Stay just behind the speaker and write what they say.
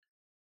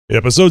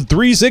Episode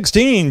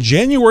 316,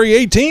 January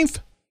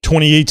 18th,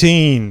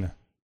 2018.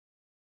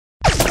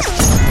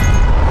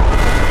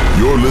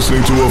 You're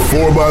listening to a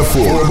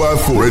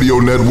 4x4 Radio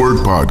Network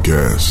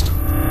podcast.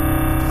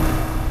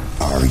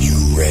 Are you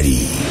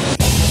ready?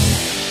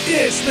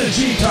 It's the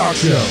Jeep Talk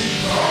Show.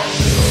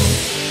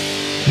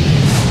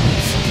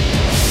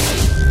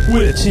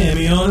 With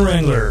Tammy on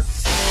Wrangler,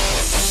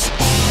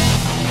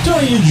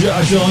 Tony and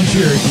Josh on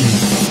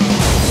Cherokee.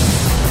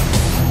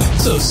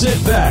 So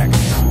sit back,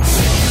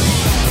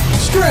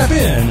 strap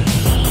in,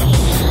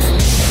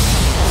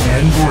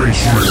 and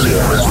brace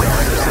yourself.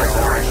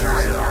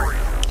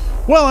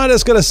 Well, I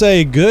just got to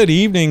say good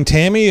evening,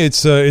 Tammy.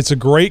 It's a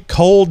great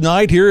cold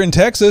night here in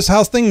Texas.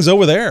 How's things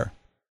over there?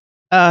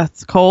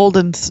 It's cold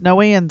and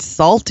snowy and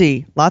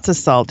salty. Lots of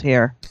salt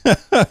here.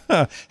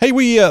 Hey,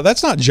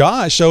 that's not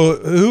Josh. So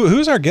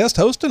who's our guest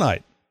host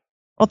tonight?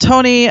 Well,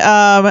 Tony,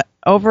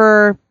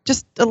 over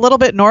just a little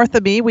bit north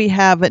of me, we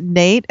have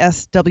Nate,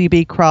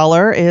 SWB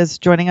Crawler, is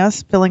joining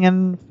us, filling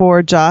in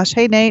for Josh.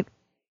 Hey, Nate.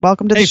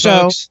 Welcome to the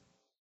show. Folks.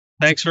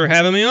 Thanks for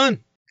having me on.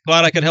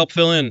 Glad I could help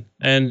fill in.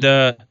 And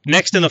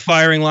next in the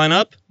firing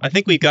lineup, I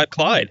think we've got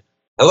Clyde.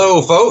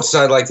 Hello, folks.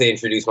 I'd like to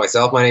introduce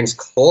myself. My name's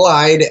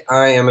Clyde.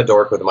 I am a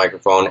dork with a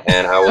microphone,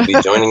 and I will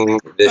be joining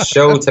this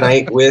show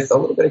tonight with a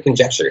little bit of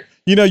conjecture.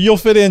 You know, you'll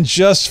fit in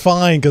just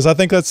fine because I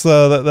think that's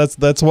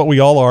what we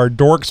all are,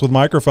 dorks with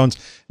microphones.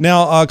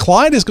 Now,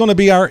 Clyde is going to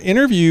be our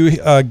interview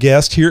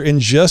guest here in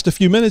just a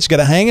few minutes. You got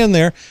to hang in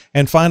there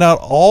and find out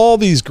all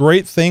these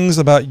great things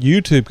about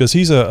YouTube because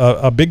he's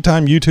a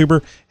big-time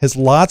YouTuber, has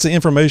lots of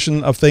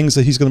information of things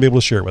that he's going to be able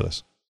to share with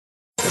us.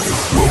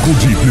 Local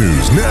Jeep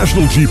news,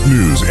 national Jeep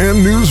news,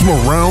 and news from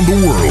around the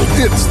world.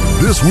 It's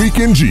This Week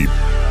in Jeep.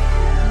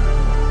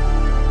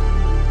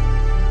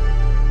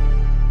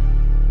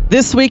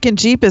 This Week in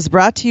Jeep is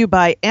brought to you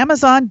by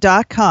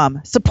Amazon.com.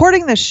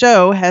 Supporting the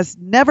show has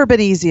never been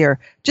easier.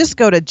 Just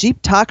go to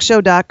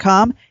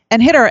JeepTalkShow.com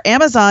and hit our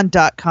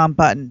Amazon.com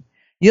button.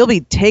 You'll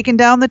be taken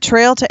down the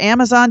trail to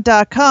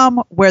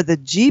Amazon.com, where the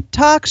Jeep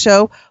Talk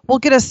Show will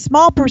get a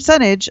small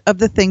percentage of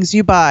the things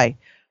you buy.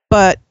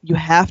 But you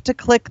have to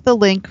click the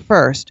link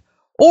first.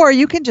 Or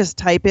you can just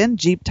type in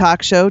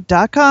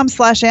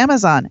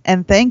jeeptalkshow.com/Amazon,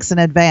 and thanks in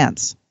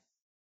advance.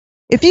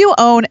 If you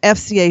own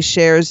FCA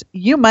shares,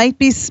 you might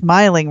be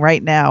smiling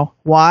right now.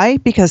 Why?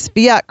 Because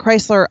Fiat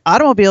Chrysler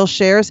automobile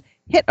shares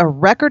hit a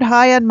record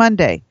high on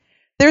Monday.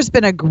 There's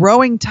been a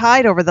growing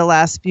tide over the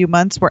last few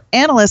months where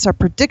analysts are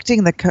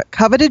predicting the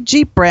coveted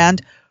Jeep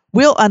brand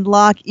will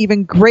unlock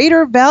even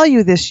greater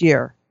value this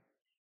year.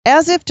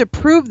 As if to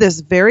prove this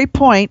very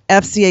point,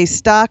 FCA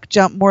stock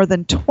jumped more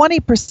than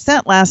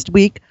 20% last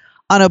week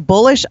on a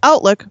bullish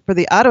outlook for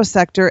the auto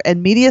sector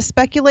and media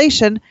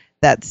speculation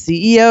that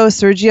CEO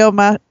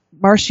Sergio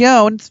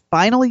Marchionne's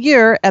final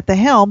year at the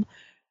helm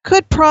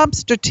could prompt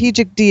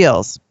strategic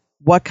deals.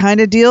 What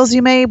kind of deals,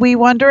 you may be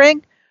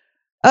wondering?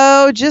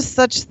 Oh, just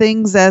such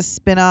things as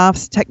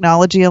spin-offs,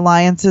 technology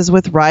alliances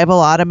with rival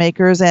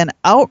automakers, and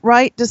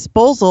outright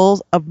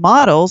disposals of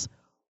models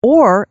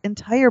or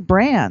entire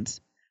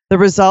brands. The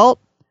result,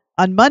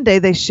 on Monday,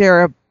 they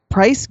share a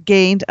price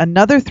gained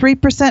another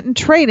 3% in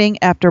trading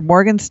after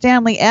Morgan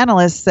Stanley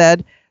analysts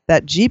said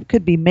that Jeep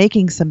could be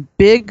making some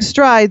big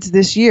strides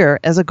this year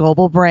as a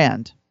global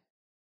brand.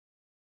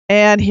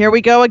 And here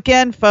we go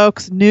again,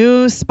 folks.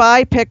 New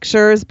spy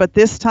pictures, but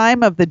this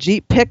time of the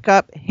Jeep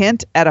pickup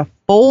hint at a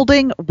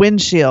folding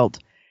windshield.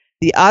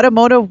 The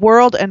automotive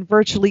world and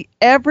virtually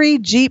every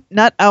Jeep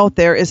nut out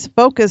there is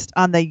focused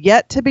on the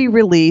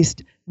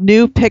yet-to-be-released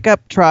new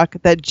pickup truck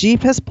that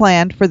Jeep has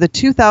planned for the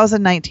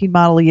 2019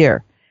 model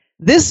year.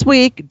 This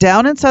week,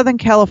 down in Southern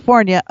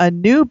California, a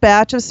new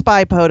batch of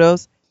spy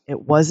photos,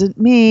 it wasn't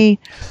me,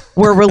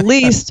 were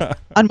released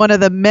on one of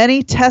the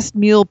many test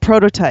mule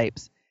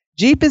prototypes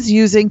Jeep is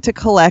using to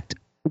collect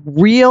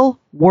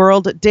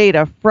real-world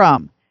data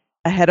from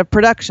ahead of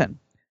production.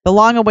 The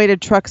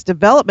long-awaited truck's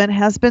development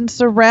has been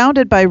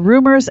surrounded by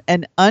rumors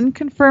and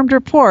unconfirmed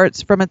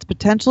reports from its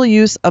potential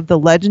use of the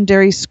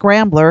legendary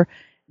Scrambler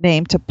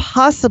name to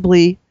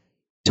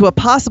a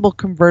possible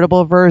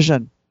convertible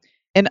version.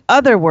 In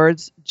other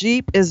words,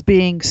 Jeep is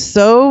being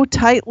so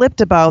tight-lipped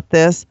about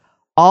this,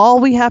 all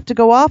we have to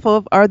go off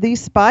of are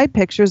these spy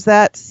pictures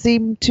that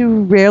seem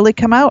to rarely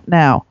come out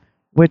now,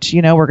 which,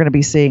 you know, we're going to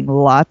be seeing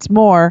lots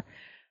more.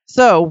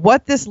 So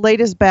what this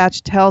latest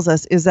batch tells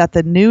us is that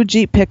the new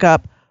Jeep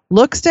pickup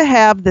looks to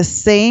have the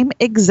same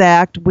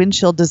exact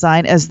windshield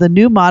design as the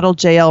new model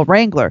JL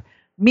Wrangler,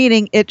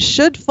 meaning it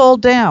should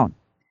fold down.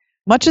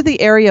 Much of the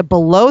area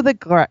below the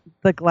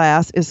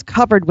glass is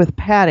covered with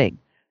padding,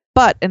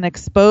 but an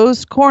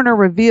exposed corner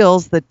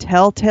reveals the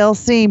telltale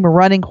seam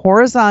running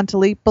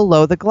horizontally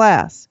below the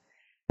glass.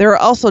 There are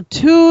also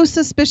two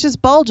suspicious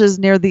bulges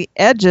near the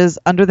edges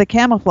under the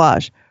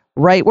camouflage,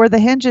 right where the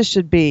hinges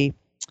should be.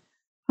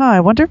 I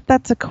wonder if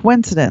that's a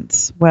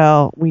coincidence.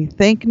 Well, we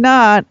think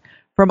not.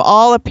 From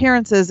all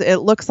appearances,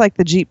 it looks like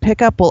the Jeep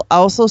pickup will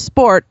also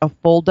sport a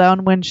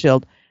fold-down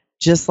windshield,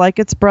 just like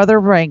its brother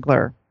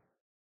Wrangler.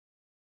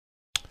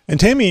 And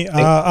Tammy,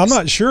 I'm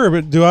not sure,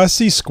 but do I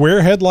see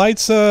square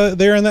headlights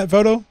there in that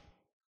photo?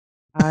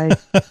 I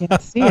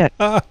can't see it.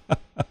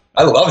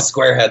 I love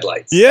square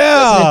headlights.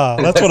 Yeah,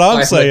 that's what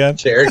I'm saying.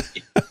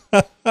 Cherokee.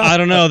 I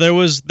don't know. There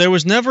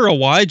was never a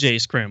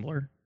YJ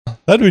Scrambler.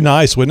 That'd be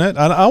nice, wouldn't it?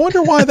 I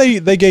wonder why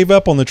they gave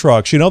up on the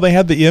trucks. You know, they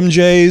had the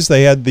MJs,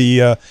 they had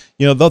the,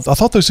 I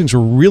thought those things were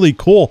really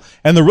cool.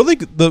 And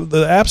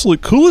the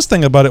absolute coolest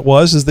thing about it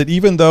is that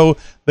even though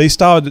they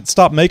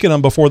stopped making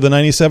them before the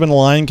 97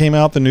 line came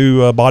out, the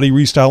new body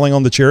restyling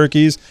on the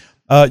Cherokees,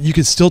 you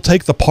could still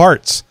take the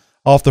parts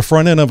off the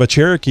front end of a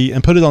Cherokee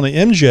and put it on the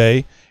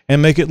MJ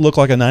and make it look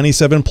like a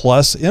 97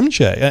 plus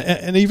MJ.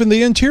 And even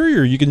the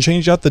interior, you can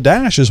change out the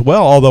dash as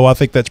well, although I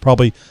think that's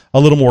probably a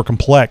little more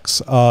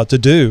complex to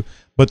do.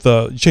 But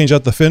you change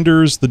out the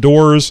fenders, the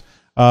doors,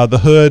 the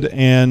hood,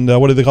 and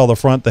what do they call the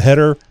front? The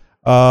header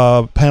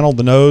panel,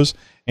 the nose,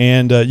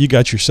 and you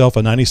got yourself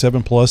a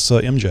 97 plus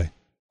MJ.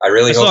 I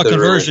really hope the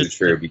rumors are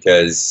true,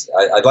 because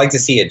I'd like to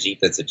see a Jeep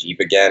that's a Jeep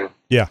again.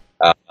 Yeah.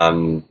 I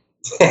mean,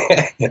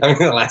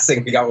 the last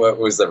thing we got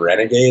was the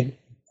Renegade.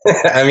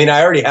 I mean,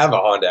 I already have a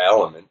Honda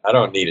Element. I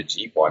don't need a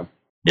Jeep one.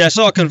 Yeah, I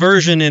saw a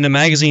conversion in a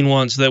magazine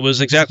once that was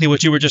exactly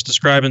what you were just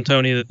describing,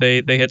 Tony, that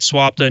they had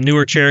swapped a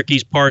newer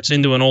Cherokee's parts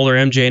into an older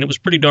MJ, and it was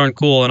pretty darn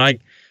cool. And I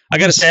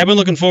got to say, I've been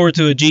looking forward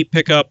to a Jeep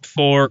pickup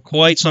for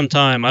quite some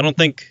time. I don't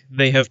think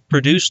they have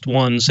produced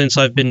one since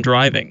I've been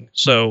driving.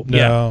 So,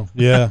 No,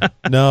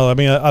 I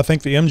mean, I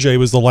think the MJ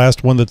was the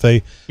last one that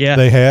they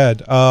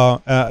had.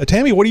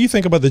 Tammy, what do you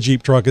think about the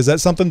Jeep truck? Is that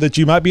something that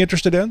you might be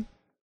interested in?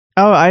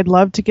 Oh, I'd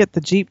love to get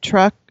the Jeep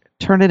truck,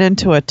 turn it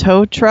into a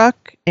tow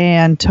truck,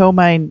 and tow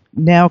my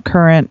now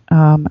current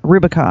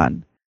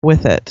Rubicon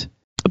with it.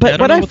 But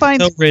what I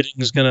find the tow rating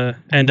is going to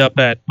end up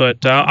at,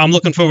 but I'm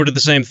looking forward to the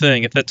same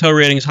thing. If that tow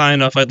rating is high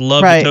enough, I'd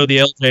love to tow the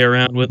LJ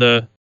around with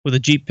a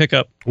Jeep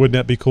pickup. Wouldn't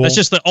that be cool? That's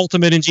just the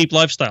ultimate in Jeep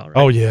lifestyle, right?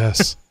 Oh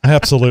yes,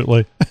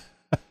 absolutely.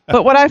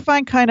 But what I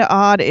find kind of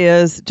odd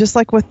is, just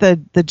like with the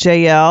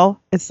JL,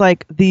 it's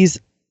like these.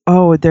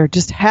 Oh, there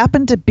just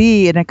happened to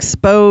be an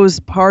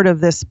exposed part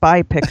of this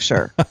spy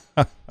picture.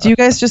 Do you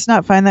guys just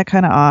not find that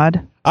kind of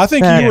odd? I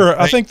think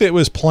I think that it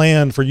was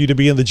planned for you to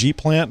be in the Jeep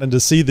plant and to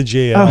see the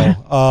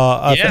JL.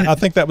 I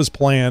think that was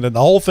planned, and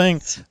the whole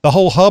thing, the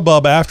whole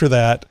hubbub after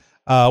that,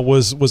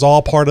 was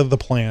all part of the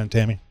plan,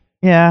 Tammy.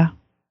 Yeah.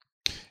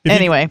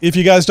 If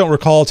you guys don't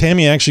recall,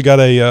 Tammy actually got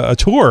a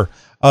tour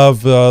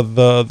of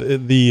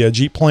the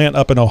Jeep plant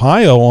up in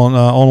Ohio on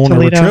one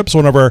of her trips.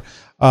 One of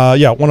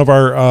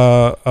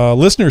our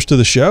listeners to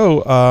the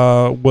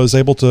show was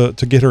able to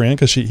get her in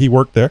because he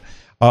worked there.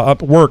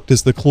 Worked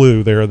is the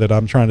clue there that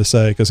I'm trying to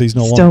say, because he's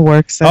no longer still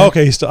works. Oh,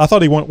 okay, I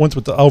thought he went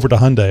over to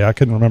Hyundai. I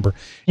couldn't remember.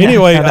 Yeah,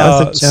 anyway,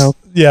 that was a joke.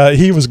 Yeah,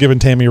 he was giving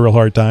Tammy a real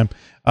hard time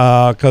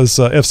because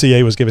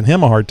FCA was giving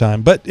him a hard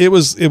time. But it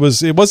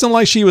wasn't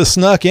like she was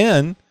snuck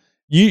in.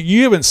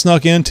 You haven't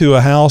snuck into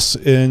a house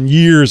in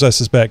years, I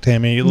suspect,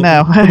 Tammy.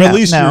 No, at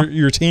least no.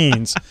 your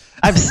teens.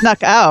 I've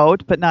snuck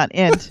out, but not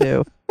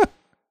into.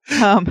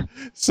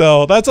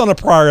 So that's on a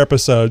prior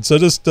episode. So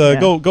just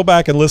go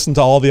back and listen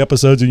to all the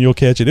episodes and you'll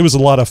catch it. It was a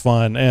lot of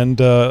fun. And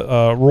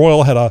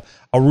Royal had a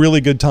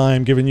really good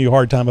time giving you a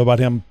hard time about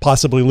him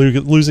possibly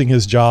losing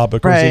his job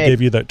because he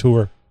gave you that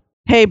tour.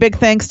 Hey, big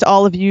thanks to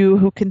all of you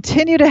who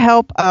continue to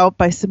help out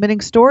by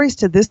submitting stories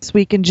to This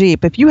Week in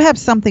Jeep. If you have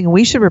something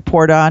we should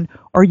report on,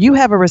 or you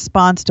have a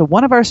response to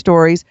one of our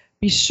stories,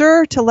 be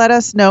sure to let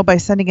us know by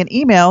sending an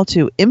email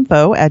to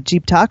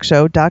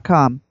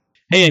info@jeeptalkshow.com.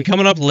 Hey, and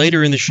coming up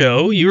later in the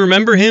show, you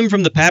remember him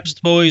from the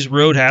Pabst Boys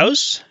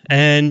Roadhouse,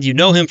 and you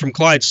know him from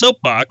Clyde's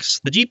Soapbox.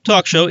 The Jeep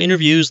Talk Show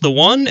interviews the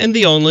one and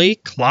the only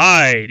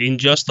Clyde in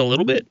just a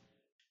little bit.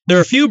 There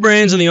are a few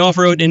brands in the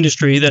off-road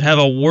industry that have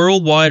a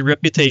worldwide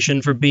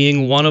reputation for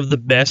being one of the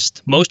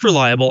best, most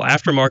reliable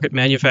aftermarket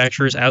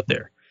manufacturers out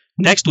there.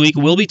 Next week,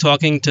 we'll be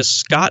talking to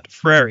Scott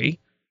Frary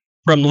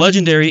from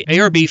legendary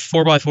ARB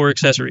 4x4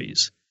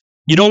 Accessories.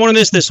 You don't want to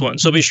miss this one,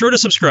 so be sure to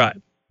subscribe.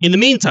 In the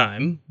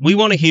meantime, we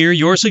want to hear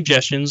your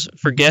suggestions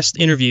for guest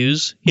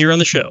interviews here on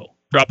the show.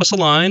 Drop us a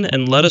line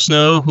and let us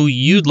know who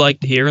you'd like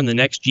to hear in the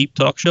next Jeep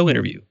Talk Show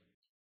interview.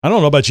 I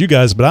don't know about you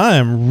guys, but I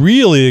am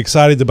really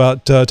excited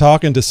about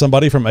talking to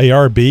somebody from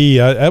ARB.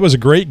 That was a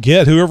great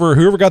get.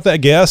 Whoever got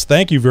that guest,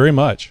 thank you very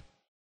much.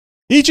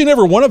 Each and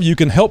every one of you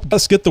can help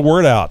us get the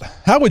word out.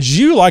 How would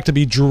you like to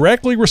be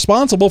directly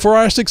responsible for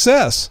our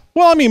success?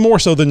 Well, I mean, more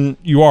so than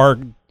you are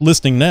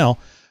listening now.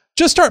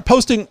 Just start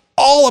posting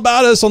all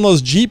about us on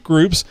those Jeep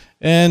groups,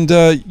 and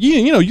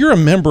you're a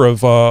member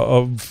of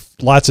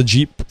lots of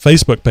Jeep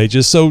Facebook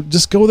pages, so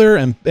just go there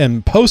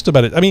and post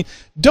about it. I mean,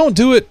 don't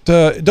do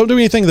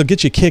anything that'll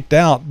get you kicked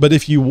out, but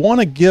if you want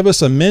to give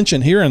us a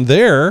mention here and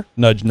there,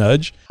 nudge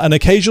nudge, an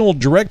occasional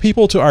direct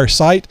people to our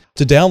site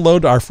to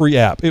download our free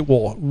app. It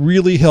will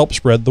really help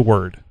spread the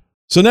word.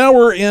 So now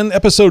we're in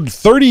episode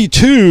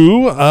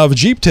 32 of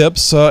Jeep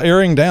Tips,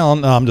 airing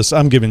down. I'm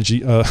giving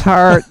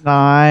Part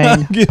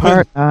 9.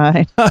 Part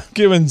 9. I'm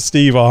giving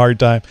Steve a hard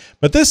time.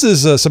 But this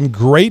is some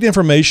great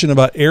information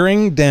about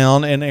airing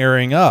down and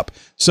airing up.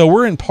 So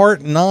we're in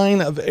part 9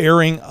 of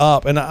Airing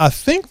Up. And I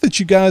think that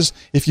you guys,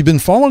 if you've been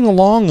following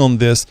along on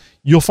this,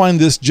 you'll find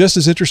this just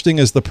as interesting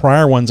as the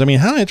prior ones. I mean,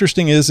 how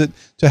interesting is it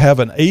to have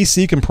an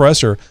AC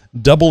compressor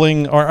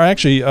doubling, or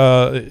actually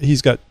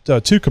he's got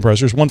 2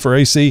 compressors, one for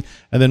AC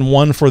and then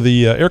one for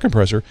the air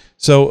compressor.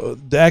 So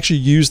to actually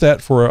use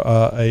that for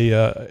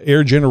a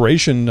air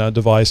generation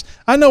device.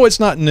 I know it's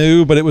not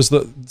new, but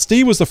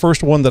Steve was the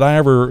first one that I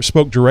ever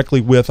spoke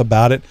directly with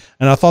about it.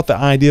 And I thought the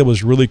idea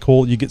was really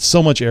cool. You get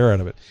so much air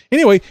out of it.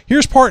 Anyway,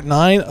 here's part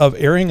 9 of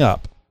Airing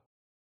Up.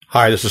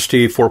 Hi, this is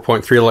Steve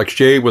 4.3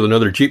 LXJ with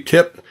another Jeep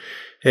tip.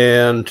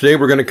 And today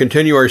we're going to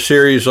continue our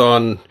series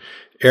on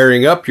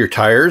airing up your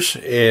tires.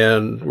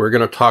 And we're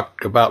going to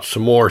talk about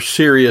some more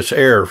serious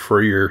air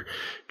for your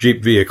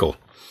Jeep vehicle.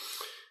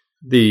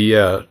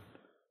 The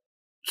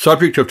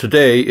subject of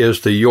today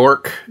is the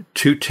York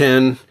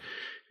 210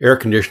 air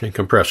conditioning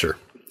compressor.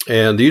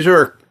 And these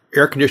are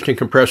air conditioning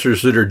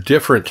compressors that are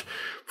different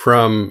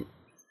from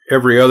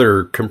every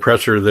other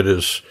compressor that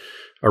is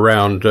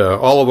around.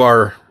 All of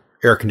our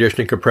air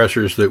conditioning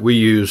compressors that we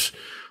use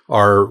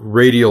are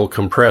radial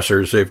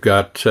compressors. They've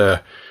got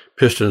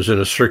pistons in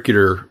a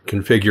circular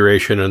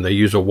configuration, and they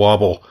use a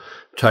wobble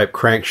type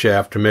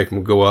crankshaft to make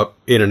them go up,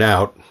 in and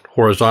out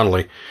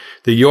horizontally.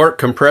 The York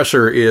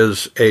compressor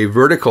is a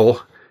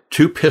vertical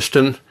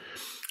 2-piston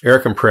air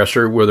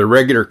compressor with a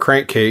regular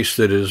crankcase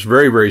that is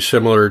very, very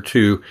similar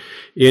to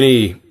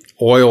any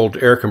oiled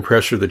air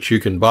compressor that you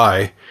can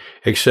buy,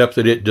 except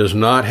that it does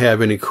not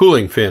have any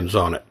cooling fins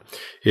on it.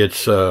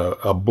 It's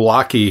a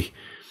blocky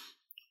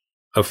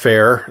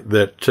affair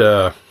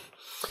that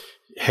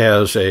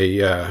has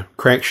a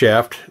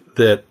crankshaft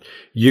that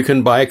you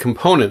can buy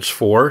components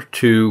for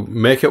to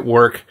make it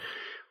work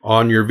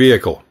on your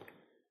vehicle.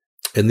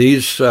 And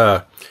these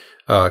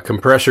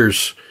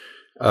compressors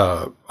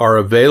are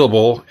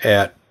available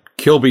at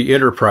Kilby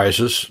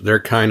Enterprises. They're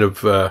kind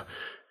of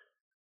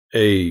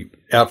a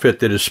outfit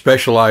that is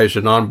specialized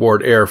in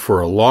onboard air for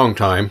a long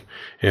time,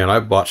 and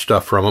I've bought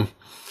stuff from them.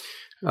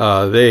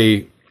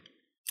 They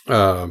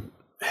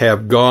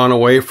have gone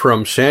away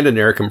from Sandon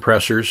air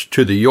compressors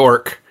to the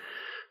York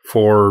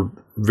for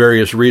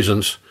various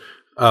reasons.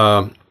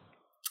 And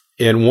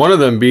one of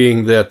them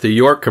being that the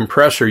York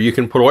compressor, you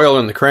can put oil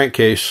in the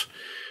crankcase,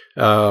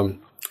 and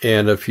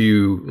if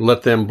you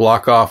let them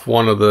block off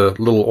one of the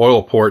little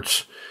oil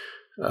ports,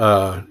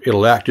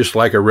 it'll act just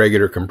like a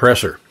regular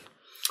compressor.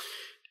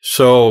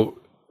 So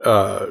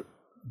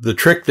the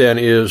trick then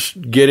is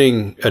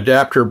getting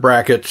adapter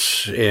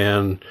brackets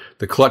and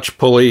the clutch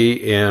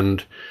pulley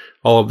and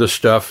all of this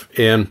stuff.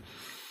 And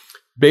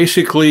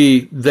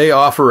basically, they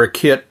offer a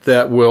kit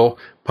that will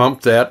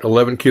pump that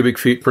 11 cubic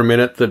feet per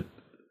minute that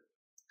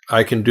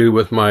I can do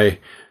with my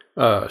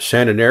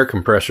Sandon air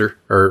compressor,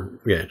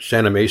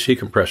 Sandon AC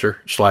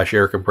compressor /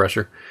 air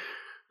compressor.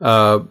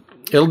 It'll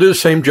do the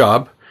same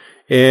job,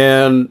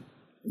 and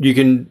you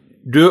can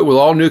do it with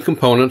all new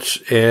components,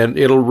 and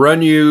it'll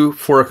run you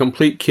for a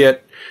complete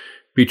kit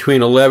between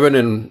 $1,100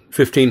 and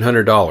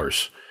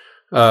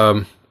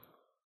 $1,500.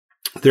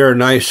 They're a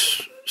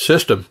nice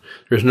system.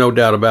 There's no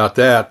doubt about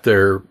that.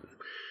 They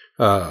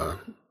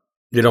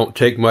don't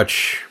take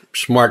much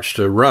smarts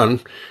to run.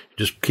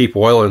 Just keep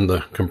oil in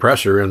the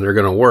compressor and they're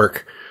going to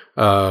work.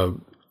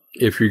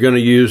 If you're going to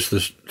use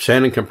the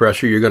Sandon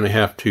compressor, you're going to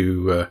have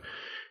to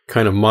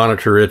kind of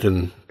monitor it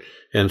and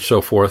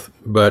so forth.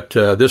 But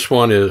this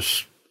one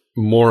is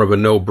more of a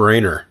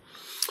no-brainer.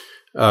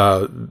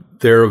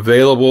 They're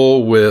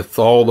available with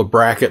all the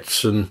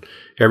brackets and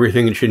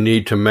everything that you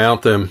need to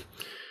mount them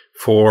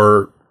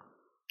for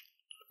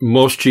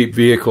most Jeep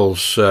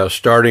vehicles,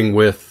 starting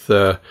with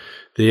the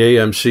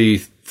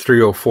AMC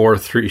 304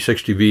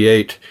 360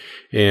 V8,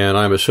 and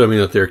I'm assuming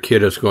that their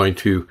kit is going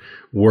to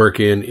work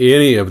in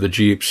any of the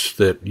Jeeps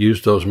that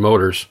use those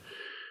motors,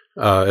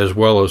 as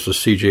well as the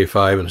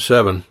CJ5 and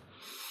 7.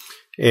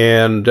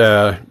 And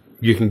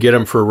you can get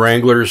them for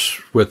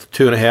Wranglers with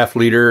 2.5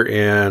 liter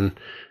and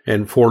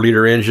 4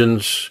 liter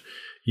engines.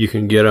 You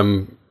can get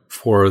them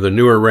for the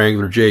newer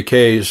Wrangler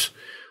JKs,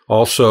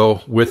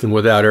 also with and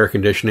without air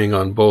conditioning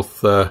on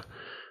both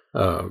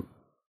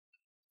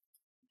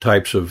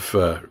types of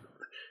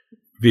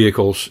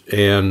vehicles.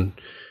 And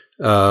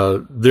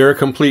they're a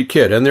complete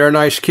kit, and they're a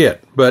nice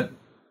kit, but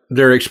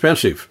they're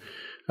expensive.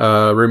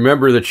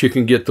 Remember that you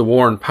can get the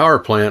Warren power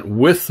plant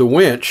with the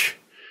winch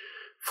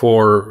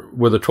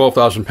with a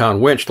 12,000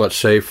 pound winch, let's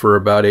say, for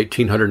about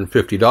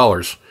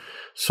 $1,850.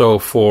 So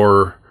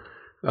for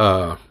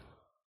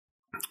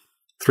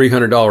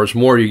 $300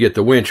 more, you get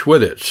the winch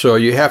with it. So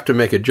you have to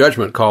make a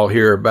judgment call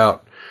here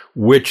about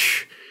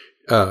which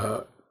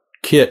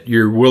kit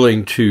you're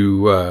willing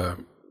to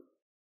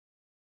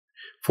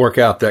fork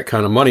out that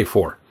kind of money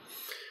for.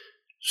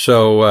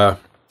 So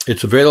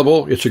it's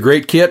available. It's a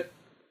great kit.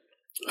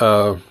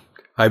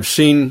 I've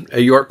seen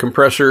a York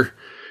compressor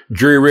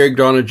jury-rigged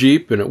on a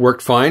Jeep, and it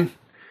worked fine.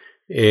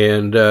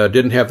 And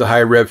didn't have the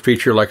high rev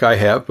feature like I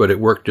have, but it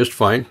worked just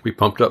fine. We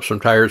pumped up some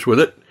tires with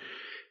it.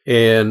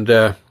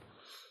 And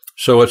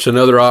so it's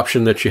another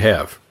option that you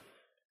have.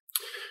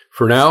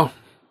 For now,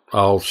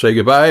 I'll say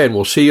goodbye, and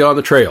we'll see you on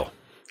the trail.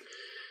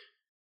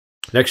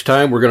 Next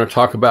time, we're going to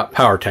talk about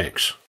power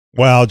tanks.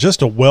 Wow,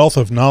 just a wealth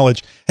of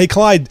knowledge. Hey,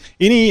 Clyde,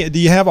 do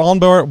you have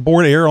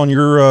onboard air on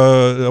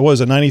your, what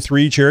is it,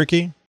 93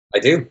 Cherokee? I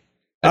do.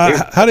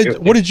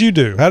 What did you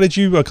do? How did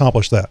you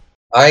accomplish that?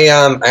 I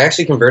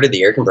actually converted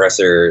the air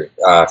compressor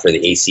for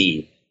the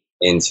AC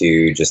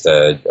into just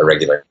a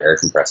regular air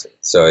compressor.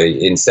 So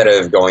instead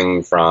of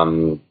going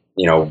from,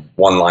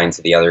 one line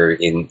to the other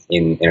in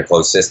a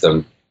closed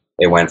system,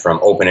 it went from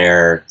open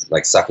air,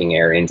 like sucking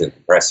air into the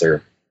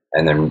compressor,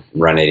 and then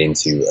run it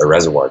into a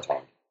reservoir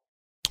tank.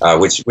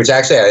 Which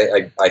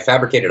actually I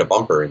fabricated a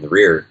bumper in the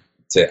rear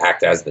to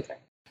act as the tank.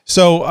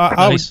 So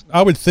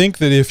I would think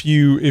that if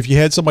you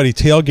had somebody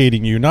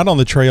tailgating you, not on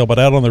the trail but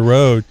out on the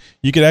road,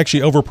 you could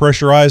actually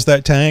overpressurize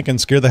that tank and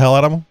scare the hell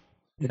out of them.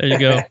 There you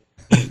go.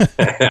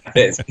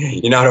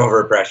 You're not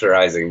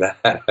overpressurizing that.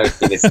 I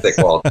mean, it's thick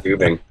wall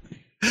tubing.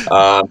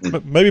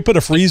 Maybe put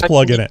a freeze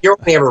plug in it. You're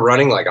only ever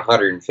running like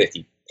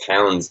 150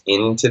 pounds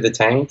into the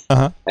tank,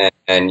 and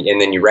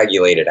then you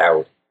regulate it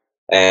out.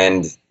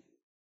 And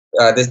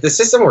the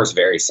system works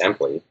very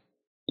simply.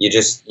 You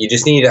just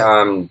need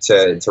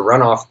to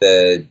run off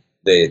the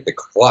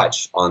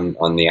clutch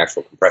on the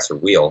actual compressor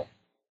wheel,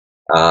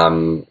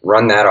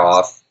 run that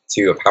off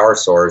to a power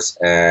source,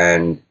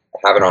 and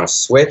have it on a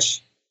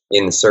switch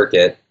in the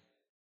circuit,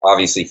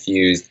 obviously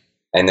fused,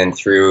 and then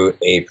through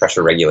a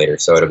pressure regulator.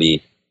 So it'll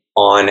be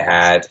on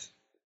at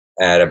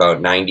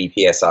about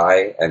 90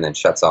 psi, and then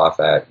shuts off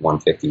at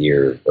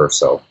 150 or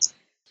so.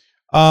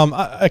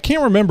 I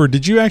can't remember.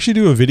 Did you actually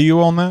do a video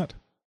on that?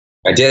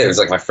 I did. It was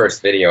like my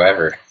first video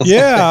ever.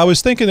 Yeah, I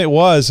was thinking it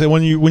was. And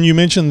when you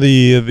mentioned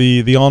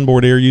the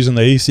onboard air using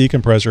the AC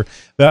compressor,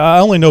 I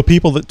only know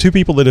two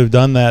people that have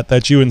done that.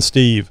 That's you and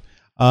Steve.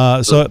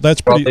 So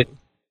that's pretty.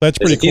 That's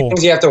pretty cool. There's a few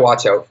things you have to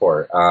watch out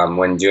for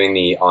when doing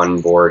the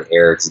onboard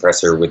air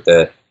compressor with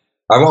the.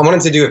 I wanted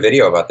to do a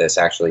video about this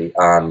actually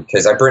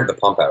because I burnt the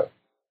pump out.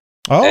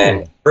 Oh.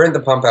 And burnt the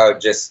pump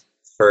out just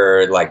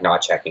for like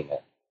not checking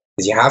it,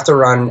 because you have to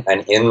run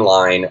an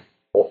inline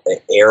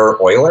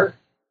air oiler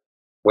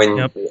when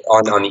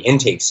on the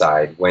intake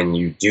side when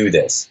you do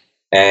this.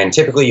 And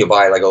typically you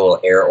buy like a little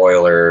air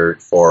oiler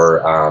for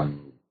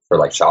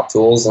like shop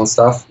tools and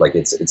stuff. Like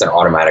it's an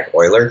automatic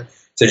oiler.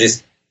 So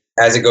just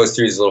as it goes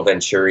through this little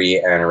venturi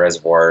and a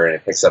reservoir, and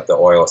it picks up the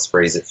oil,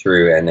 sprays it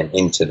through, and then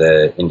into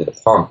the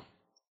pump.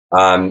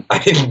 I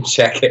didn't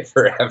check it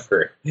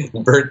forever.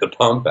 Burnt the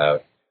pump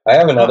out. I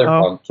have another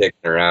pump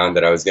kicking around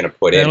that I was going to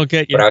put in,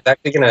 but I was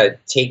actually going to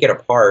take it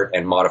apart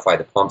and modify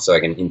the pump so I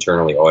can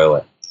internally oil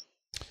it.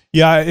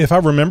 Yeah, if I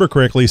remember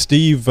correctly,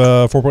 Steve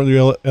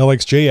 4.3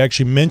 LXJ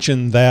actually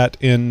mentioned that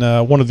in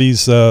one of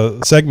these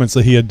segments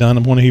that he had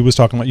done when he was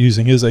talking about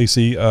using his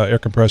AC air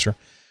compressor.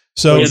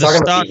 So he was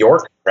talking about the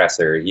York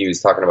compressor. He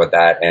was talking about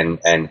that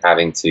and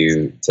having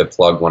to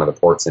plug one of the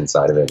ports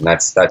inside of it, and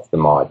that's the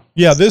mod.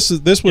 Yeah, this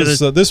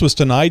was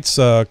tonight's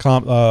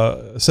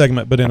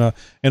segment, but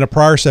in a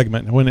prior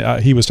segment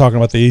when he was talking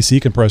about the AC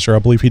compressor, I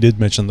believe he did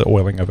mention the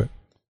oiling of it.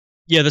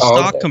 Yeah, the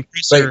stock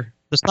compressor.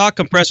 The stock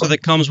compressor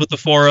that comes with the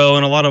 4.0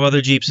 and a lot of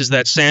other Jeeps is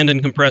that Sandon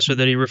compressor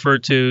that he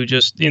referred to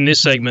just in this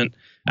segment.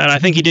 And I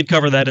think he did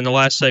cover that in the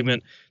last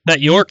segment.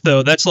 That York,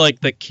 though, that's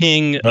like the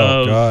king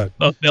of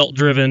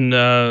belt-driven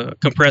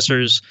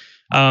compressors.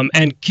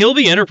 And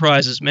Kilby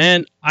Enterprises,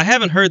 man, I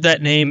haven't heard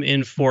that name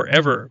in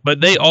forever,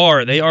 but they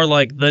are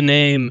like the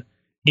name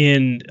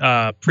in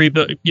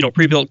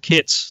pre-built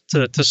kits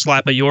to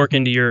slap a York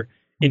into your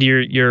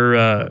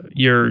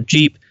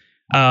Jeep.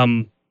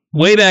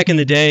 Way back in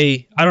the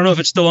day, I don't know if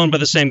it's still owned by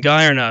the same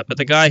guy or not, but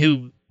the guy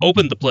who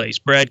opened the place,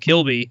 Brad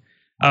Kilby,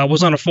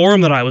 was on a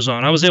forum that I was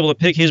on. I was able to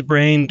pick his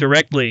brain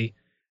directly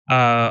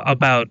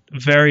about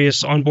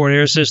various onboard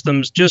air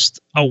systems. Just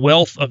a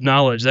wealth of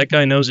knowledge. That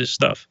guy knows his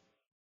stuff.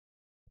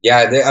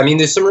 Yeah,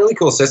 there's some really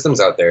cool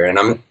systems out there, and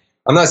I'm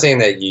not saying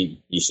that you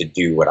should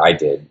do what I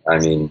did. I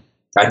mean,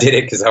 I did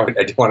it because I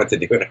wanted to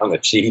do it on the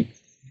cheap.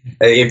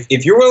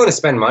 If you're willing to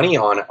spend money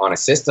on a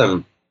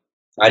system,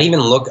 I'd even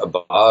look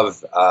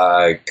above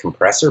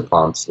piston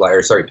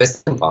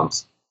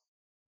pumps.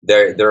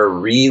 They're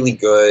really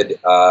good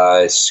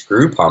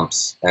screw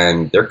pumps,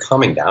 and they're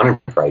coming down in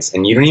price.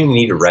 And you don't even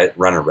need to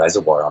run a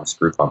reservoir on a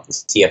screw pump. The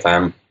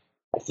CFM,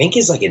 I think,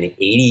 is like in the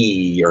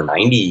 80 or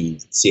 90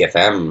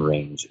 CFM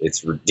range.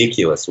 It's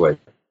ridiculous what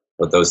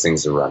those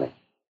things are running.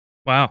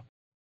 Wow.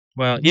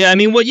 Well, yeah, I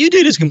mean, what you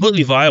did is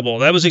completely viable.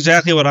 That was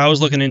exactly what I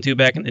was looking into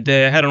back in the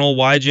day. I had an old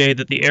YJ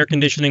that the air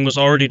conditioning was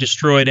already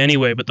destroyed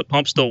anyway, but the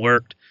pump still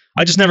worked.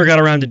 I just never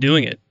got around to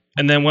doing it.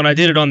 And then when I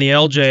did it on the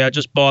LJ, I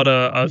just bought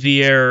a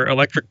V-Air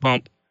electric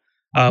pump,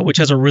 which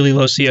has a really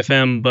low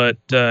CFM, but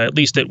at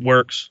least it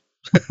works.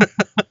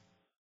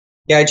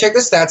 Yeah, I checked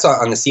the stats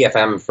on the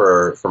CFM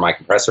for my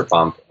compressor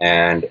pump,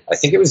 and I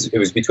think it was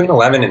between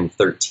 11 and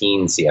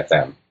 13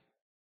 CFM.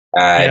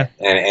 And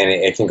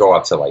it can go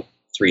up to like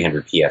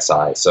 300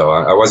 PSI, so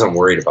I wasn't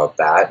worried about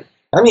that.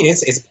 I mean,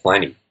 it's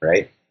plenty,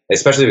 right?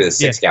 Especially with a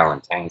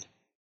 6-gallon tank.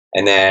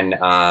 And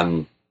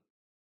then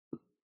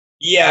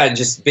Yeah,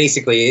 just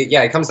basically,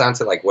 it comes down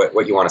to like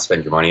what you want to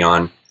spend your money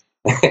on,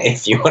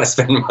 if you want to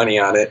spend money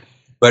on it.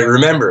 But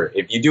remember,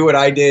 if you do what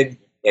I did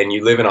and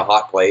you live in a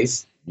hot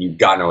place, you've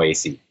got no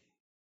AC.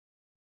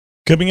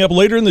 Coming up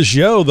later in the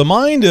show, the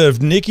mind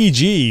of Nikki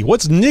G.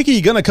 What's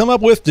Nikki going to come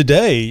up with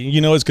today? You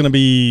know, it's going to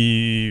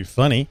be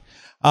funny.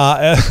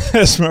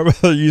 As my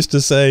brother used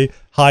to say,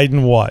 hide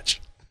and watch.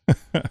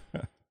 The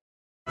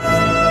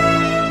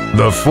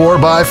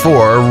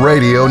 4x4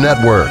 Radio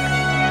Network.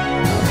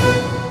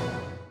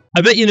 I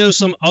bet you know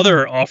some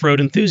other off-road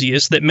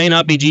enthusiasts that may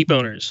not be Jeep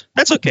owners.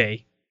 That's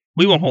okay.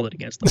 We won't hold it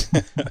against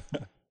them.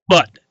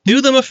 But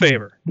do them a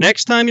favor.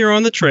 Next time you're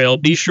on the trail,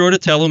 be sure to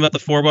tell them about the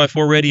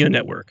 4x4 Radio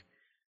Network.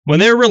 When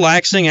they're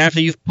relaxing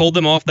after you've pulled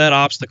them off that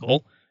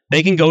obstacle,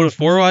 they can go to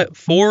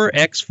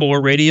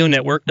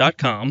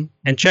 4x4radionetwork.com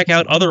and check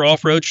out other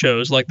off-road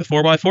shows like the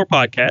 4x4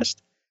 Podcast,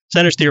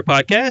 Center Steer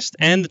Podcast,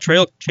 and the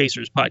Trail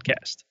Chasers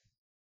Podcast.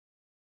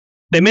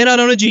 They may not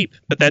own a Jeep,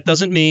 but that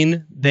doesn't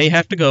mean they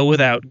have to go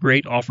without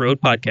great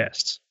off-road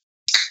podcasts.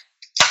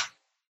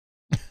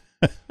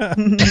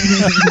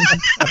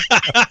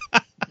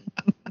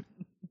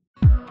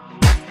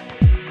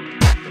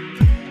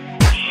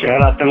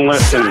 Shut up and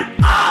listen.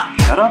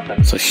 Shut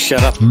up. So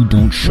shut up. You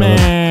don't shut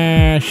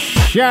up.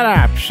 Shut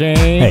up, Shane.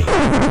 Hey,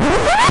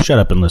 shut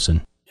up and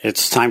listen.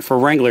 It's time for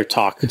Wrangler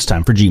talk. It's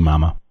time for Jeep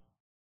Mama.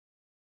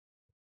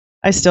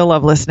 I still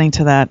love listening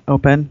to that,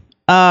 Open.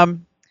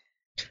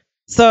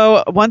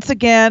 So once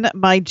again,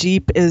 my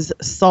Jeep is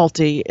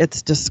salty.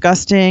 It's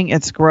disgusting.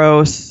 It's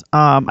gross.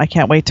 I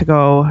can't wait to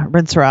go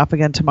rinse her off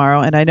again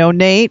tomorrow. And I know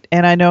Nate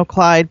and I know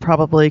Clyde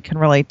probably can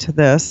relate to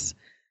this.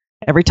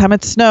 Every time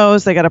it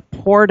snows, they got to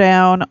pour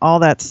down all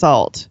that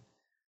salt.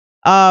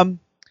 So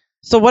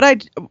what I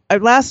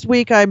last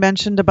week I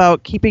mentioned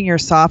about keeping your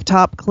soft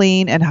top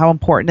clean and how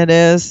important it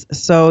is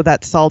so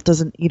that salt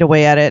doesn't eat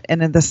away at it.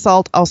 And in the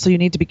salt, also you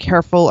need to be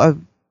careful of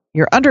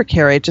your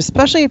undercarriage,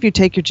 especially if you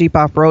take your Jeep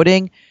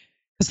off-roading,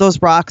 because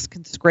those rocks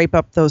can scrape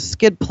up those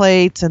skid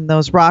plates and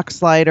those rock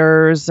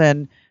sliders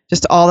and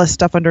just all the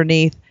stuff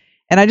underneath.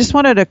 And I just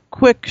wanted to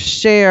quick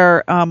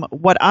share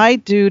what I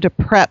do to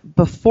prep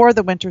before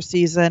the winter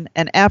season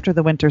and after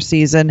the winter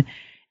season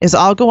is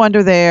I'll go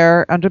under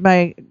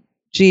my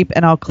Jeep,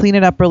 and I'll clean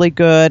it up really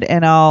good,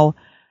 and I'll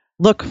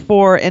look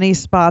for any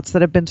spots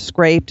that have been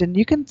scraped. And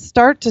you can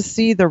start to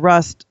see the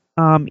rust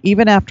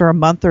even after a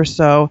month or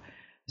so.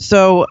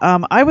 So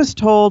I was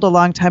told a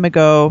long time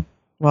ago,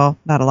 well,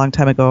 not a long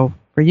time ago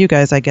for you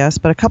guys, I guess,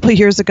 but a couple of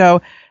years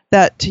ago,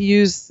 that to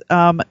use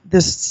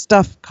this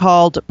stuff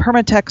called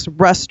Permatex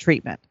rust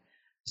treatment.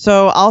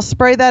 So I'll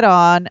spray that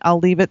on. I'll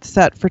leave it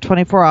set for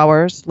 24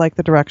 hours, like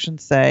the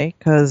directions say,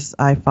 because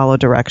I follow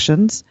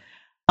directions.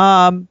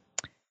 And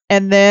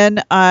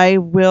then I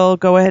will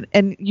go ahead,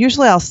 and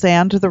usually I'll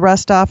sand the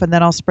rust off, and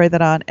then I'll spray that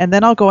on. And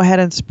then I'll go ahead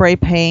and spray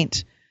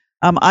paint.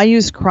 I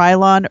use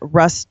Krylon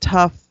Rust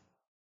Tough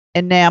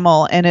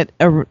enamel, and it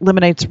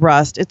eliminates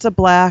rust. It's a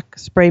black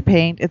spray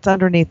paint. It's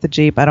underneath the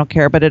Jeep. I don't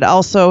care. But it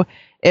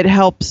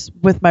helps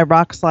with my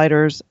rock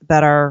sliders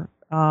that are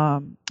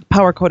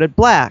power-coated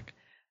black.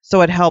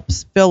 So it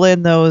helps fill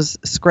in those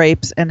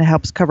scrapes and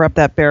helps cover up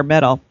that bare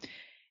metal.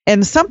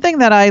 And something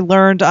that I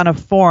learned on a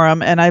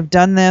forum, and I've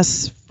done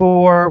this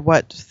for,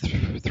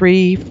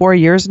 3-4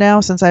 years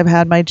now since I've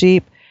had my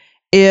Jeep,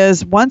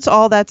 is once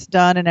all that's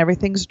done and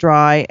everything's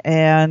dry,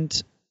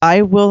 and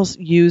I will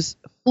use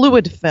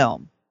fluid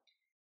film.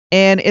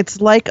 And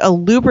it's like a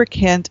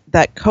lubricant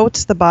that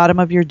coats the bottom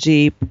of your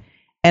Jeep,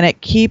 and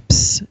it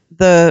keeps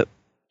the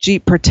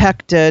Jeep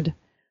protected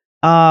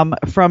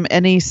from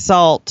any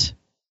salt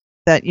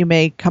that you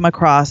may come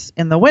across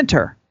in the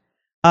winter.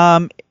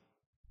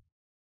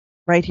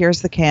 Right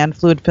here's the can,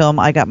 fluid film.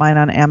 I got mine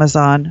on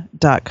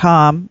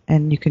Amazon.com,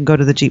 and you can go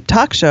to the Jeep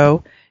Talk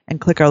Show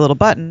and click our little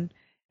button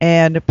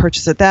and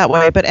purchase it that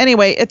way. But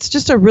anyway, it's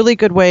just a really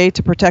good way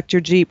to protect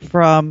your Jeep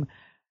from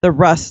the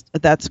rust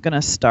that's going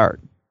to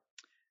start.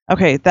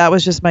 Okay, that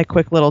was just my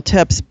quick little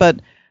tips. But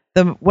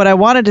what I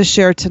wanted to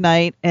share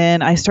tonight,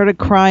 and I started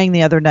crying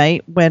the other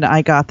night when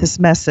I got this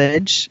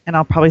message, and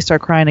I'll probably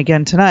start crying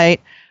again tonight.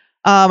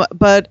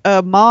 But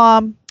a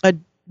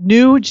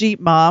new Jeep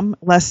mom,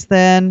 less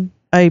than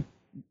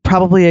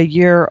probably a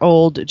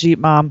year-old Jeep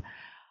mom,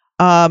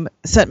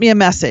 sent me a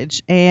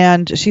message,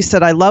 and she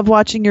said, I love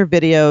watching your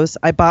videos.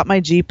 I bought my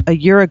Jeep a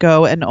year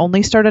ago and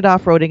only started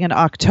off-roading in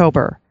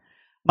October.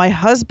 My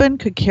husband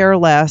could care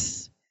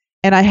less,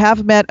 and I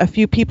have met a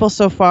few people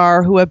so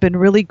far who have been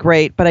really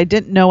great, but I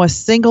didn't know a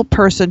single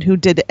person who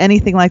did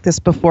anything like this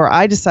before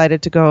I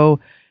decided to go.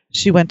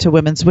 She went to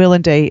Women's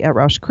Wheeling Day at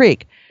Roush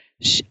Creek.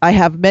 I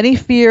have many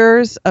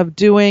fears of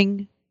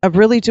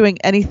really doing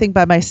anything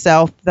by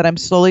myself that I'm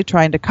slowly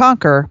trying to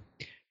conquer.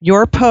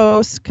 Your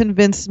posts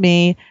convinced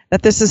me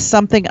that this is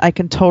something I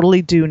can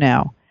totally do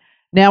now.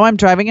 Now I'm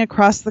driving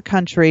across the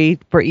country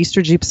for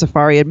Easter Jeep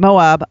Safari in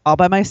Moab all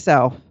by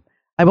myself.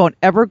 I won't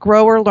ever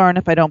grow or learn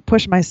if I don't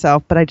push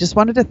myself, but I just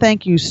wanted to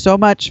thank you so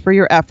much for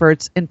your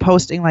efforts in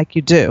posting like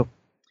you do.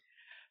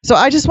 So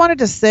I just wanted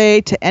to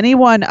say to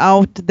anyone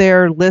out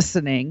there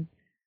listening,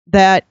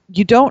 that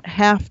you don't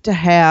have to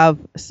have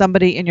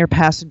somebody in your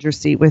passenger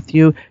seat with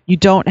you. You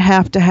don't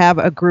have to have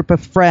a group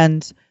of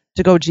friends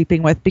to go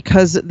Jeeping with,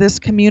 because this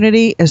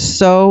community is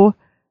so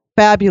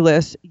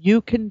fabulous.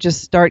 You can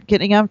just start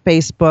getting on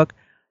Facebook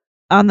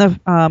on the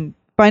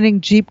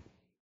finding Jeep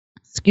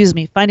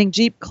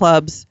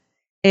clubs,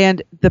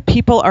 and the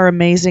people are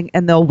amazing,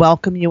 and they'll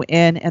welcome you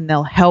in, and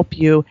they'll help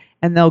you,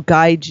 and they'll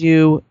guide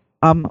you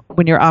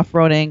when you're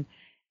off-roading.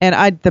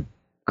 And the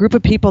group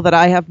of people that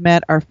I have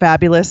met are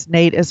fabulous.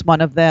 Nate is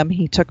one of them.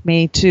 He took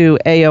me to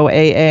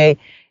AOAA,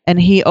 and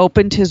he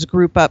opened his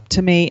group up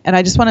to me. And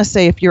I just want to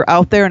say, if you're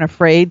out there and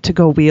afraid to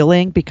go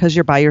wheeling because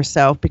you're by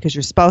yourself, because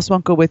your spouse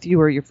won't go with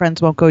you or your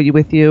friends won't go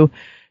with you,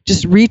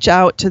 just reach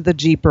out to the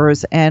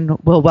Jeepers and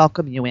we'll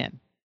welcome you in.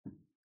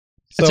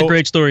 That's a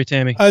great story,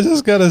 Tammy. I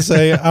just got to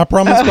say, I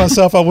promised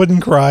myself I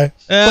wouldn't cry,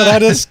 but I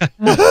just...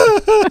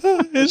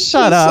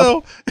 Shut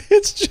up.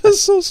 It's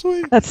just so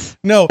sweet. That's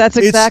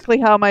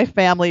exactly how my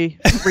family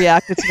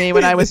reacted to me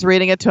when I was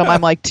reading it to them. I'm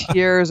like,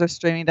 tears are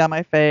streaming down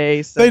my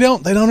face. They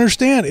don't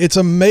understand. It's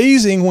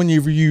amazing when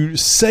you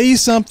say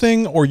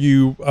something or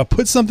you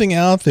put something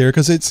out there,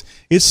 because it's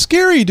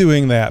scary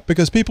doing that,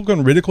 because people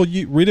can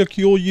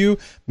ridicule you,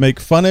 make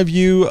fun of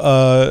you,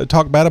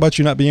 talk bad about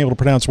you not being able to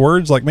pronounce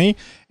words like me.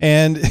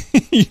 And,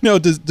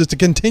 just to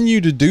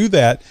continue to do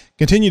that,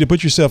 continue to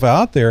put yourself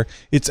out there,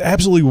 it's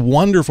absolutely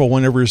wonderful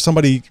whenever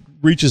somebody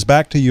reaches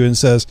back to you and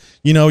says,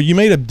 you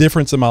made a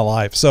difference in my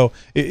life. So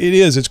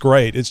it's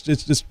great. It's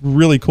just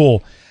really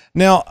cool.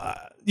 Now,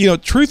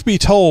 truth be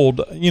told,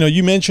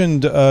 you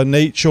mentioned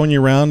Nate showing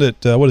you around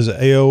at, what is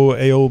it,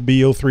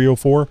 AOBO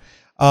 304?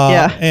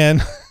 Yeah.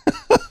 And,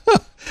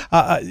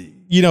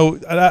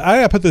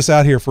 I put this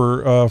out here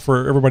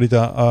for everybody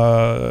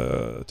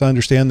to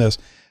understand this.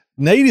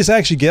 Nate is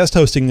actually guest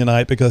hosting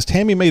tonight because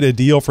Tammy made a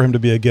deal for him to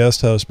be a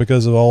guest host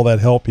because of all that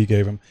help he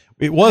gave him.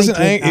 It wasn't.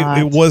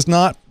 It was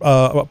not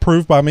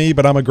approved by me,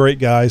 but I'm a great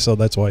guy, so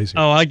that's why he's here.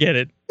 Oh, I get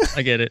it.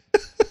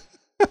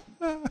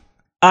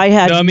 I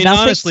had nothing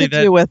honestly,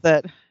 to do with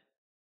it.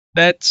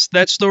 That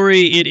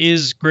story, it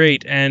is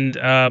great, and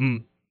I've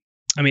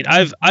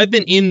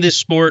been in this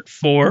sport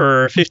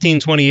for 15,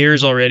 20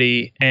 years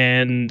already,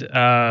 and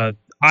I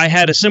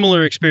had a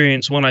similar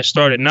experience when I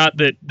started. Not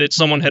that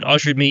someone had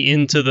ushered me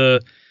into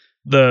the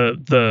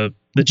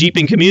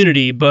Jeeping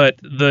community, but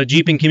the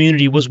Jeeping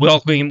community was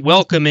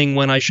welcoming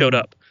when I showed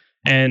up.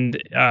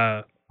 And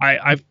there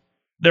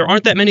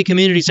aren't that many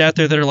communities out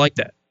there that are like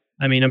that.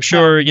 I mean, I'm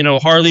sure,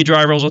 Harley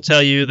drivers will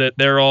tell you that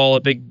they're all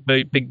a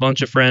big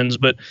bunch of friends,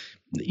 but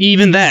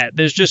even that,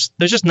 there's just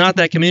not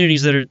that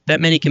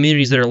many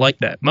communities that are like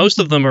that. Most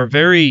of them are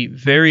very,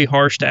 very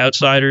harsh to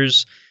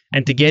outsiders,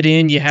 and to get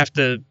in, you have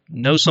to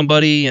know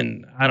somebody.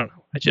 And I don't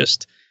know.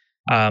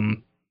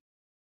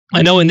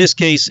 I know in this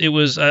case it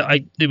was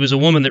a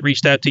woman that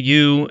reached out to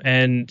you,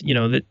 and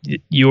that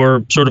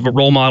you're sort of a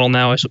role model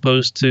now, I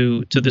suppose,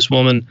 to this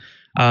woman.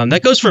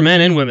 That goes for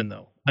men and women,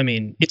 though. I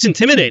mean, it's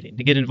intimidating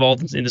to get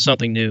involved into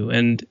something new,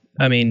 and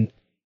I mean,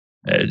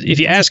 if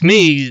you ask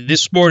me,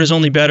 this sport is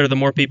only better the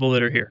more people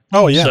that are here.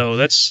 Oh yeah. So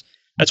that's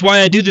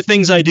why I do the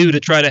things I do to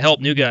try to help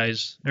new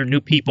guys, or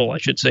new people, I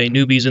should say,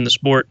 newbies in the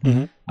sport,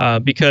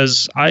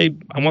 because I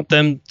want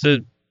them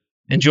to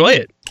enjoy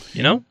it.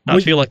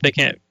 Not feel like they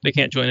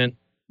can't join in.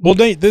 Well,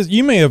 Nate,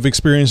 you may have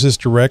experienced this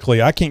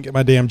directly. I can't get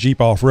my damn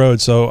Jeep off road,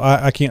 so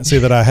I can't say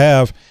that I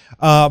have.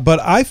 But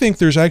I think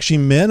there's actually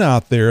men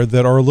out there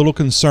that are a little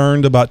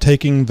concerned about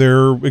taking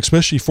their,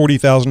 especially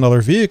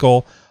 $40,000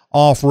 vehicle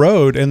off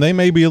road, and they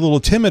may be a little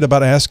timid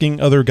about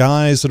asking other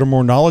guys that are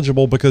more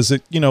knowledgeable, because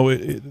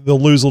they'll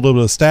lose a little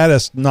bit of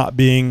status not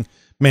being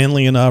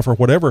manly enough or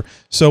whatever.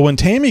 So when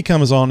Tammy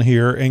comes on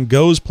here and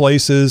goes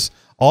places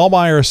all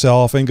by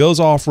herself and goes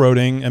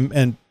off-roading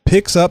and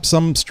picks up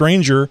some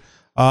stranger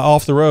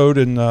off the road,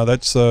 and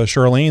that's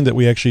Charlene that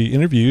we actually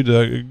interviewed,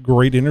 a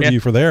great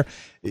interview for there.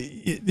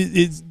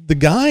 The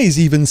guys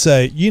even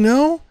say,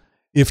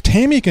 if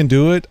Tammy can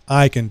do it,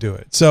 I can do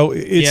it. So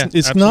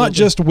it's not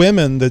just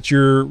women that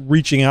you're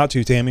reaching out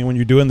to, Tammy, when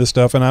you're doing this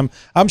stuff. And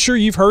I'm sure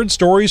you've heard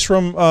stories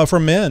from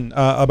men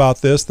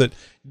about this, that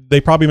they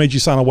probably made you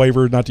sign a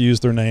waiver not to use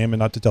their name and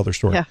not to tell their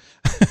story. Yeah.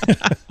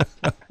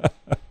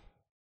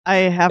 I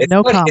have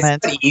no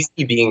comment. It's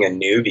easy being a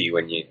newbie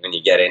when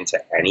you get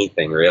into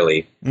anything,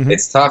 really. Mm-hmm.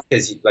 It's tough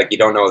because you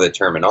don't know the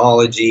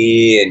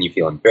terminology, and you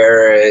feel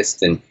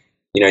embarrassed, and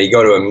you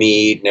go to a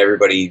meet and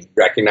everybody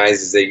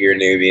recognizes that you're a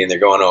newbie, and they're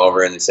going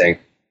over and they're saying,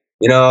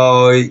 you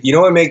know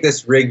what would make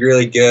this rig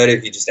really good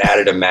if you just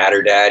added a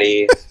Matter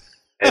Daddy.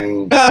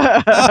 And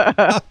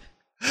I'm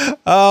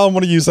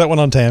going to use that one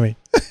on Tammy.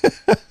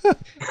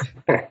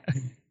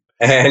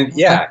 And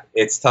yeah,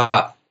 it's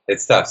tough.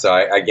 It's tough. So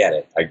I get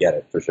it. I get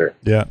it for sure.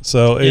 Yeah.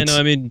 So it's,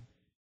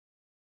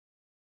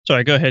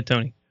 sorry, go ahead,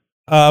 Tony.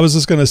 I was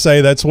just going to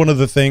say, that's one of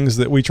the things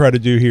that we try to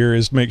do here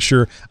is make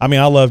sure, I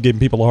love giving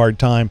people a hard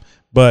time,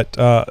 but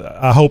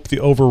I hope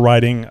the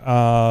overriding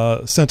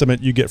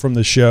sentiment you get from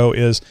the show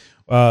is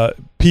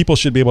People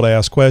should be able to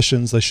ask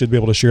questions. They should be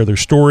able to share their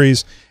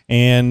stories,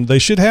 and they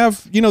should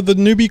have, the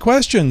newbie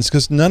questions,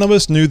 because none of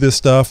us knew this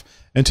stuff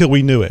until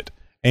we knew it.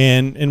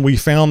 And we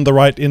found the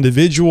right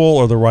individual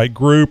or the right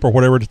group or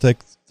whatever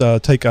to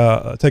take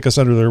us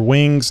under their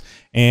wings,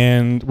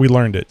 and we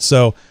learned it.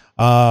 So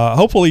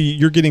hopefully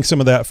you're getting some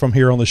of that from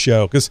here on the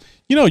show, because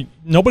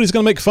nobody's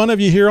going to make fun of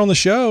you here on the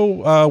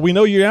show. We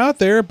know you're out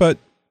there, but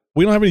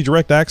we don't have any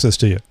direct access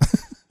to you.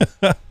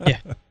 Yeah.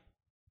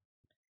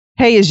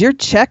 Hey, is your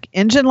check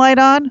engine light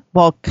on?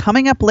 Well,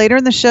 coming up later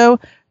in the show,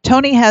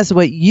 Tony has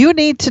what you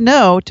need to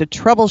know to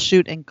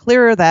troubleshoot and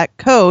clear that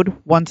code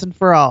once and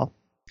for all.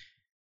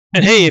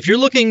 And hey, if you're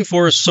looking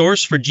for a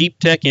source for Jeep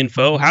tech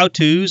info,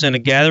 how-tos, and a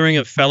gathering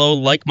of fellow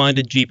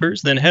like-minded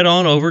Jeepers, then head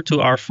on over to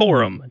our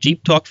forum,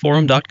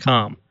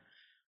 jeeptalkforum.com.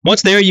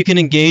 Once there, you can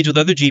engage with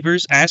other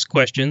Jeepers, ask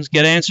questions,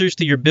 get answers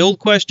to your build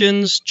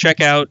questions,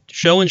 check out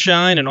show and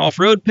shine and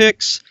off-road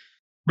pics,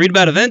 read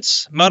about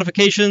events,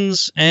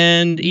 modifications,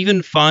 and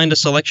even find a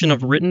selection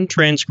of written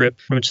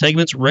transcript from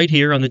segments right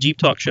here on the Jeep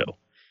Talk Show.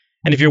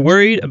 And if you're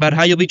worried about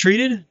how you'll be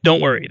treated,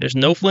 don't worry. There's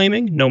no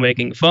flaming, no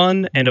making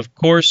fun, and of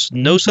course,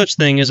 no such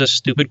thing as a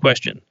stupid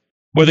question.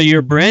 Whether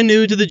you're brand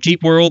new to the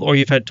Jeep world or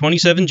you've had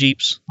 27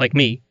 Jeeps, like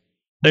me,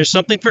 there's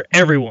something for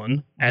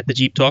everyone at the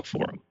Jeep Talk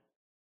Forum.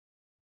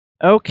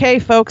 Okay,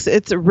 folks,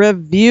 it's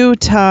review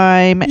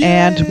time,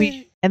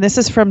 and this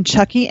is from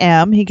Chucky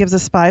M. He gives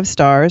us 5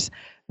 stars.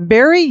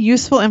 Very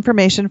useful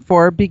information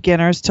for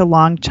beginners to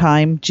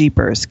long-time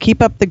Jeepers.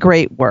 Keep up the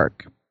great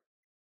work.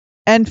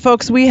 And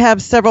folks, we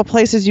have several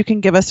places you can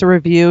give us a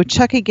review.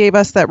 Chucky gave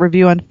us that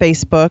review on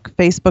Facebook,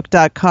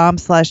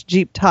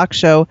 facebook.com/Jeep Talk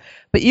Show.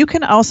 But you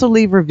can also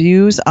leave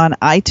reviews on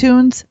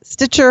iTunes,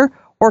 Stitcher,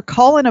 or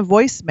call in a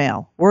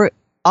voicemail. We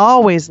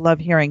always love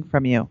hearing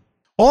from you.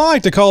 Well, I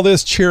like to call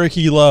this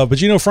Cherokee love, but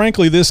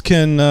frankly, this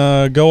can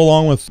go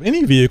along with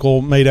any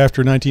vehicle made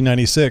after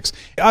 1996.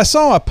 I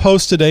saw a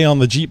post today on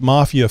the Jeep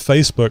Mafia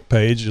Facebook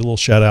page, a little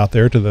shout out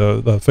there to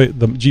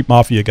the Jeep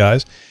Mafia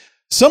guys.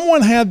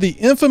 Someone had the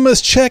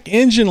infamous check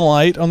engine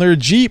light on their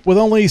Jeep with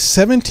only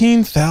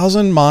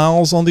 17,000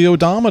 miles on the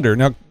odometer.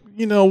 Now,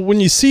 when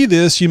you see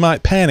this, you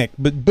might panic,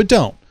 but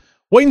don't.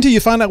 Wait until you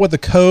find out what the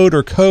code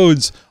or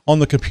codes on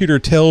the computer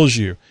tells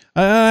you.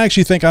 I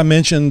actually think I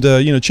mentioned,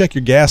 check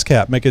your gas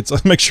cap, make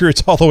sure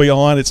it's all the way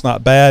on. It's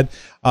not bad.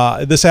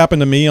 This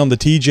happened to me on the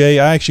TJ.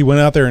 I actually went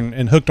out there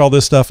and hooked all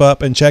this stuff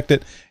up and checked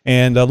it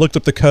and looked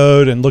up the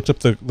code and looked up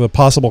the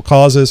possible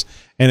causes.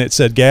 And it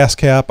said gas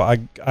cap. I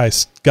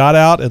got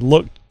out and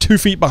looked 2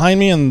 feet behind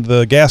me, and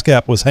the gas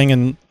cap was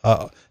hanging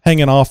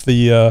off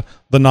the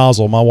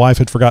nozzle. My wife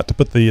had forgot to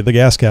put the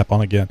gas cap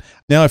on again.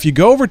 Now, if you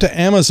go over to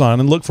Amazon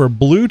and look for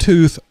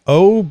Bluetooth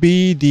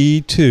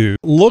OBD2,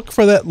 look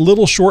for that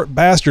little short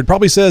bastard.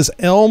 Probably says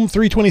Elm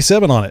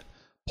 327 on it.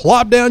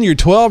 Plop down your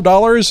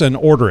 $12 and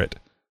order it.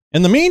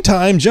 In the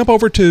meantime, jump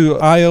over to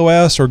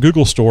iOS or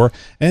Google Store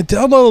and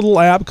download a little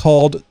app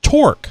called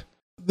Torque.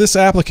 This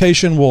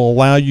application will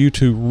allow you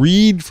to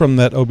read from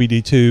that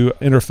OBD2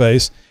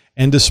 interface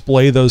and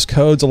display those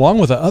codes along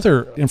with the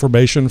other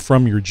information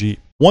from your Jeep.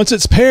 Once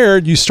it's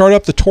paired, you start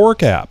up the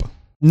Torque app.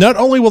 Not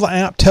only will the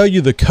app tell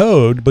you the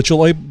code, but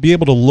you'll be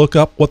able to look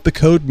up what the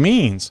code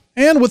means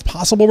and with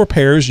possible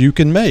repairs you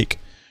can make.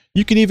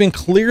 You can even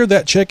clear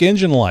that check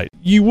engine light.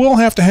 You will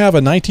have to have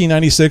a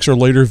 1996 or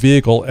later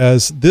vehicle,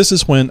 as this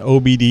is when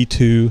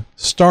OBD2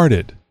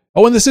 started.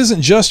 Oh, and this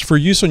isn't just for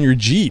use on your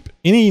Jeep.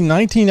 Any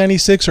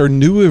 1996 or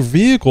newer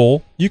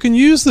vehicle you can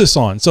use this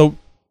on. So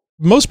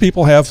most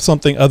people have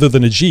something other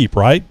than a Jeep,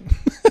 right?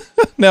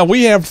 Now,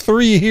 we have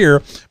 3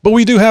 here, but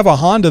we do have a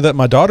Honda that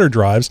my daughter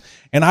drives,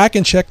 and I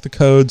can check the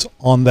codes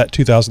on that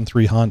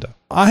 2003 Honda.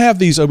 I have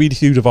these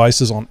OBD2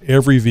 devices on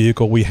every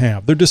vehicle we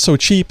have. They're just so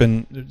cheap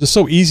and just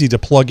so easy to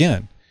plug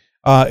in.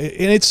 And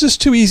it's just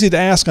too easy to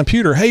ask a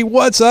computer, hey,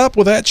 what's up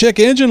with that check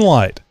engine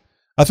light?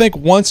 I think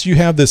once you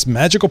have this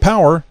magical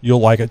power,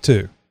 you'll like it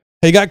too.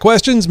 Hey, got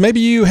questions? Maybe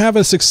you have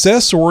a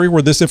success story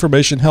where this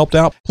information helped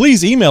out.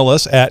 Please email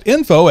us at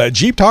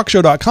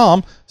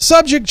info@jeeptalkshow.com,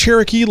 subject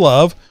Cherokee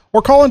Love,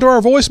 or call into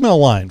our voicemail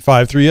line,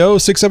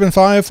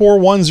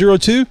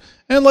 530-675-4102,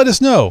 and let us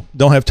know.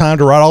 Don't have time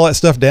to write all that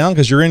stuff down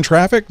because you're in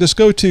traffic? Just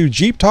go to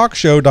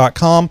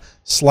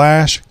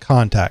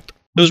jeeptalkshow.com/contact.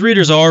 Those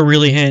readers are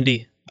really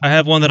handy. I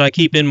have one that I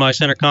keep in my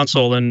center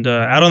console, and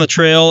out on the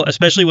trail,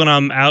 especially when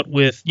I'm out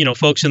with,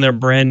 folks in their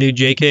brand new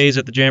JKs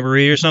at the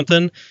Jamboree or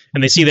something,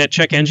 and they see that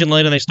check engine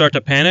light and they start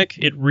to panic,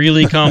 it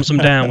really calms them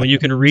down when you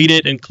can read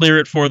it and clear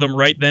it for them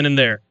right then and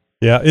there.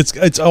 Yeah,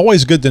 it's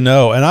always good to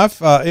know. And I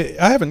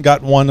haven't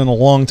gotten one in a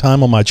long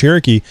time on my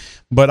Cherokee,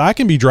 but I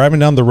can be driving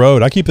down the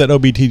road. I keep that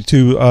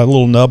OBD2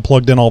 little nub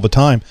plugged in all the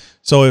time.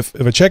 So if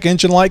a check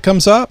engine light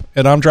comes up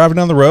and I'm driving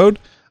down the road,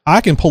 I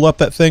can pull up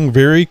that thing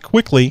very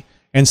quickly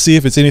and see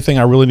if it's anything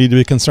I really need to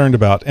be concerned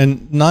about.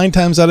 And 9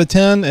 times out of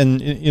 10, and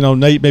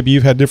Nate, maybe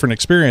you've had different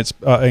experience,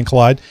 and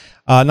Clyde,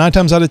 9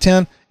 times out of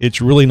 10,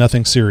 it's really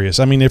nothing serious.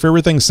 I mean, if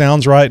everything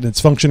sounds right and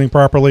it's functioning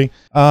properly,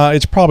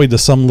 it's probably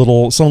just some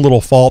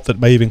little fault that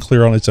may even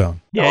clear on its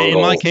own. Yeah, in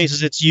my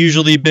cases, it's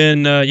usually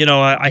been,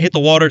 I hit the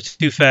water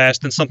too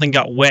fast and something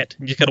got wet.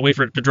 You just got to wait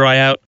for it to dry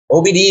out.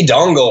 OBD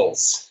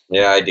dongles.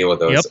 Yeah, I deal with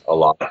those a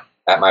lot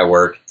at my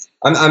work.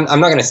 I'm not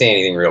going to say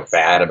anything real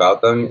bad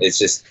about them. It's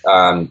just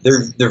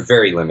they're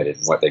very limited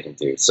in what they can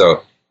do.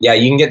 So yeah,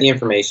 you can get the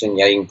information.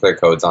 Yeah, you can clear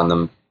codes on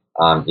them.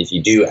 If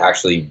you do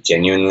actually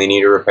genuinely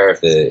need a repair,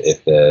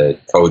 if the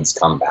codes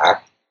come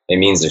back, it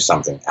means there's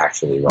something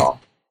actually wrong.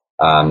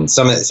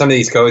 Some of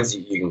these codes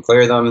you can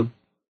clear them.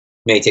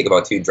 It may take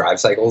about 2 drive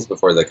cycles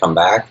before they come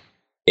back.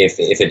 If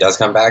it does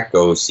come back,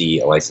 go see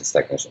a licensed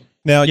technician.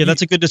 Now,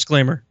 that's a good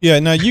disclaimer. Yeah.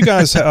 Now, you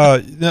guys,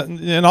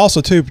 and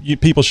also too,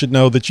 people should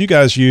know that you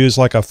guys use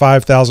like a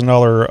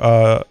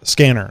 $5,000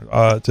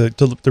 scanner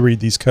to read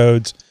these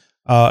codes.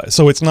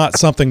 So it's not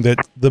something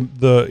that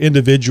the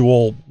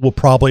individual will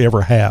probably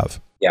ever have.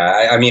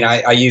 Yeah, I mean,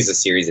 I use a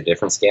series of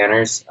different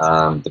scanners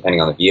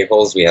depending on the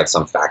vehicles. We have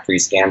some factory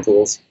scan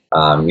tools.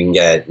 We can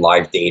get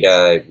live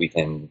data. We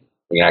can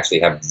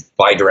actually have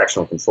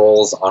bi-directional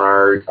controls on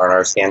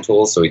our scan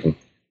tools, so we can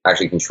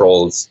actually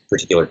control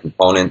particular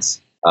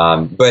components.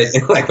 But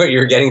like what you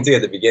were getting to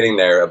at the beginning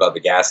there about the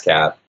gas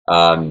cap,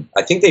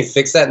 I think they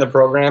fixed that in the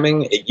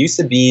programming. It used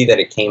to be that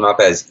it came up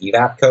as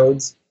evap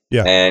codes.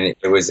 Yeah. And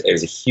it was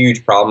a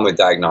huge problem with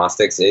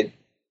diagnostics.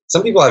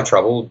 Some people have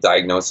trouble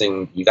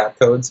diagnosing evap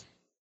codes,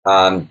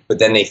 but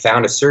then they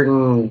found a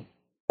certain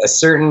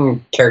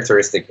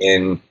characteristic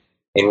in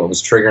what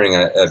was triggering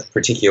a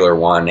particular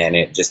one, and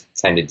it just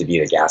tended to be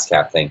the gas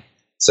cap thing.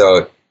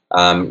 So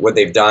what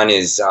they've done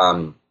is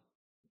on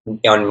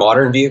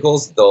modern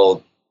vehicles,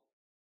 they'll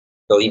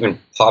even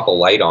pop a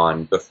light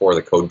on before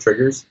the code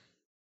triggers.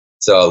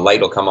 So a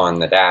light will come on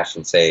the dash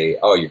and say,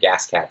 "Oh, your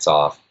gas cap's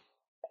off."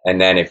 And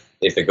then if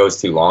it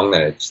goes too long,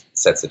 then it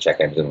sets the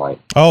check engine light.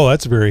 Oh,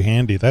 that's very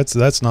handy.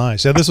 That's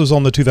nice. Yeah, this was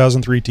on the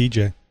 2003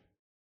 TJ.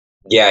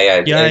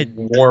 Yeah.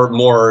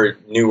 More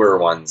newer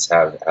ones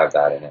have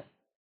that in it.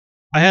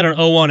 I had an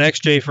 01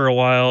 XJ for a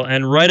while,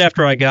 and right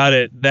after I got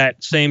it,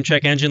 that same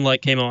check engine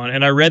light came on,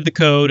 and I read the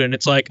code, and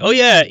it's like, oh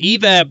yeah,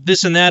 evap,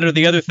 this and that or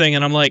the other thing,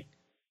 and I'm like,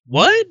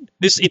 what?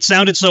 It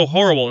sounded so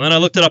horrible. And then I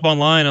looked it up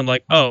online, I'm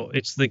like, oh,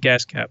 it's the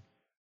gas cap.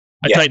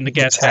 I tightened the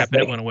gas cap,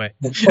 and it went away.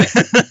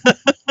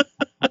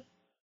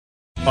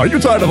 Are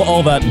you tired of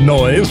all that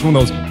noise from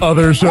those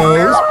other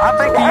shows? I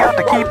think you have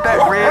to keep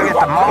that rig at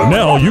the moment.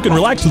 Now you can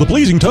relax to the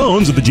pleasing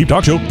tones of the Jeep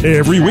Talk Show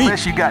every week.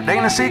 Unless you got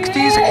Dana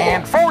 60s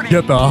and 40s.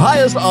 Get the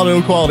highest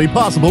audio quality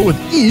possible with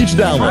each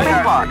download.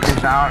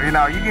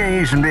 Now, you can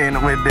use some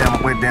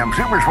with them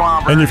Super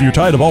Swamp. And if you're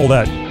tired of all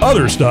that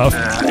other stuff,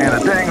 and a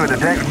thing with the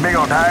big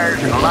old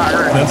tires and a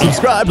lighter. Then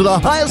subscribe to the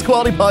highest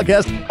quality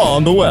podcast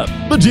on the web.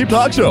 The Jeep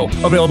Talk Show.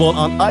 Available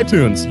on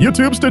iTunes,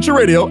 YouTube, Stitcher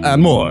Radio,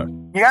 and more.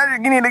 You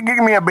need to give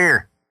me a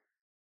beer.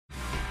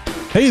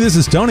 Hey, this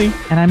is Tony.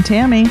 And I'm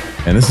Tammy.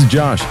 And this is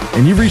Josh.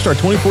 And you've reached our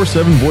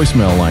 24/7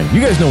 voicemail line. You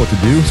guys know what to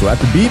do, so at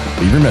the beep,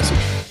 leave your message.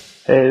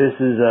 Hey, this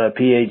is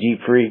PA Jeep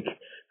Freak.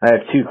 I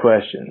have 2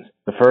 questions.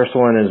 The first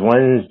one is,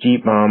 when is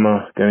Jeep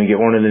Mama going to get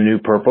one of the new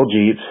purple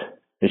Jeeps?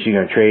 Is she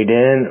going to trade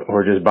in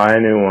or just buy a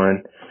new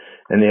one?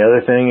 And the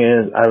other thing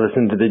is, I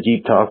listen to the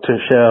Jeep Talk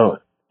Show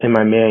in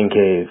my man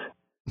cave.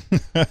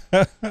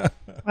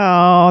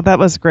 Oh, that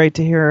was great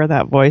to hear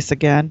that voice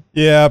again.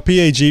 Yeah,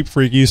 PA Jeep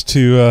Freak used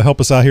to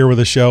help us out here with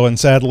the show, and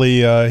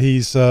sadly,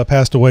 he's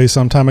passed away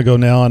some time ago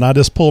now, and I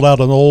just pulled out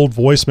an old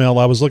voicemail.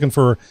 I was looking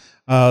for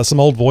some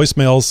old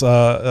voicemails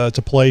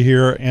to play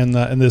here in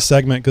this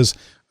segment, because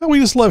we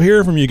just love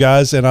hearing from you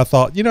guys, and I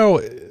thought,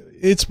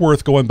 it's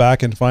worth going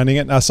back and finding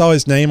it, and I saw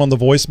his name on the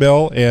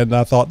voicemail, and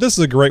I thought, this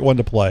is a great one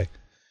to play.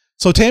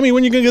 So, Tammy,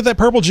 when are you going to get that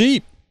purple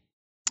Jeep?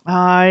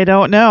 I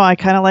don't know. I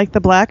kind of like the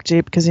black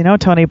Jeep because,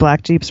 Tony,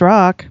 black Jeeps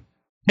rock.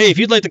 Hey, if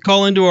you'd like to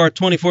call into our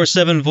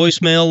 24/7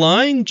 voicemail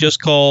line,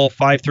 just call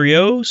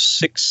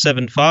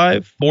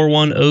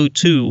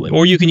 530-675-4102.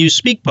 Or you can use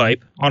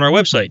SpeakPipe on our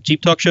website,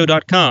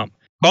 jeeptalkshow.com.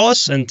 Call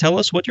us and tell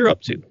us what you're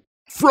up to.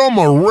 From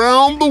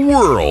around the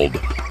world.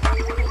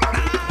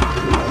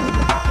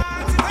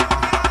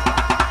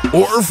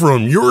 Or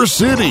from your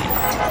city.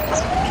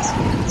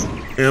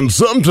 And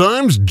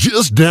sometimes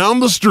just down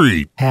the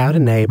street. Howdy,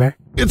 neighbor.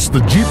 It's the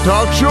Jeep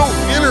Talk Show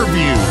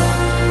interview.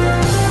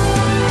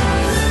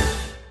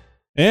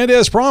 And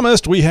as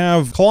promised, we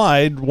have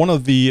Clyde, one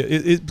of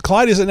the...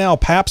 Clyde, is it now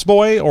Paps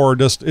Boy, or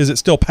is it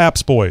still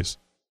Paps Boys?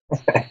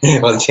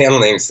 Well, the channel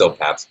name's still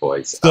Paps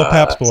Boys. Still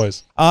Paps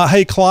Boys.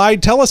 Hey,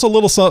 Clyde, tell us a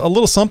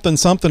little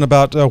something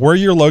about where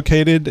you're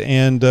located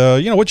and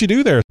what you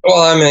do there.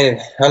 Well, I'm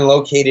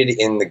located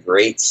in the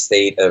great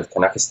state of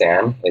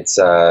Kazakhstan. It's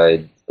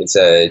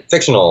a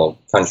fictional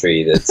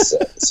country that's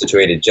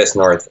situated just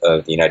north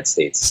of the United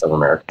States of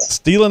America.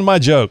 Stealing my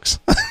jokes.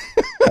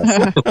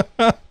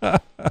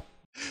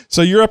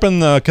 So you're up in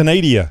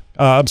Canada.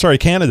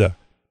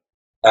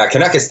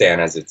 Kazakhstan,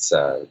 as it's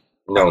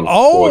known.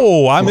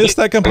 Oh, I missed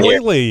that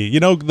completely. You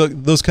know,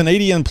 those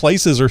Canadian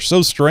places are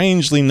so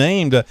strangely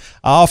named. I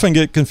often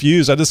get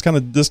confused. I just kind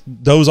of just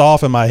doze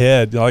off in my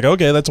head. Like,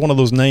 okay, that's one of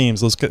those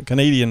names, those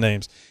Canadian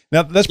names.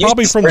 Now, that's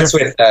probably from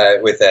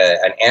with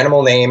an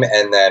animal name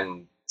and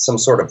then some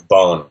sort of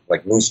bone,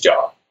 like moose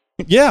jaw.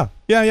 Yeah.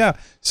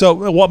 So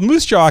what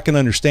moose jaw I can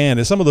understand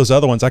is some of those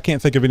other ones. I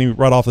can't think of any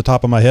right off the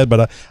top of my head,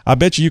 but I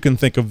bet you can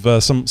think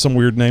of some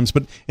weird names.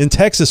 But in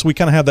Texas, we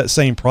kind of have that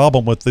same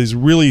problem with these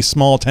really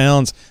small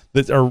towns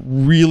that are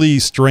really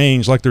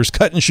strange. Like there's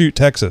Cut and Shoot,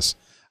 Texas.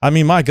 I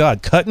mean, my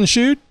God, Cut and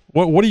Shoot?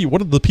 What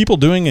are the people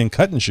doing in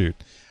Cut and Shoot?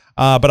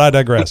 But I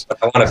digress.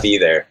 I want to be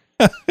there.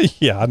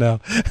 Yeah, I know.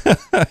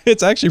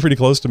 It's actually pretty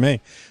close to me.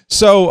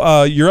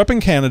 So you're up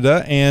in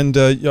Canada, and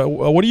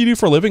what do you do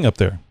for a living up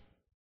there?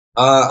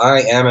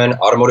 I am an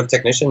automotive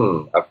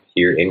technician up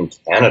here in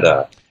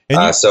Canada.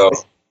 Canada,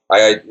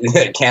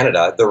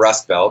 the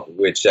Rust Belt,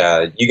 which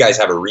you guys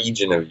have a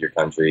region of your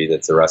country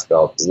that's the Rust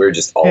Belt. We're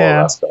just all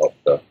a Rust Belt.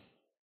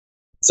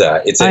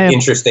 So it's an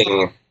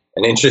interesting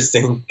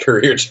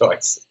career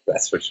choice,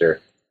 that's for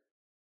sure.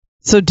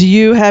 So do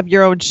you have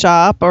your own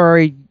shop,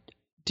 or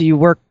do you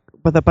work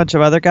with a bunch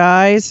of other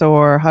guys,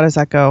 or how does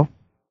that go?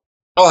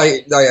 Oh,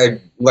 I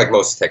like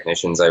most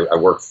technicians, I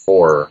work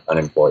for an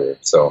employer.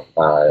 So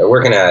I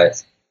work in a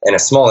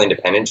small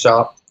independent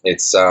shop.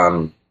 It's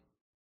right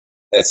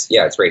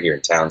here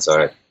in town,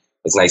 so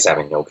it's nice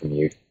having no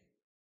commute.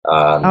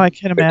 I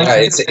can imagine.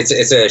 Yeah,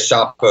 it's a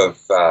shop of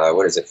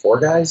 4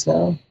 guys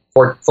now?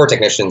 Four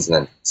technicians and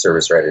then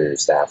service writer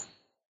staff.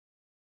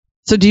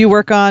 So do you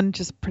work on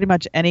just pretty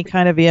much any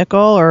kind of vehicle,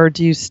 or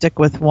do you stick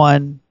with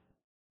one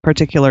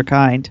particular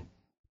kind?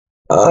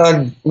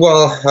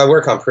 Well, I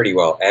work on pretty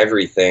well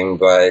everything,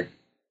 but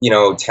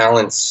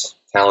talents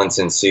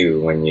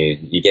ensue when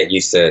you get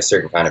used to a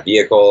certain kind of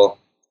vehicle,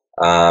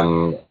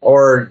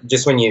 or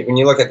just when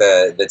you look at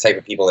the type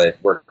of people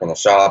that work in the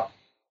shop.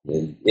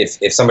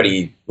 If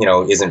somebody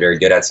isn't very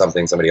good at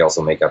something, somebody else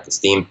will make up the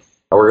steam.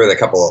 I work with a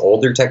couple of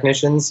older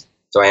technicians,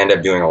 so I end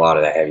up doing a lot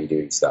of the heavy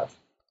duty stuff.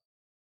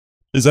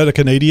 Is that a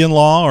Canadian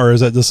law, or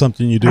is that just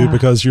something you do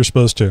because you're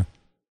supposed to?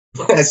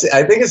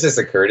 I think it's just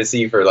a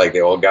courtesy for like the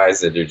old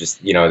guys that are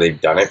just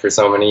they've done it for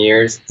so many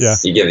years. Yeah,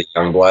 you give the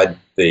young blood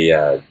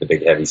the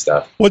big heavy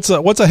stuff. What's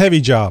a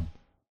heavy job?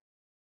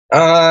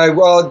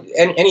 Well,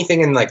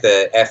 anything in like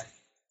the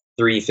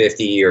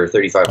F350 or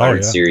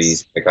 3500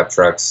 series pickup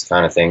trucks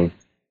kind of thing,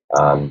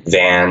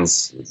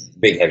 vans,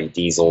 big heavy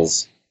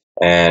diesels,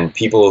 and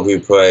people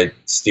who put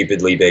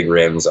stupidly big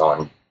rims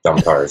on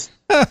dumb cars.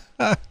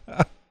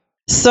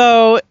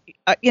 So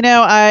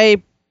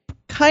I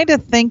kind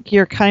of think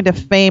you're kind of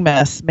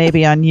famous,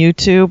 maybe on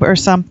YouTube or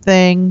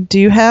something. Do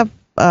you have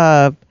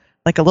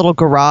like a little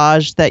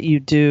garage that you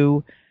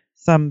do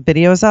some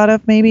videos out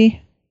of,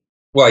 maybe?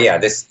 Well, yeah,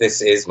 this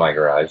is my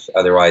garage,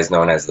 otherwise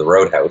known as the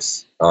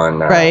Roadhouse on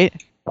my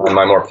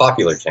more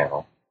popular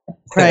channel,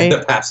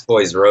 the Pabst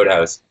Boys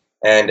Roadhouse.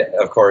 And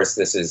of course,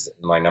 this is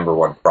my number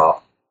one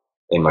prop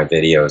in my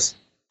videos.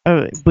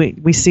 Oh,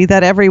 we see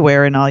that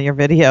everywhere in all your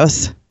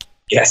videos.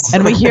 Yes.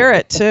 And we hear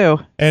it too.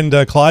 And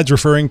Clyde's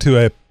referring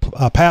to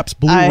a Pabst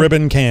Blue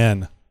Ribbon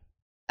can.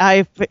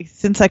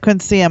 Since I couldn't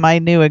see him, I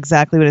knew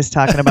exactly what he's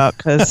talking about,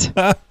 because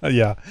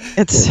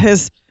it's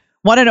his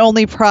one and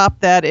only prop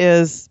that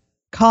is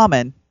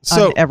common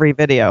on every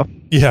video.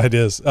 Yeah, it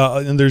is.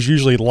 And there's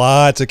usually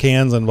lots of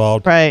cans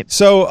involved. Right.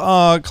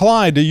 So,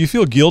 Clyde, do you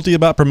feel guilty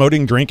about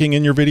promoting drinking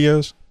in your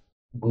videos?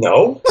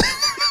 No.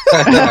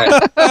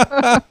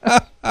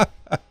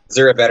 Is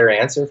there a better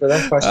answer for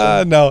that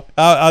question? No,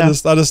 I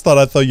just thought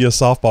I'd throw you a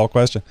softball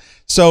question.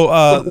 So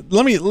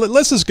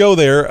let's just go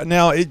there.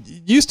 Now, it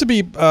used to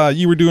be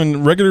you were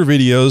doing regular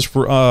videos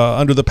for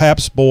under the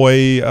Pabst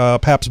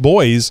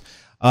Boys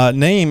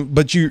name,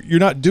 but you're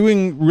not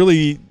doing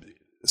really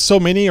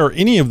so many or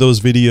any of those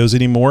videos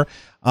anymore.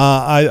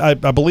 I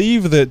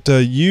believe that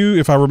you,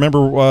 if I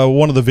remember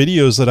one of the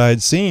videos that I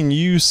had seen,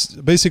 you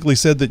basically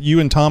said that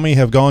you and Tommy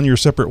have gone your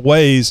separate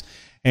ways.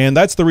 And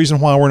that's the reason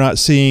why we're not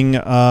seeing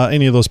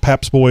any of those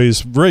Pabst Boys,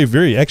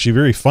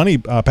 very funny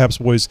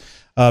Pabst Boys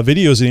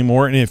videos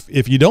anymore. And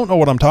if you don't know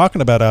what I'm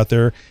talking about out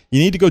there, you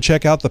need to go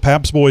check out the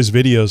Pabst Boys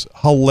videos.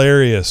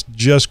 Hilarious,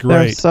 just great.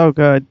 They're so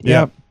good.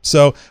 Yeah.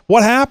 So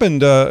what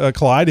happened,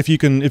 Clyde? If you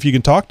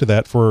can talk to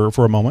that for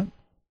a moment.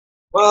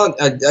 Well,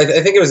 I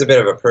think it was a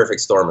bit of a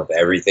perfect storm of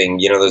everything.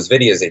 Those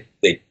videos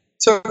they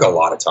took a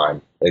lot of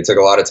time. They took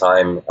a lot of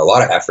time, a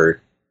lot of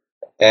effort,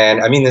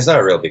 and I mean, there's not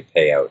a real big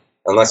payout.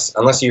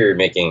 Unless you're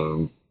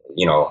making,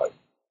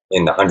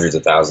 in the hundreds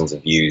of thousands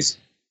of views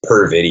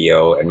per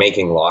video and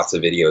making lots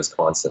of videos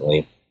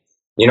constantly,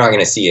 you're not going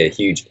to see a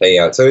huge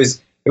payout. So it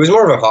was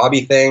more of a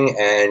hobby thing,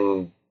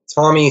 and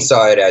Tommy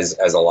saw it as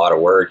a lot of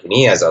work, and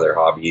he has other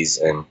hobbies,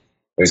 and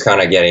it was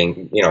kind of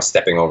getting,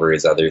 stepping over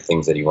his other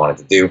things that he wanted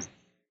to do.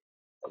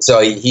 So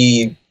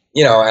he,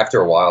 after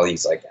a while,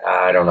 he's like,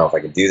 I don't know if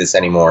I can do this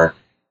anymore.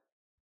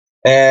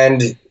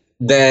 And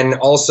then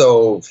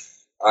also,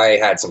 I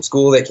had some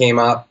school that came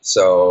up,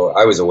 so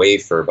I was away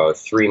for about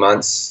 3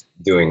 months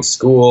doing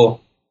school,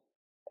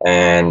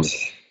 and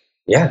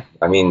yeah,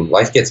 I mean,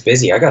 life gets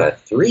busy. I got a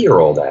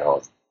 3-year-old at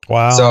home.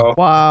 Wow. So,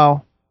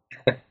 wow.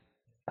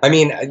 I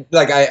mean,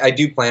 like, I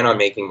do plan on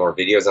making more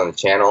videos on the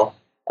channel.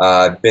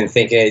 I've been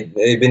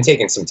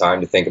taking some time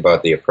to think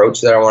about the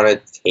approach that I want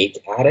to take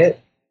at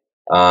it.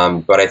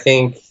 But I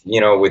think,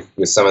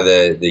 with some of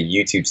the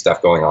YouTube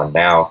stuff going on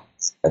now,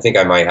 I think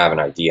I might have an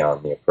idea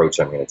on the approach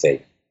I'm going to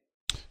take.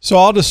 So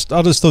I'll just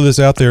throw this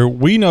out there.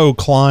 We know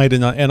Clyde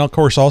and of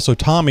course also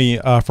Tommy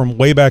from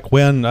way back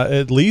when,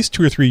 at least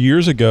 2 or 3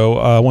 years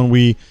ago, when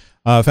we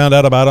found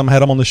out about him,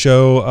 had him on the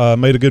show,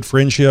 made a good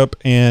friendship,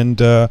 and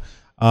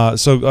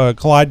so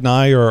Clyde and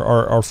I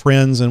are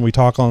friends, and we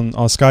talk on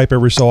Skype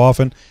every so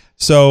often.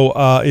 So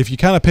if you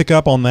kind of pick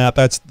up on that,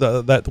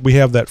 that we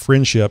have that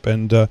friendship,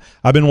 and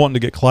I've been wanting to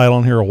get Clyde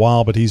on here a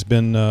while, but he's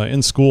been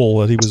in school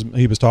that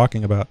he was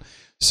talking about.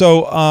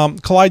 So,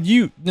 Clyde,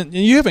 you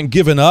haven't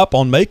given up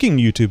on making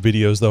YouTube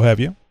videos, though,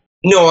 have you?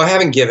 No, I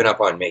haven't given up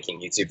on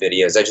making YouTube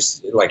videos. I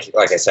just, like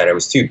I said, I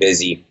was too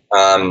busy.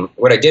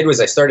 What I did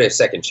was I started a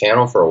second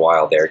channel for a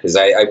while there because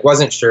I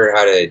wasn't sure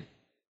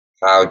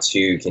how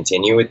to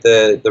continue with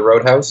the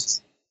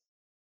Roadhouse.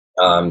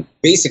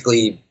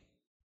 Basically,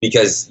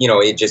 because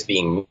it just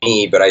being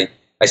me, but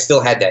I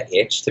still had that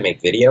itch to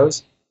make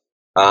videos.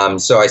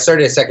 So I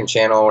started a second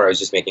channel where I was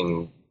just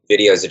making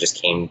videos that just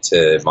came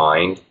to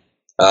mind.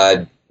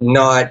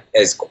 Not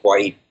as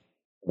quite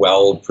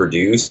well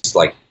produced,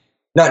 like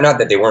not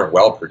that they weren't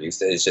well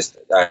produced. It's just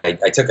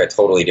I took a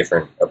totally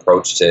different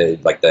approach to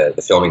like the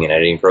filming and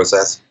editing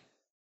process.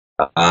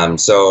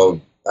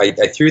 So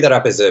I threw that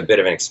up as a bit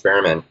of an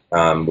experiment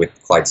with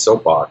Clyde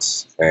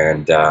Soapbox,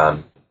 and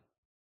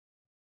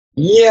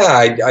yeah,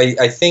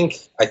 I think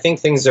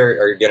things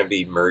are going to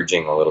be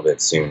merging a little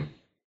bit soon.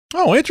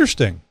 Oh,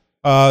 interesting.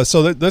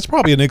 So that's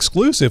probably an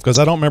exclusive because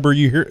I don't remember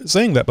you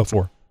saying that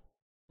before.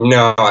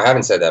 No, I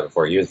haven't said that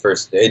before. You're the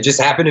first. It just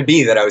happened to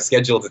be that I was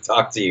scheduled to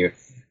talk to you,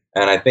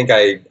 and I think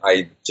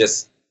I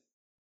just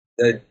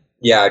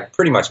I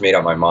pretty much made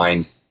up my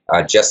mind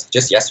just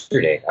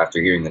yesterday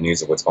after hearing the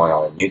news of what's going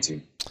on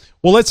YouTube.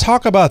 Well, let's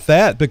talk about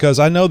that because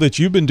I know that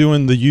you've been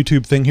doing the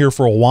YouTube thing here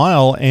for a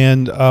while,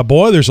 and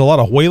boy, there's a lot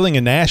of wailing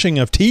and gnashing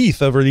of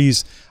teeth over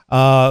these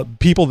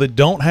people that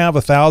don't have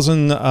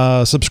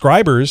 1,000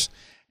 subscribers.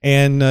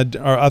 And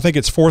I think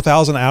it's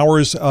 4,000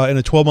 hours in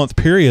a 12-month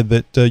period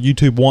that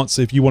YouTube wants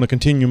if you want to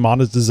continue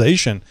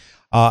monetization.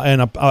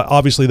 And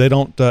obviously they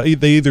don't. They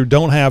either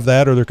don't have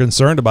that or they're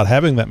concerned about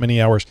having that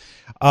many hours.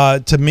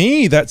 To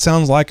me, that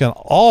sounds like an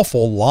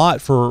awful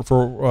lot for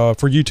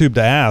YouTube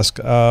to ask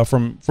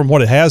from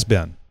what it has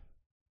been.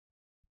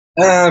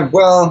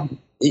 Well,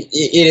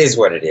 it is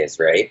what it is,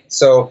 right?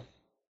 So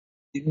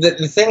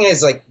the thing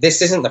is, like,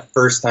 this isn't the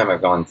first time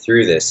I've gone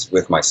through this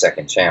with my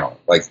second channel.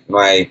 Like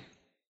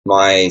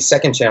my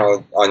second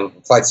channel on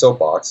Clyde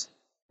Soapbox,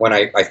 when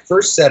I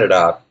first set it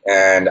up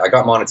and I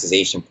got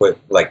monetization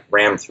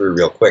rammed through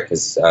real quick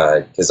because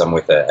I'm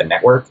with a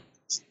network,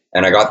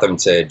 and I got them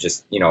to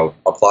just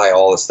apply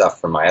all the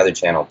stuff from my other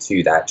channel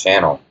to that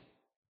channel.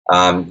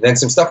 Then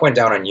some stuff went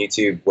down on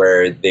YouTube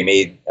where they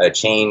made a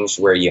change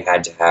where you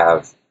had to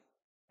have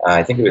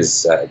I think it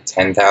was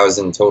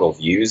 10,000 total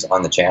views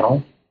on the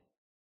channel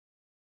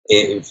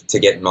to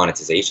get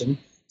monetization.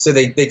 So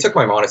they took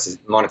my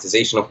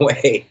monetization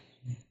away.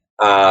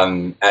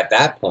 At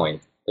that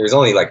point, it was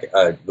only like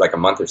a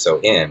month or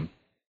so in.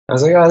 I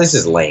was like, oh, this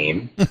is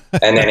lame.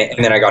 and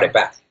then I got it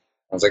back.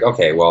 I was like,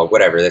 okay, well,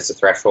 whatever. That's a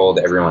threshold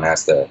everyone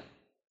has to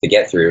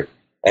get through.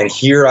 And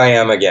here I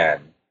am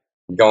again,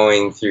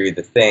 going through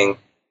the thing.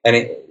 And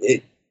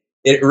it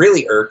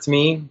really irked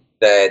me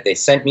that they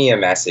sent me a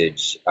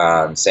message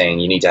saying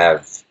you need to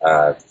have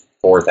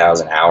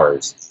 4,000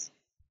 hours,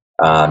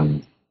 or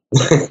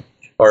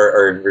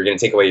we're going to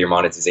take away your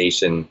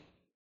monetization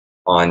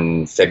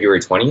on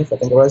February 20th, I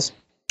think it was.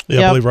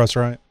 Yeah, yep. I believe that's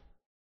right.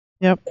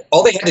 Yep.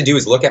 All they had to do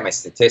was look at my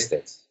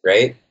statistics,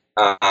 right?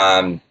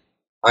 I'm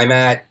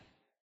at,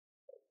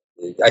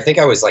 I think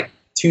I was like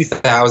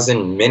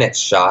 2,000 minutes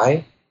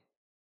shy,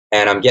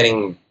 and I'm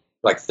getting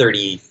like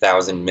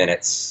 30,000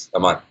 minutes a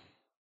month.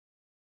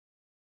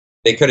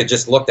 They could have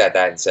just looked at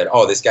that and said,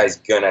 oh, this guy's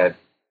going to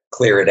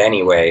clear it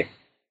anyway.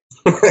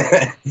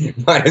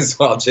 Might as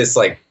well just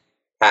like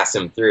pass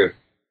him through.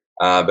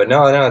 But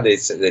no, they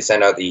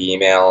sent out the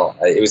email.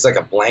 It was like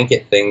a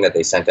blanket thing that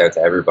they sent out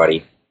to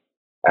everybody.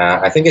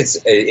 I think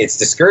it's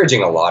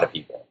discouraging a lot of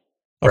people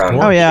from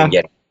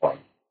getting going.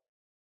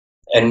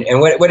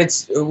 And what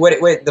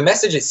the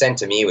message it sent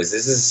to me was,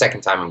 this is the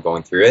second time I'm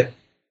going through it.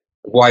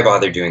 Why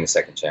bother doing the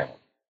second channel?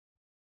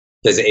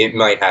 Because it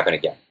might happen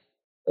again.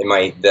 It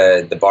might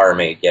the bar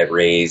may get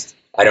raised.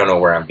 I don't know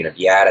where I'm going to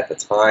be at the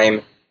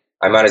time.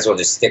 I might as well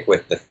just stick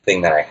with the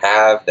thing that I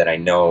have that I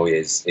know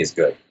is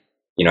good.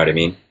 You know what I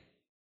mean?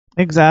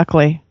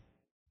 Exactly.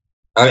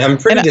 I'm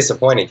pretty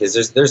disappointed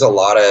because there's a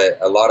lot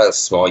of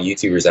small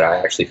YouTubers that I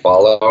actually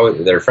follow.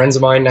 They're friends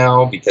of mine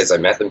now because I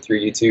met them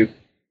through YouTube,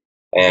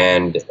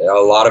 and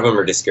a lot of them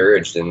are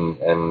discouraged, and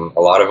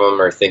a lot of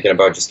them are thinking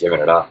about just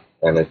giving it up,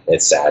 and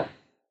it's sad.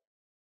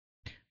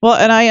 Well,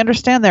 and I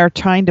understand they're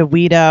trying to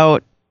weed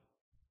out,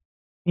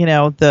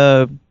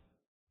 the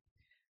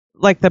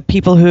like the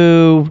people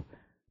who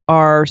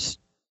are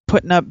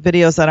putting up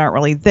videos that aren't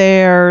really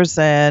theirs,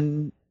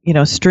 and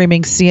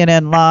streaming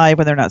CNN live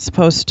when they're not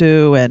supposed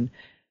to,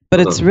 but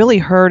it's really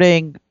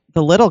hurting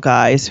the little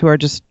guys who are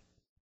just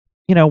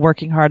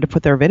working hard to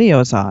put their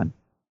videos on.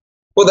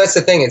 Well, that's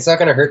the thing. It's not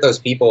going to hurt those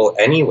people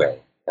anyway.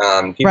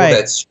 People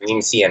that stream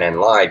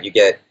CNN live, you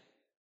get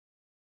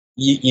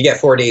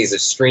 4 days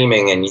of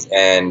streaming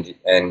and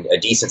a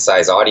decent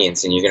sized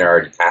audience, and you're going to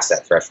already pass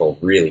that threshold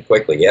really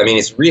quickly. I mean,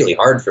 it's really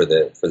hard for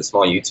the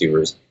small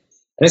YouTubers,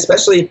 and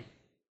especially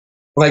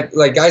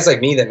like guys like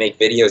me that make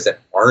videos that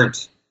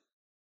aren't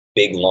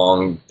big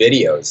long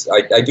videos.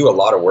 I do a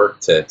lot of work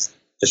to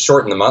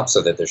shorten them up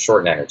so that they're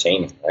short and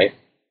entertaining, right?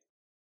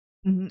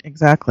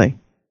 Exactly.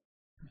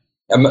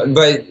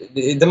 But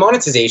the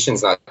monetization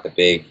is not the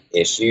big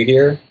issue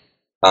here.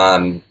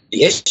 The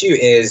issue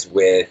is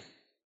with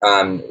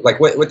like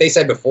what they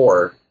said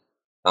before,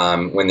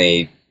 during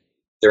the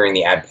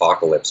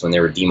adpocalypse, when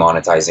they were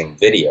demonetizing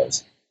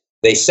videos.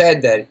 They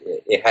said that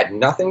it had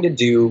nothing to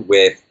do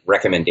with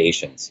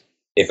recommendations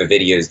if a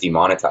video is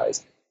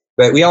demonetized.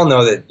 But we all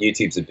know that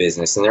YouTube's a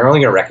business, and they're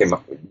only going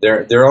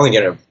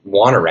to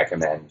want to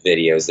recommend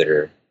videos that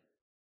are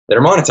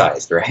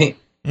monetized, right?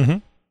 Mm-hmm.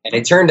 And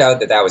it turned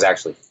out that was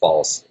actually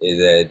false.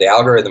 The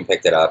algorithm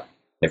picked it up.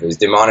 If it was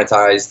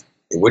demonetized,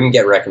 it wouldn't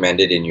get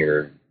recommended in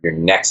your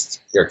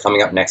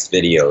coming up next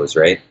videos,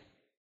 right?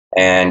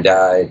 And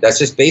that's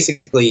just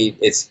basically,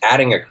 it's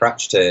adding a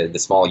crutch to the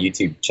small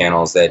YouTube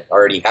channels that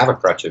already have a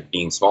crutch of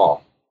being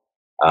small.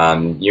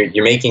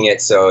 You're making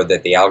it so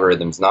that the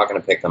algorithm's not going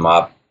to pick them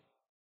up,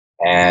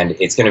 and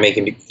it's going to make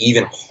it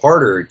even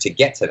harder to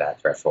get to that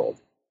threshold.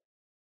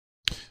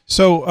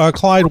 So,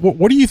 Clyde,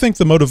 what do you think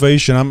the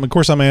motivation? Of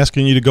course, I'm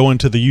asking you to go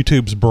into the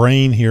YouTube's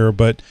brain here,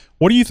 but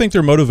what do you think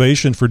their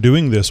motivation for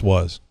doing this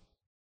was?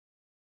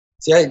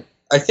 See,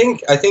 I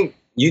think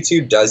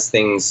YouTube does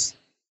things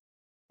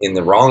in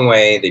the wrong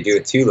way. They do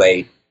it too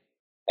late,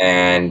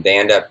 and they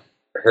end up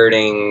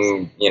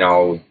hurting,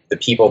 the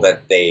people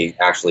that they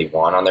actually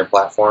want on their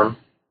platform.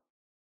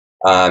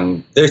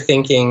 They're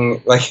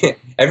thinking, like,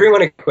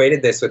 everyone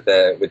equated this with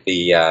the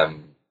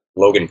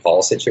Logan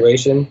Paul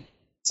situation.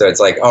 So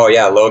it's like, oh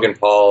yeah, Logan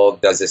Paul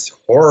does this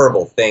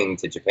horrible thing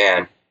to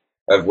Japan,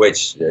 of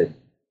which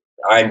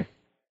I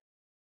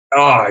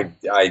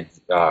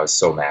was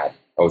so mad.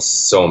 I was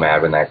so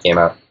mad when that came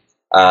out.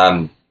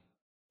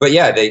 But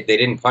yeah, they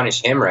didn't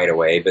punish him right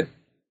away,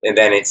 and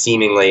then it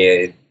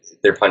seemingly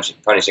they're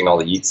punishing all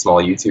the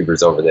small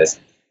YouTubers over this.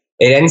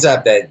 It ends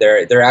up that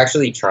they're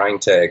actually trying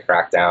to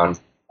crack down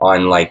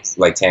on, like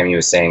Tammy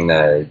was saying,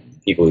 the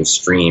people who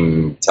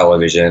stream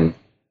television,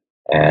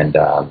 and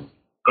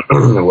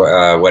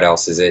what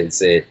else is it? It's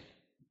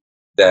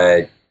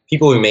the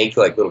people who make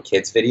like little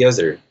kids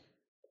videos are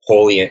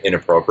wholly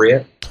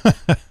inappropriate.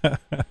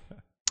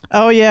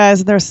 Oh yeah,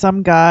 isn't there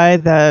some guy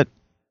that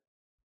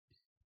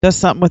does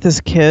something with his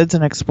kids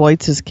and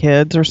exploits his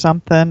kids or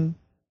something?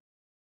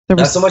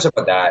 Not so much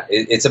about that.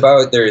 It's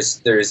about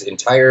there's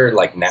entire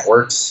like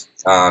networks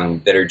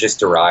that are just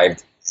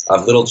derived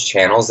of little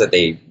channels that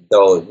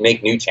they'll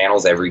make new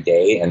channels every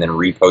day and then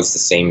repost the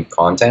same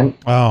content.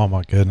 Oh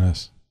my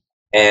goodness.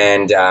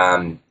 And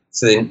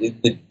so then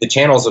the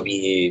channels will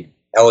be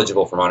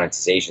eligible for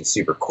monetization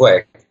super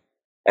quick,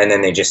 and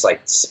then they just like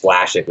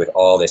splash it with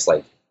all this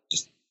like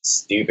just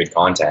stupid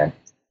content,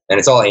 and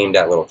it's all aimed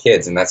at little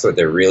kids, and that's what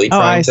they're really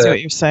trying to. I see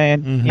what you're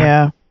saying.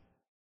 Mm-hmm.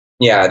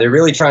 Yeah, they're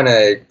really trying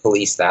to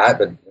police that,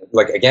 but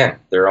like again,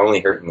 they're only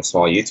hurting the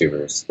small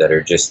YouTubers that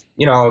are just,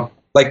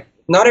 like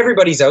not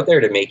everybody's out there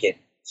to make it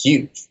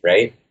huge,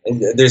 right?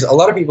 And there's a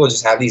lot of people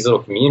just have these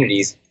little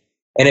communities.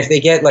 And if they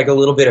get like a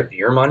little bit of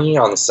beer money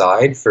on the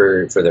side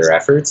for their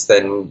efforts,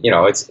 then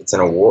it's a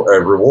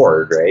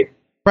reward, right?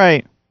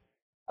 Right.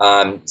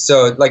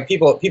 So like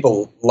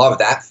people love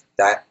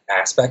that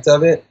aspect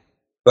of it,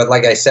 but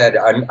like I said,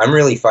 I'm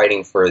really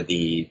fighting for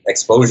the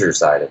exposure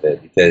side of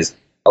it, because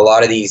a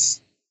lot of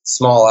these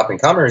small up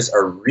and comers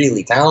are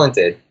really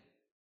talented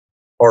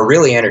or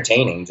really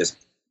entertaining just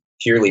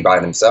purely by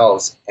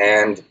themselves,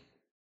 and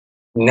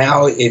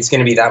now it's going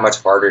to be that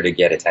much harder to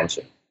get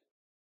attention.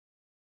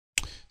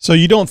 So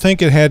you don't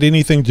think it had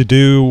anything to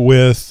do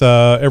with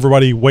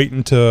everybody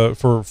waiting for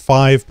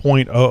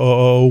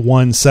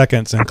 5.0001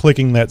 seconds and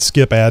clicking that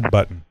skip ad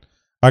button?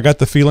 I got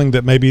the feeling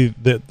that maybe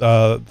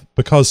that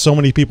because so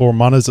many people were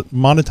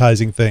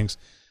monetizing things,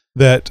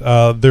 that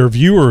their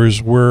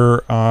viewers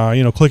were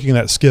clicking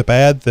that skip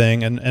ad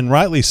thing, and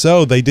rightly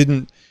so. They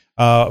didn't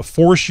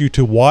force you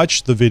to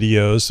watch the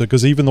videos,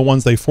 because even the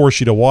ones they force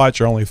you to watch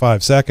are only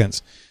 5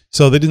 seconds.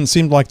 So they didn't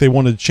seem like they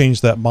wanted to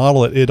change that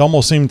model. It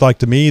almost seemed like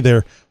to me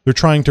they're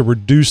trying to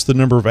reduce the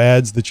number of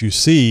ads that you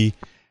see.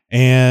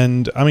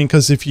 And I mean,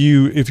 because if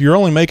you're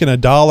only making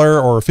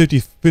 $1 or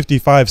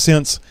 55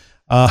 cents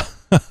a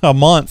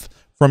month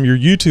from your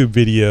YouTube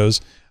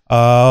videos,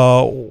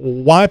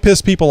 why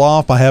piss people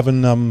off by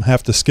having them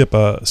have to skip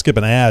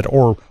an ad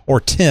or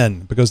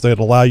 10, because they'd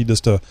allow you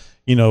just to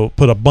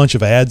put a bunch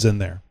of ads in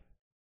there?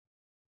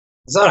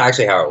 It's not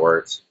actually how it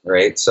works,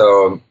 right?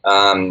 So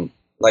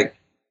like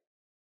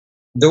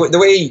the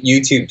way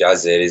YouTube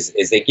does it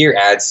is they gear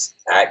ads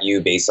at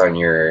you based on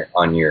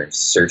your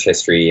search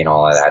history and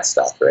all of that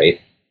stuff, right?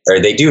 Or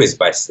they do as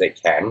best they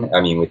can. I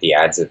mean, with the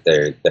ads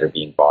that are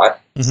being bought.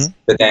 Mm-hmm.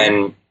 But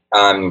then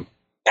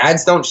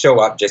ads don't show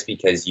up just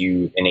because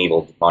you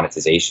enabled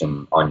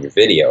monetization on your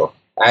video.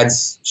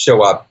 Ads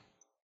show up.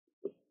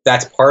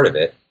 That's part of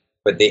it.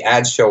 But the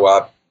ads show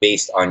up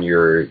based on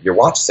your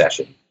watch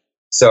session.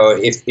 So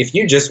if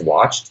you just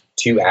watched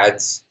two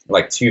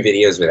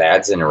videos with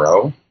ads in a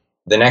row,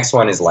 the next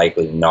one is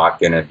likely not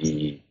going to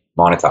be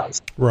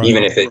monetized, right.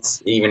 even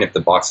if the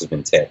box has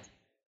been ticked.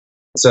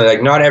 So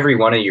like not every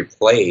one of your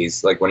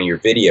plays, like one of your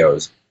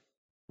videos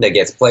that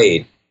gets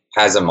played,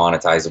 has a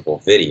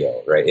monetizable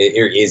video, right?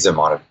 It is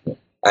a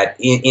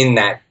in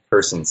that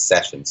person's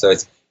session. So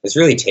it's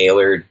really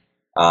tailored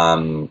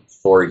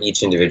for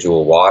each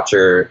individual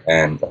watcher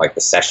and like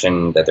the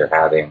session that they're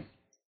having.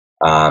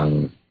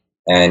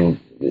 And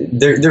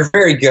they're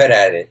very good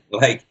at it.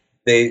 Like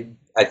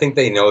I think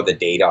they know the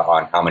data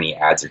on how many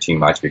ads are too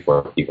much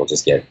before people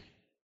just get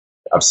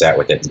upset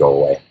with it and go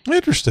away.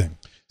 Interesting.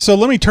 So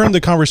let me turn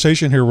the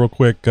conversation here real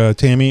quick,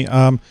 Tammy.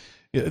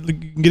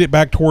 Get it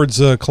back towards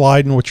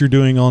Clyde and what you're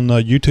doing on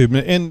YouTube.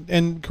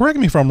 And correct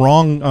me if I'm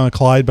wrong,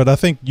 Clyde, but I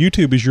think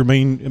YouTube is your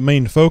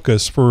main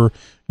focus for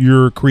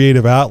your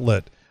creative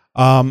outlet.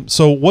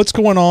 So what's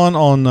going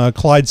on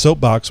Clyde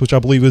Soapbox, which I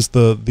believe is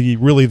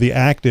the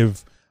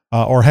active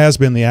or has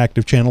been the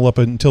active channel up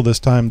until this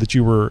time that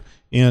you were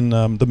in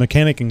the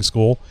mechanicking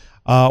school.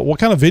 What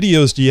kind of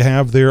videos do you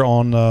have there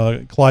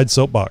on Clyde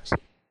Soapbox?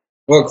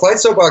 Well, Clyde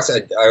Soapbox,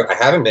 I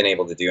haven't been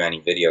able to do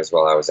any videos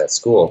while I was at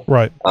school.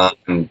 Right.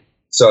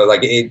 So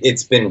like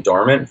it's been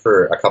dormant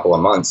for a couple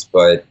of months,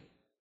 but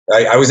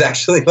I was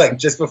actually like,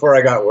 just before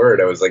I got word,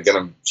 I was like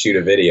going to shoot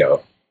a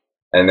video,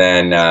 and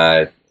then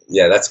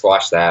that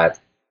squashed that.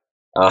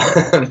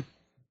 I'm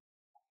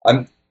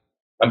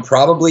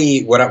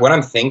probably what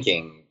I'm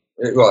thinking.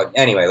 Well,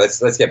 anyway,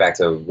 let's get back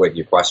to what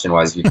your question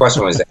was. Your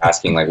question was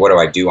asking like, what do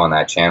I do on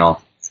that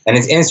channel? And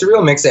it's a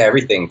real mix of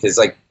everything, because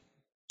like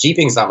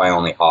Jeeping's not my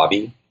only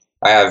hobby.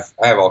 I have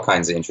all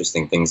kinds of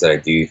interesting things that I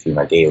do through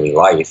my daily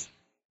life.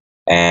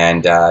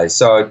 And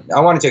so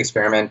I wanted to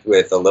experiment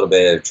with a little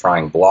bit of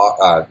trying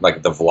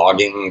like the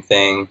vlogging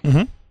thing,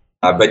 mm-hmm.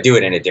 But do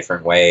it in a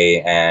different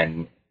way.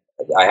 And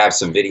I have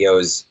some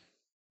videos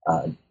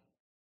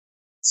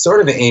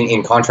sort of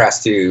in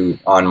contrast to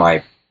on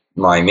my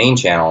main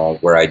channel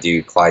where I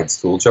do Clyde's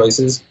tool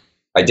choices.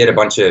 I did a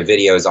bunch of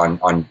videos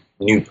on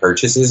new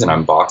purchases and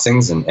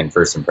unboxings and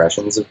first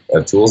impressions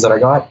of tools that I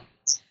got.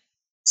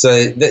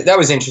 So that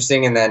was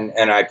interesting.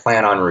 And I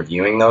plan on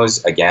reviewing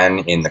those again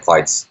in the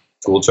Clyde's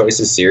Tool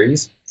Choices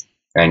series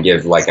and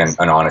give like an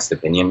honest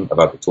opinion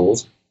about the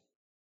tools.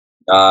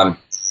 There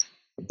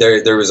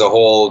was a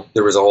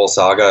whole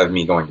saga of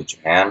me going to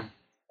Japan.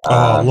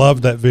 I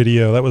loved that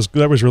video. That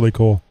was really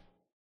cool.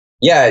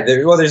 Yeah,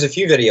 there's a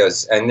few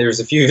videos, and there's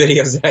a few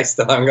videos that I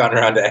still haven't gotten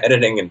around to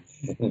editing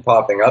and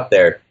popping up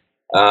there.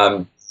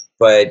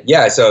 But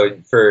yeah, so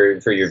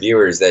for your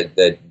viewers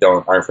that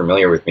aren't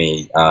familiar with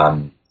me,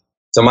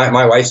 so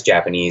my wife's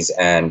Japanese,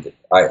 and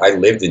I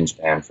lived in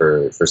Japan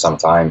for some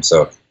time.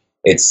 So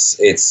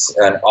it's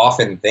an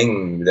often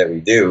thing that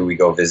we do. We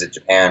go visit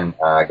Japan,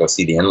 go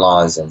see the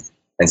in-laws,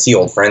 and see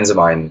old friends of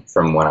mine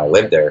from when I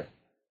lived there.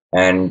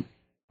 And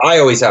I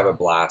always have a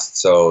blast.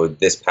 So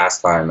this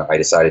past time, I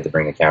decided to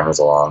bring the cameras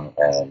along,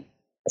 and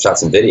I shot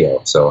some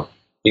video. So if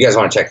you guys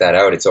want to check that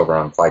out, it's over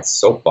on Clyde's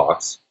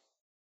Soapbox.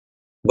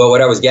 But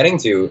what I was getting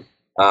to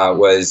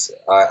was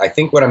I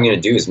think what I'm going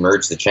to do is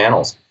merge the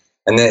channels.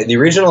 And the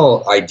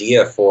original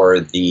idea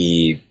for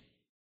the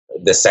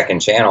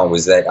second channel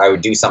was that I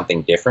would do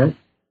something different.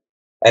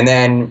 And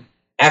then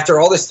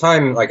after all this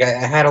time, like I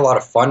had a lot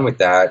of fun with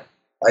that.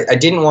 I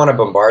didn't want to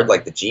bombard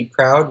like the Jeep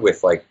crowd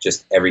with like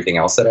just everything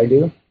else that I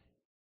do.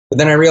 But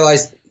then I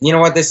realized, you know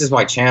what, this is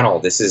my channel.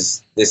 This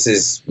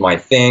is my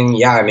thing.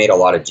 Yeah, I made a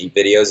lot of Jeep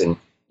videos, and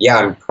yeah,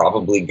 I'm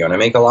probably gonna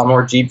make a lot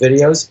more Jeep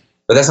videos.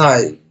 But that's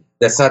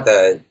not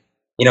the,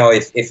 you know,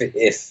 if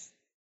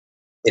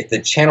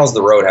the channel's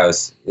the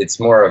Roadhouse, it's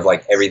more of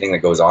like everything that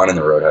goes on in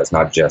the Roadhouse,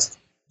 not just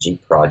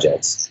Jeep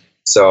projects.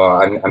 So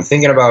I'm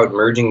thinking about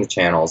merging the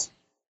channels.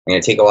 I'm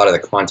gonna take a lot of the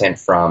content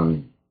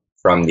from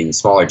the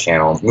smaller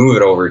channel, move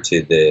it over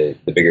to the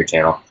bigger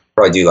channel.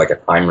 Probably do like a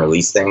time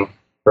release thing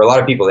for a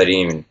lot of people that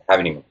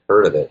haven't even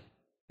heard of it,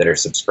 that are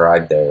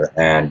subscribed there,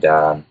 and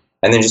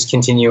then just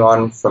continue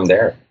on from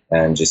there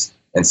and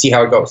see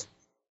how it goes.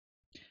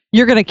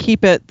 You're going to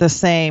keep it the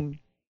same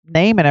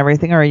name and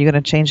everything, or are you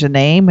going to change the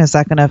name? Is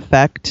that going to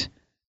affect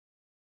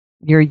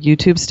your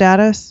YouTube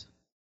status?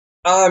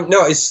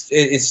 No,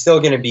 it's still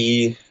going to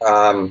be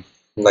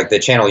like the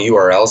channel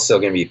URL is still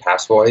going to be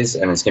Paps Boys,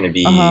 and it's going to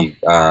be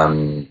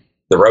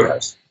the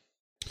Roadhouse.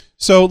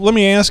 So let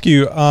me ask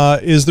you,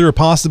 is there a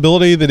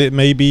possibility that it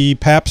may be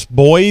Paps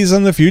Boys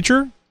in the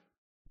future?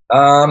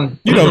 You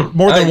know,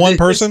 more than one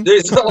person?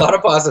 There's a lot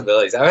of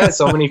possibilities. I've had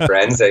so many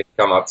friends that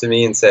come up to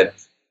me and said,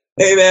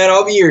 "Hey man,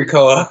 I'll be your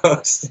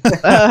co-host."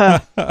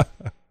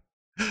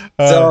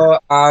 So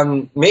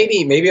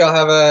maybe I'll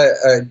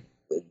have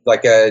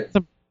like a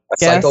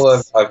cycle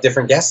of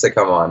different guests that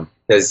come on.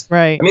 Because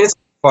right. I mean, it's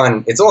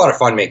fun. It's a lot of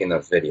fun making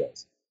those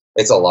videos.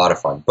 It's a lot of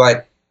fun.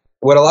 But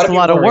what a lot of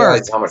people don't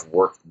realize is how much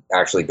work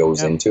actually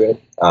goes into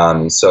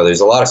it. So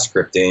there's a lot of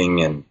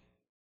scripting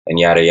and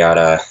yada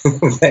yada.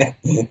 And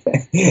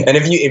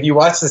if you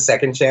watch the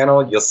second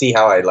channel, you'll see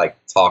how I like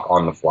talk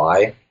on the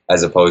fly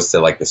as opposed to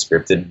like the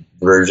scripted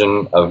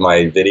version of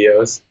my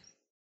videos.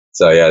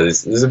 So yeah,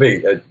 there's a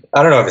big,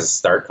 I don't know if it's a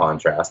stark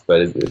contrast,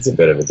 but it's a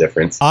bit of a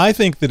difference. I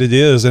think that it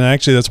is, and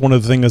actually that's one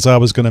of the things I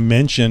was going to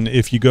mention.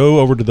 If you go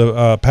over to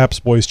the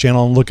Paps Boys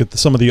channel and look at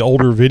some of the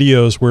older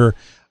videos where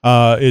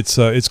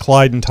it's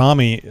Clyde and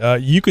Tommy,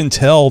 you can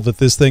tell that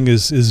this thing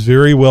is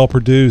very well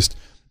produced.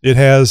 It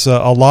has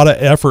a lot of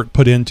effort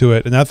put into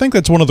it, and I think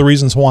that's one of the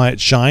reasons why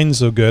it shines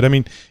so good. I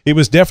mean, it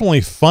was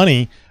definitely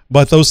funny,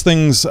 but those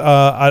things,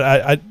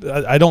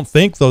 I don't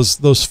think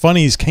those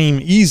funnies came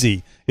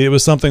easy. It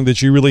was something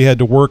that you really had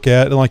to work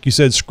at, and like you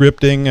said,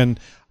 scripting, and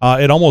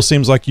it almost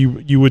seems like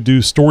you would do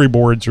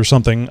storyboards or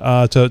something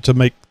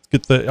to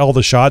get all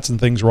the shots and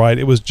things right.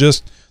 It was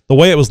just the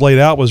way it was laid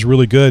out was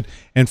really good,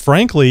 and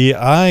frankly,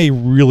 I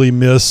really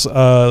miss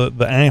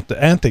the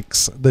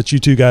antics that you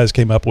two guys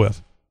came up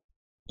with.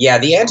 Yeah,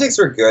 the antics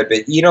were good,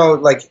 but you know,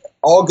 like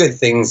all good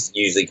things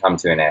usually come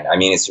to an end. I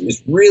mean, it's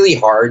really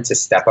hard to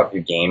step up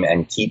your game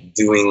and keep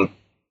doing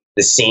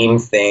the same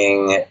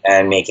thing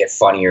and make it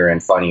funnier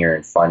and funnier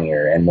and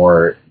funnier and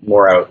more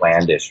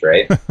outlandish,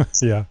 right?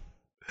 Yeah.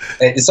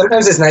 And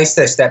sometimes it's nice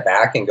to step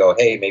back and go,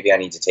 hey, maybe I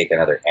need to take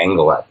another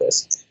angle at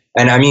this.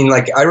 And I mean,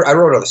 like I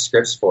wrote all the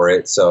scripts for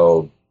it,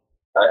 so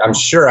I'm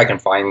sure I can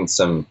find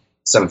some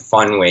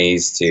fun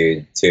ways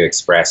to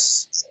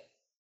express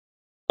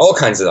all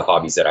kinds of the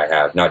hobbies that I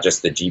have, not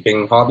just the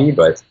Jeeping hobby,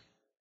 but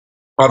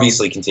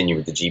obviously continue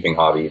with the Jeeping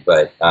hobby.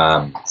 But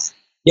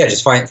yeah,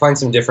 just find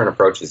some different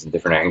approaches and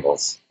different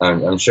angles.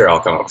 I'm sure I'll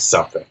come up with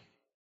something.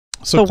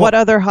 So what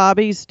other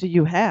hobbies do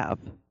you have?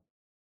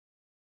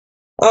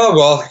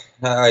 Oh,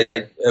 well,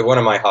 one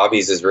of my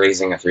hobbies is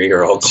raising a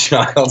 3-year-old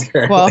child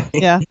currently. Well,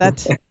 yeah,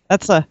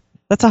 that's a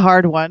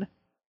hard one.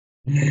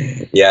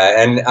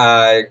 Yeah,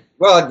 and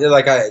well,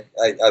 like I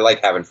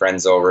like having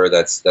friends over.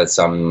 That's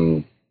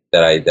something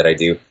that I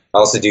do. I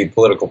also do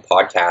political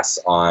podcasts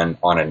on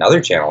another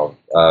channel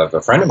of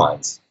a friend of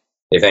mine's.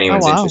 If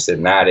anyone's interested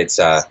in that, it's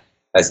as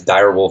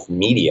Direwolf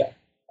Media.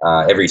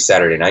 Every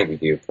Saturday night we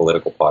do a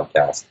political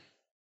podcast.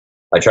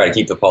 I try to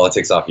keep the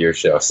politics off your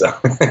show, so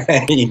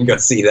you can go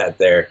see that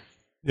there.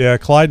 Yeah,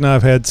 Clyde and I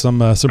have had some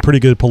pretty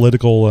good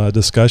political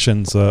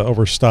discussions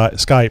over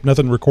Skype.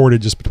 Nothing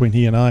recorded, just between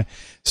he and I.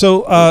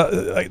 So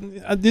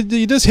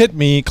you just hit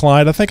me,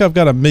 Clyde. I think I've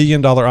got $1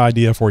 million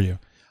idea for you,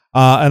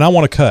 and I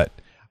want to cut.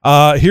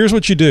 Here's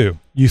what you do.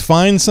 You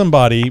find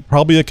somebody,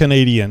 probably a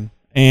Canadian,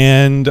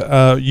 and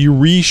you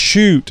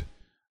reshoot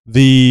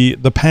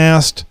the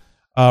past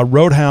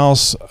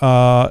Roadhouse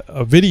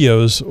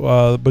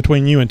videos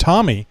between you and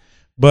Tommy,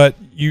 but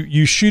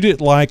you shoot it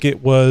like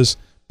it was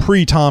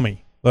pre-Tommy.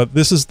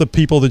 This is the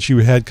people that you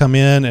had come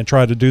in and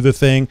try to do the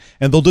thing,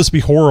 and they'll just be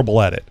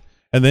horrible at it.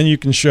 And then you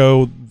can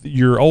show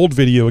your old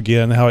video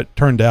again, how it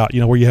turned out,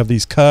 where you have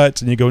these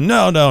cuts and you go,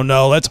 no,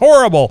 that's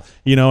horrible,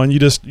 and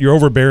you're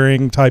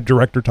overbearing type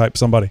director type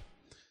somebody.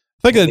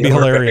 I think that'd be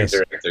hilarious.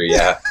 Director,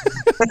 yeah.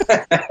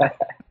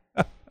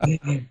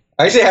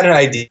 I actually had an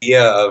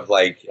idea of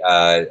like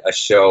a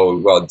show,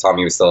 well,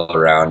 Tommy was still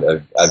around,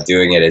 of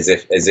doing it as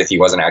if he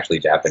wasn't actually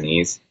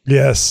Japanese.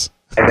 Yes.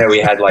 And then we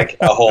had like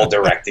a whole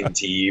directing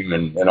team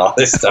and all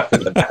this stuff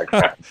in the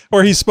background.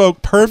 Where he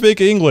spoke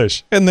perfect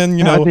English. And then,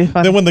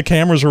 then when the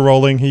cameras were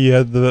rolling, he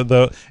had and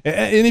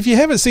if you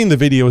haven't seen the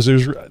videos,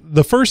 there's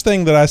the first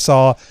thing that I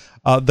saw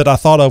that I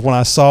thought of when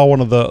I saw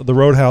one of the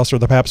Roadhouse or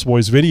the Paps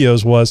Boys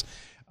videos was,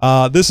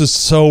 this is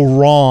so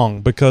wrong,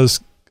 because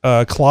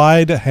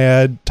Clyde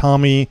had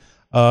Tommy,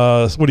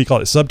 what do you call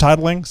it,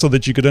 subtitling, so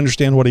that you could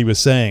understand what he was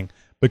saying,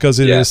 because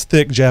it is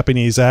thick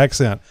Japanese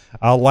accent.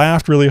 I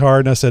laughed really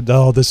hard and I said,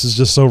 "Oh, this is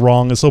just so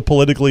wrong. It's so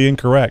politically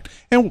incorrect."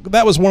 And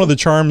that was one of the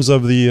charms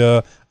of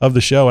the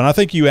show. And I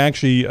think you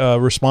actually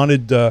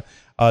responded to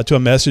a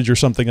message or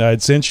something I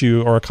had sent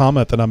you, or a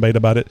comment that I made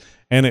about it,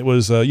 and it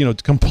was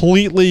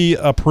completely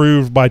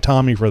approved by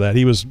Tommy for that.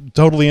 He was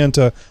totally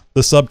into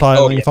the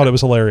subtitling. He thought it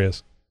was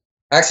hilarious.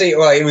 Actually,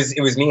 well, it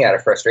was me out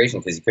of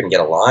frustration because he couldn't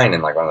get a line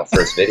in like one of the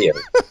first videos.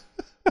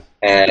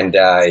 And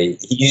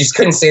you just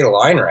couldn't say the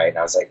line right. And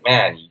I was like,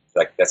 man,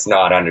 that's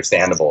not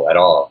understandable at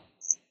all.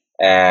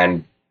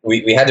 And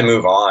we had to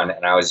move on.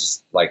 And I was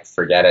just like,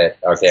 forget it.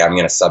 Okay, I'm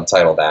going to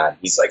subtitle that.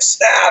 He's like,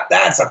 snap,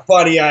 that's a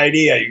funny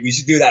idea. We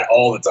should do that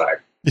all the time.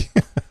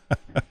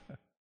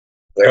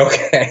 Like,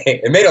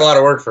 okay. It made a lot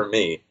of work for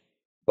me,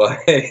 but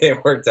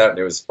it worked out and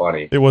it was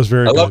funny. It was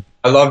very good.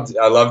 I loved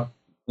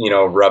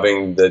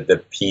rubbing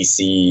the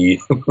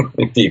PC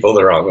people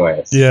the wrong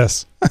way.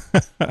 Yes.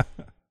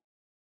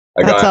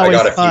 I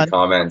got a few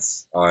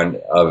comments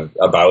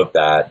about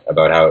that,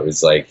 about how it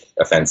was like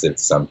offensive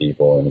to some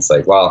people, and it's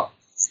like, well,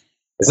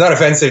 it's not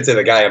offensive to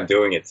the guy I'm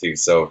doing it to,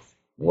 so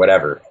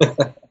whatever.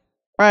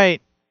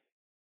 Right.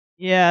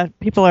 Yeah,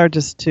 people are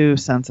just too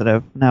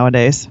sensitive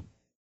nowadays.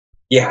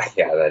 Yeah,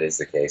 that is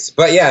the case.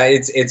 But yeah,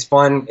 it's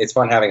fun. It's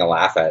fun having a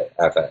laugh at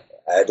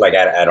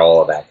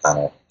all of that kind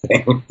of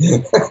thing.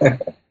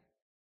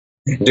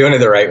 Doing it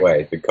the right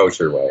way, the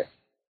kosher way.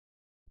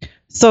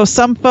 So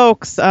some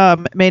folks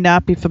may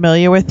not be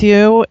familiar with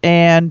you,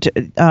 and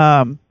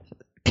can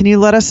you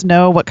let us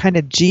know what kind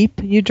of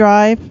Jeep you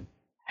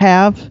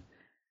have?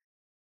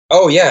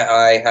 Oh yeah,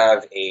 I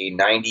have a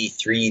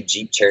 93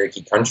 Jeep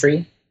Cherokee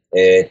Country.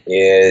 It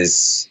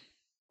is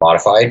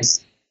modified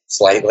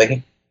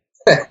slightly.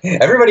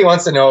 Everybody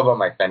wants to know about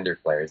my fender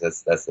flares.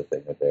 That's the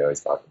thing that they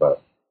always talk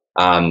about.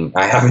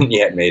 I haven't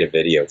yet made a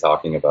video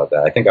talking about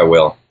that. I think I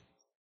will.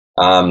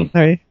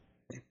 Sorry.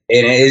 And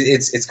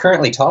it's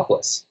currently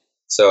topless.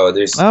 So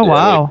there's. Oh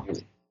wow.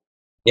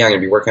 Yeah, I'm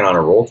gonna be working on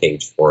a roll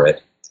cage for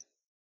it.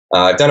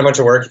 I've done a bunch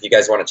of work. If you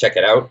guys want to check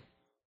it out,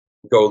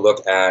 go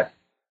look at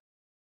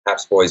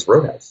Paps Boys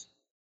Roadhouse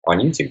on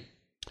YouTube.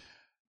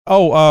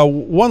 Oh,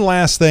 one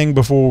last thing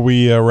before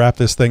we wrap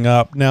this thing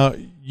up. Now,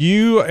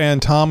 you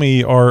and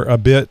Tommy are a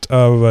bit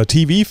of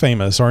TV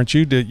famous, aren't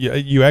you?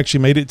 You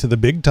actually made it to the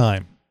big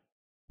time?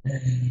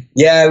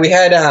 Yeah, we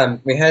had. I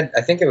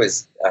think it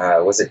was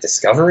it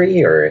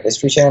Discovery or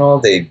History Channel?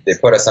 They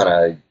put us on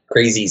a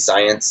crazy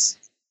science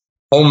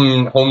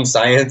home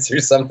science or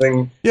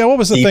something. Yeah, what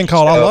was the thing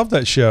called? I love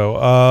that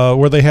show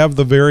where they have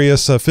the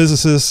various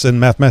physicists and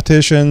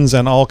mathematicians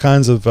and all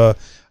kinds of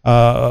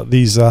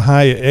these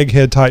high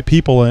egghead type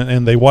people,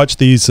 and they watch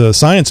these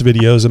science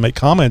videos and make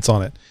comments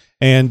on it.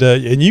 And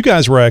you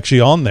guys were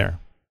actually on there.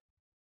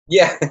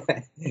 Yeah,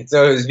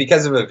 so it was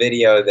because of a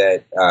video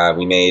that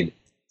we made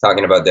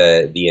talking about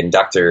the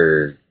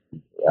inductor.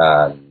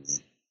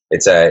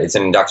 It's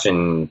an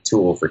induction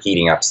tool for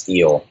heating up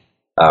steel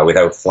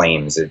without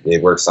flames.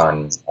 It works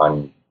on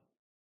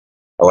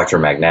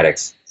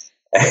electromagnetics.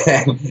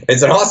 And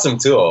it's an awesome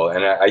tool,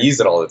 and I use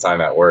it all the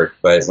time at work.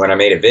 But when I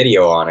made a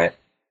video on it,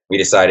 we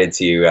decided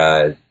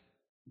to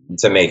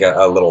make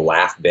a little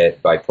laugh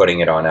bit by putting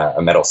it on a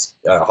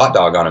hot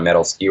dog on a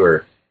metal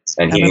skewer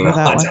and heating the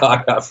hot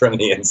dog up from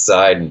the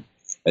inside.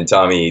 And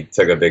Tommy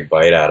took a big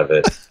bite out of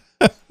it.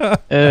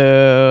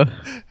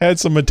 Had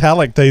some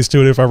metallic taste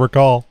to it, if I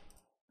recall.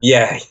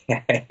 Yeah.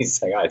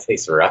 He's like, it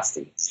tastes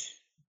rusty.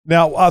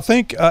 Now, I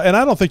think, and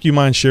I don't think you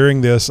mind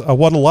sharing this,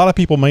 what a lot of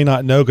people may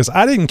not know, because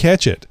I didn't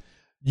catch it.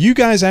 You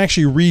guys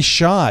actually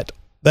reshot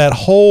that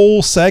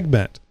whole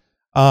segment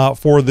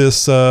for this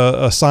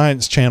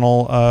Science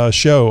Channel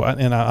show,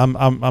 and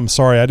I'm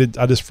sorry,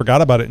 I just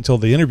forgot about it until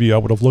the interview. I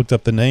would have looked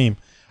up the name.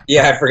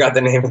 Yeah, I forgot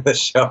the name of the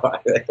show.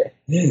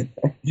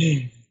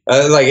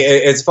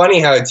 It's funny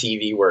how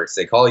TV works.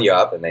 They call you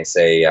up and they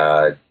say,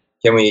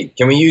 "Can we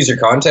use your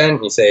content?"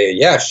 And you say,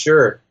 "Yeah,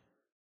 sure."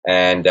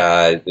 And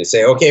they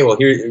say, "Okay, well,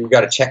 here we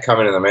got a check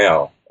coming in the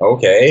mail."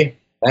 Okay,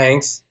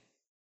 thanks.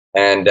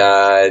 And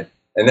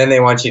then they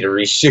want you to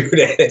reshoot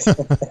it.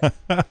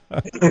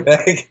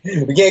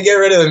 We can't get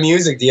rid of the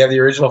music. Do you have the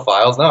original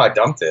files? No, I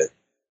dumped it.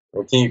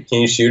 Well, can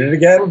you shoot it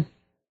again?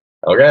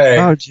 Okay.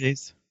 Oh,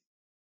 jeez.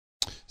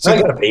 So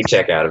I got a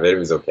paycheck out of it. It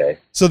was okay.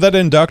 So that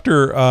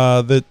inductor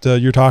that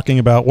you're talking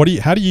about,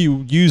 how do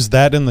you use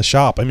that in the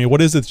shop? I mean,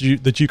 what is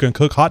it that you can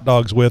cook hot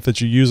dogs with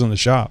that you use in the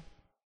shop?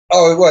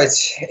 Oh, well,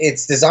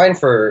 it's designed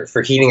for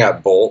heating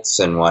up bolts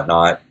and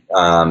whatnot.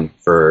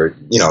 For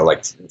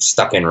like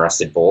stuck in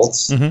rusted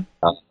bolts.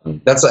 Mm-hmm.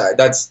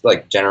 That's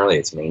like generally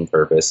its main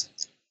purpose.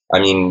 I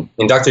mean,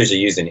 inductors are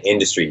used in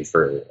industry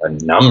for a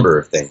number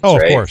of things. Oh,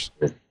 right? Of course.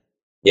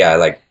 Yeah,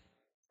 like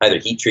either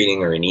heat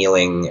treating or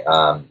annealing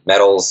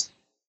metals,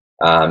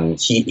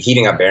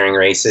 heating up bearing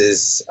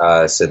races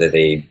so that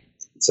they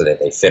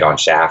fit on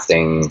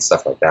shafting,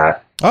 stuff like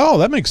that. Oh,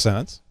 that makes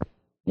sense.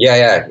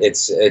 Yeah,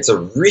 it's a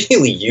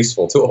really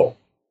useful tool,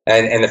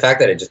 and the fact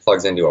that it just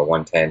plugs into a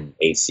 110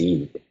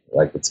 AC.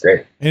 Like, it's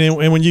great. And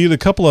when you get a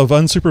couple of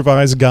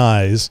unsupervised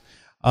guys,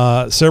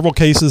 several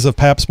cases of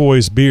Paps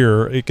Boys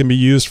beer, it can be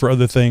used for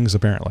other things,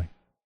 apparently.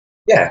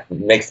 Yeah,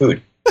 make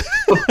food.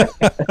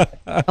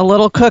 A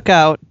little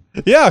cookout.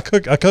 Yeah, a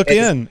cook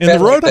in the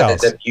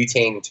Roadhouse. The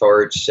butane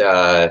torch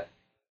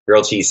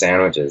grilled cheese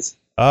sandwiches.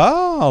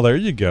 Oh, there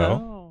you go.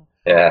 Oh.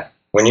 Yeah,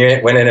 when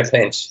in a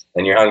pinch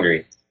and you're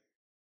hungry.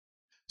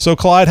 So,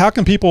 Clyde, how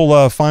can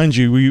people find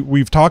you?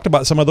 We've talked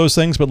about some of those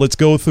things, but let's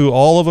go through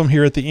all of them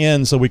here at the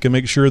end so we can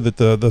make sure that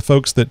the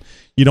folks that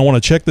don't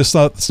want to check this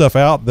stuff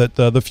out, that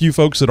the few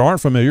folks that aren't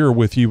familiar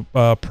with you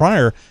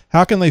prior,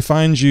 how can they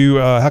find you?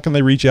 How can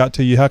they reach out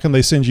to you? How can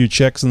they send you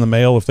checks in the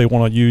mail if they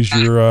want to use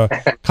your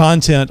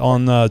content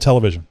on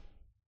television?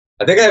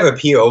 I think I have a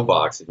P.O.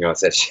 box if you want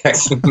to send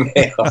checks in the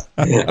mail.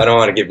 I don't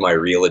want to give my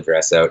real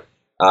address out.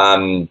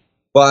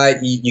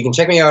 But you can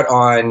check me out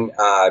on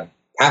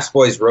Paps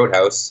Boys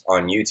Roadhouse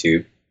on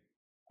YouTube.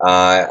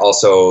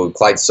 Also,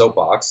 Clyde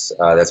Soapbox.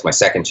 That's my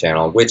second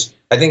channel, which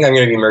I think I'm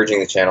going to be merging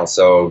the channel,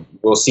 so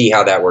we'll see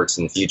how that works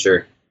in the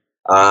future.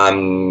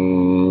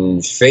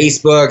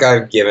 Facebook,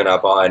 I've given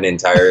up on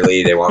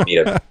entirely. They want me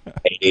to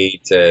pay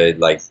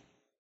to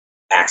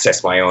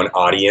access my own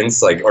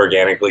audience,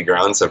 organically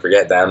grown, so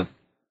forget them.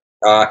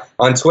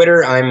 On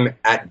Twitter, I'm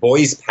at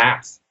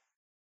BoysPaps.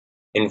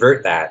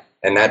 Invert that,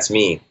 and that's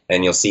me.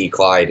 And you'll see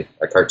Clyde,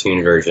 a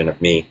cartoon version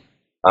of me.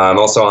 I'm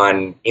also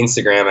on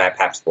Instagram at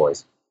Paps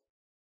Boys.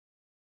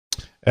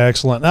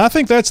 Excellent. Now, I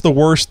think that's the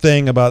worst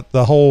thing about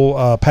the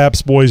whole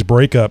Paps Boys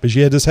breakup is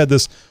you just had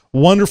this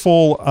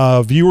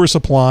wonderful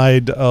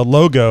viewer-supplied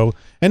logo,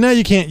 and now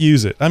you can't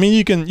use it. I mean,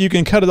 you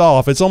can cut it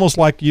off. It's almost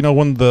like, you know,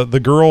 when the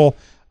girl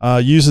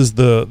uses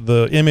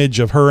the image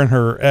of her and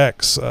her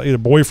ex, either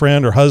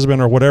boyfriend or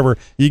husband or whatever.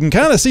 You can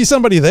kind of see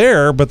somebody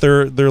there, but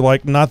they're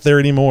like not there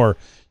anymore.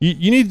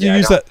 You need to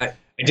use that.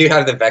 I do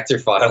have the vector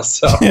file,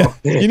 so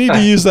you need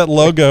to use that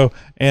logo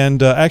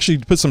and actually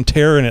put some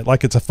tear in it,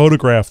 like it's a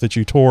photograph that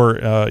you tore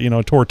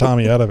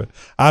Tommy out of it.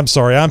 I'm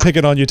sorry, I'm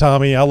picking on you,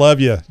 Tommy. I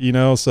love you,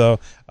 so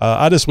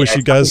I just wish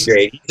you guys.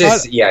 Great.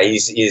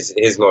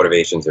 His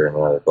motivations are in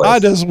another place. I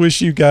just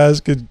wish you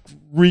guys could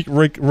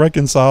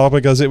reconcile,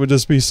 because it would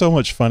just be so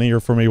much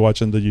funnier for me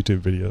watching the YouTube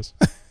videos.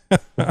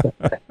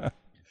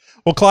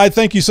 Well, Clyde,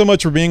 thank you so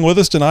much for being with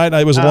us tonight.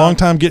 It was a long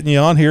time getting you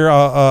on here.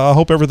 I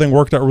hope everything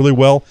worked out really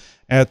well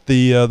at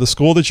the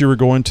school that you were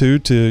going to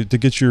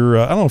get your,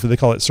 I don't know if they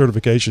call it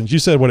certifications. You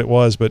said what it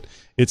was, but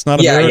it's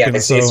not American.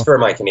 Yeah, it's for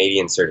my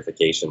Canadian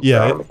certification.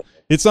 Yeah,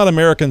 it's not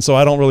American, so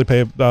I don't really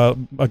pay, I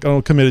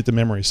don't commit it to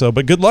memory. So,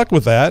 but good luck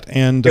with that.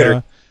 And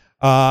we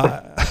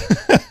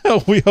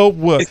hope.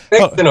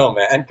 No,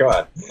 man, go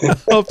on.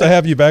 Hope to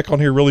have you back on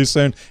here really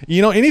soon.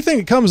 Anything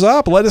that comes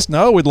up, let us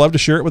know. We'd love to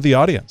share it with the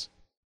audience.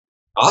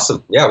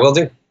 Awesome. Yeah, we'll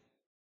do.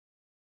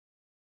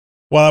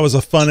 Well, that was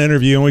a fun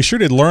interview, and we sure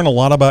did learn a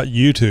lot about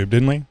YouTube,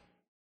 didn't we?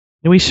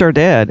 We sure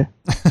did.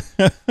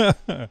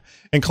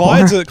 And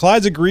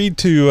Clyde's agreed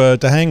to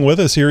hang with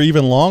us here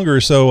even longer,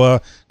 so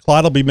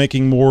Clyde will be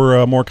making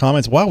more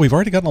comments. Wow, we've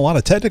already gotten a lot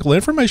of technical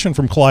information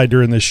from Clyde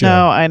during this show.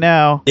 No, I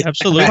know. Yeah,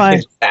 absolutely.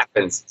 It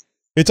happens.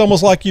 It's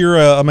almost like you're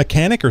a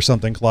mechanic or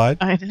something, Clyde.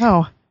 I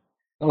know.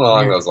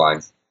 Along those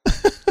lines.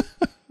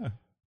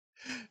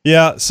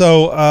 Yeah,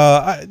 so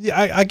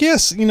I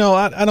guess,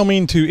 I don't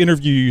mean to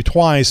interview you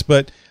twice,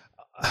 but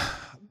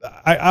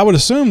I would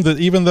assume that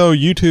even though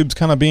YouTube's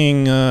kind of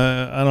being,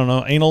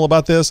 anal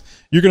about this,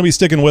 you're going to be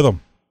sticking with them.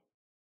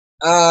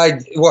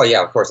 Well,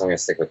 yeah, of course I'm going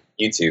to stick with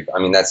YouTube. I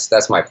mean,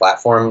 that's my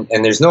platform,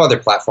 and there's no other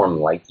platform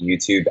like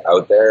YouTube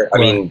out there. I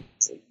mean,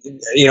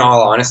 in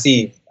all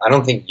honesty, I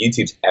don't think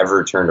YouTube's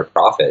ever turned a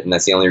profit, and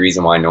that's the only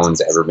reason why no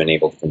one's ever been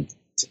able to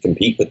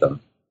compete with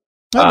them.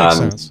 That makes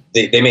sense.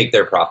 They make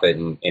their profit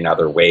in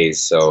other ways,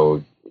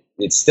 so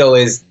it still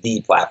is the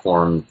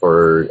platform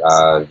for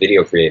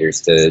video creators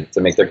to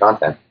make their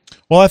content.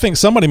 Well, I think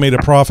somebody made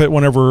a profit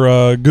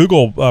whenever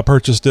Google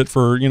purchased it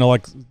for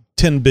like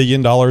 $10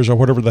 billion or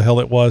whatever the hell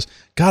it was.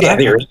 God,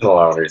 the original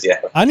owners. Yeah,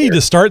 I need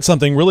to start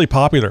something really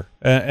popular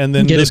and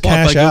then just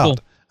cash out.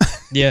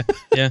 Yeah.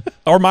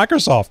 Or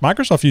Microsoft.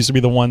 Microsoft used to be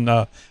the one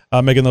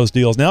making those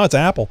deals. Now it's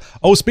Apple.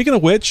 Oh, speaking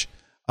of which.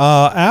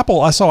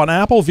 Apple, I saw an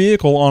Apple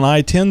vehicle on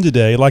I-10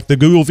 today, like the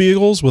Google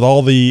vehicles with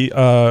all the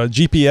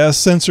GPS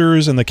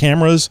sensors and the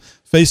cameras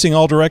facing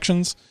all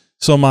directions.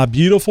 So my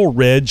beautiful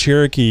red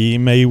Cherokee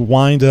may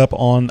wind up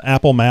on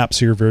Apple Maps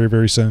here very,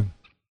 very soon.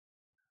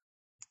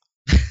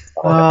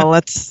 Well,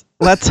 let's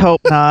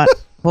hope not.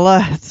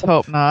 Let's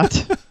hope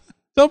not.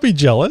 Don't be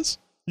jealous.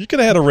 You could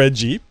have had a red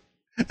Jeep.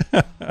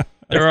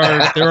 There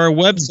are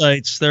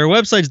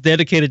websites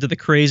dedicated to the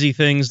crazy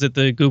things that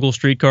the Google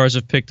streetcars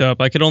have picked up.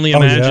 I could only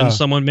imagine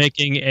someone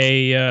making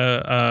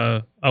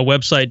a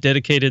website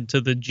dedicated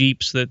to the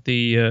Jeeps that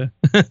the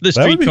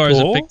streetcars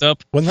have picked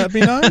up. Wouldn't that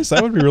be nice?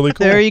 That would be really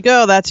cool. There you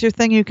go. That's your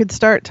thing you could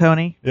start,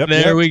 Tony. Yep,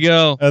 there we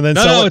go. And then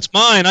it's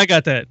mine. I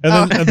got that.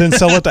 And then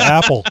sell it to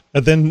Apple.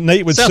 And then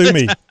Nate would sue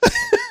me.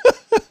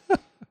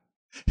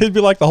 It'd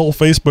be like the whole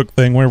Facebook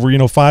thing where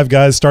 5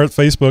 guys start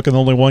Facebook and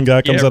only one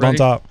guy comes out on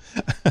top.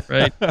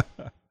 Right.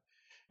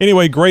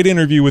 Anyway, great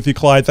interview with you,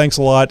 Clyde. Thanks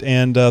a lot,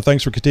 and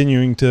thanks for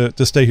continuing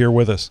to stay here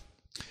with us.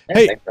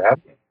 Thanks for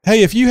having me.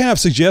 Hey, if you have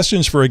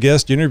suggestions for a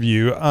guest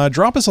interview,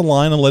 drop us a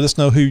line and let us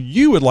know who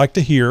you would like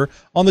to hear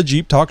on the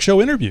Jeep Talk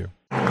Show interview.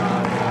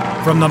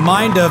 From the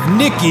mind of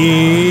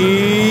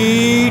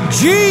Nikki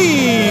G.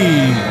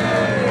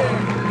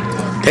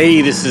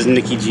 Hey, this is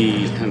Nikki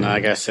G, and I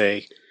gotta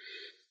say,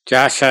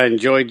 Josh, I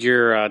enjoyed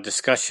your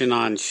discussion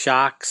on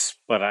shocks,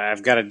 but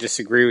I've got to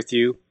disagree with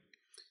you.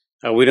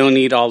 We don't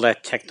need all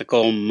that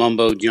technical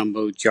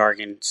mumbo-jumbo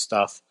jargon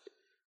stuff.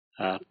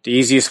 The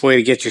easiest way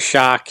to get your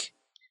shock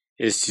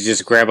is to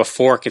just grab a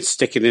fork and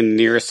stick it in the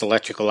nearest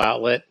electrical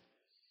outlet.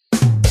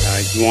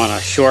 You want a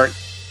short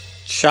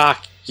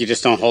shock, you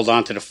just don't hold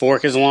on to the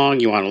fork as long.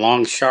 You want a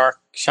long shock,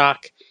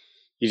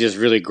 you just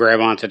really grab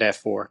onto that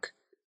fork.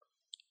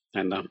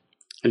 And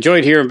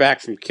enjoyed hearing back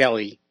from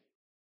Kelly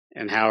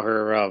and how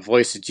her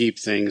Voice of Jeep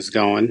thing is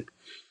going.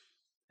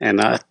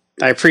 And I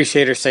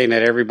appreciate her saying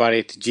that everybody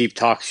at the Jeep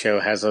Talk Show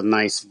has a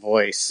nice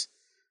voice.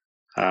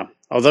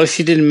 Although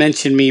she didn't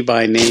mention me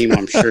by name,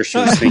 I'm sure she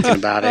was thinking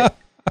about it.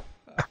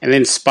 And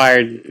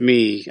inspired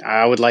me.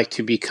 I would like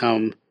to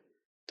become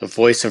the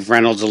voice of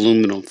Reynolds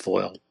aluminum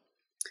foil.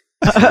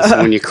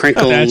 So when you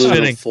crinkle That's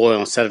aluminum fitting. foil,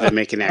 instead of it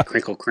making that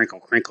crinkle, crinkle,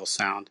 crinkle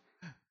sound,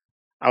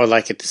 I would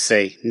like it to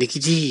say, Nikki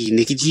G,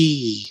 Nikki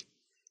G.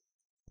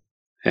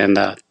 And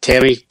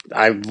Tammy,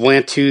 I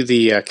went to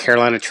the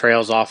Carolina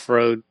Trails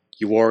Off-Road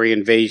Uwharrie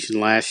Invasion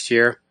last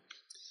year.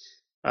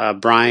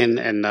 Brian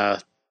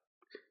and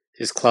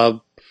his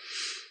club,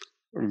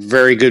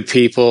 very good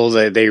people.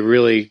 They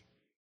really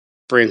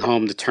bring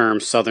home the term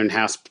Southern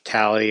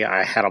hospitality.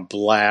 I had a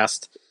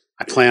blast.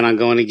 I plan on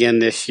going again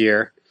this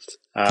year.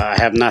 I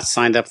have not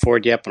signed up for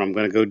it yet, but I'm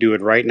going to go do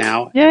it right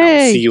now. Yay. And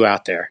I'll see you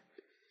out there.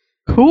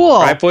 Cool.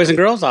 All right, boys and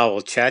girls, I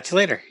will chat you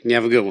later. You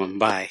have a good one.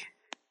 Bye.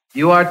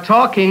 You are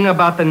talking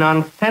about the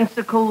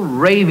nonsensical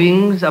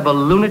ravings of a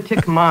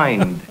lunatic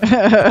mind.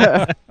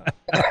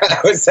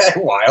 Was that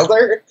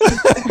Wilder?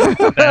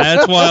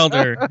 That's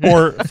Wilder.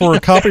 For a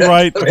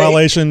copyright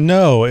violation,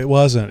 no, it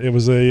wasn't. It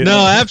was a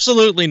No,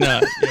 absolutely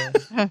not.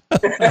 Yeah.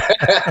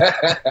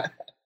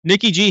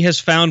 Nikki G has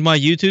found my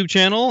YouTube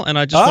channel, and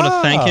I just want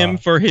to thank him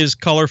for his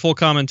colorful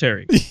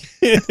commentary.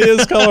 It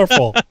is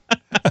colorful.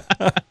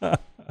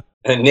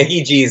 And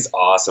Nikki G's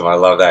awesome. I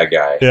love that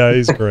guy. Yeah,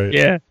 he's great.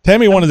 Yeah.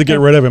 Tammy wanted to get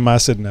rid of him. I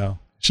said no.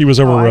 She was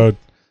overrode.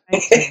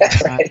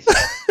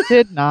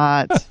 Did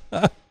not.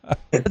 But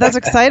that's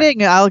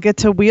exciting. I'll get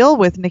to wheel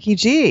with Nikki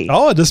G.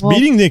 Oh, just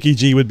meeting Nikki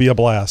G would be a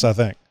blast, I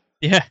think.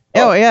 Yeah.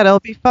 Oh, yeah, it'll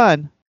be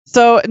fun.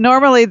 So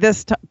normally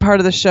this part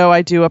of the show,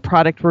 I do a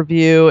product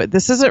review.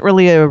 This isn't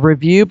really a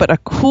review, but a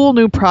cool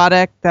new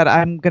product that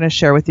I'm going to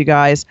share with you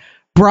guys.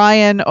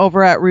 Brian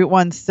over at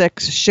Route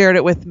 16 shared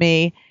it with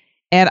me,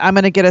 and I'm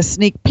going to get a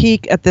sneak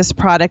peek at this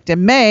product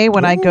in May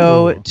when I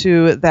go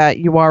to that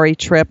Uwharrie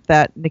trip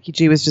that Nikki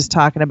G was just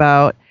talking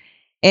about.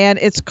 And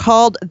it's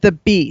called the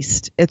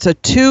Beast. It's a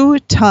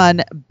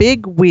 2-ton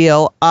big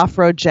wheel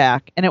off-road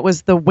jack, and it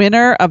was the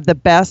winner of the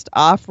best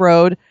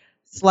off-road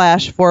 /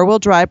 4-wheel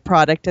drive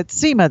product at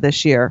SEMA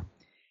this year.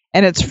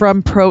 And it's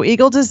from Pro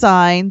Eagle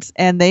Designs,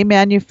 and they're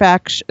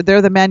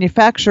the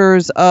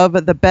manufacturers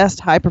of the best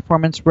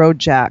high-performance road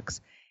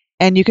jacks.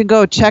 And you can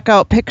go check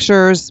out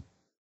pictures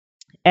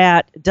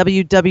at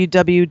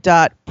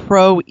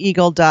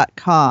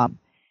www.proeagle.com.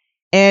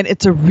 And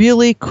it's a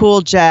really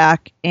cool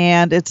jack,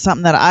 and it's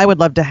something that I would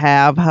love to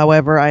have.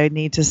 However, I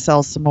need to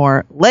sell some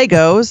more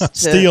Legos to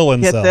Steal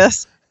and get sell.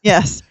 this.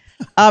 Yes.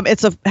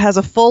 Has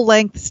a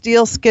full-length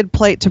steel skid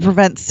plate to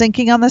prevent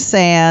sinking on the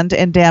sand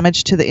and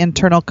damage to the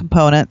internal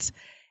components.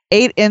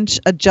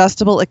 8-inch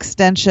adjustable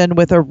extension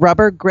with a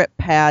rubber grip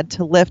pad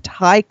to lift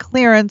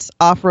high-clearance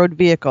off-road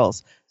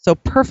vehicles. So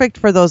perfect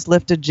for those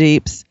lifted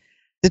Jeeps.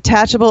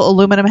 Detachable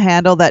aluminum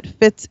handle that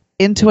fits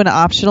into an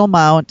optional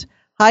mount.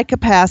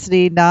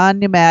 High-capacity,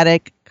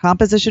 non-pneumatic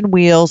composition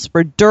wheels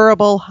for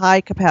durable,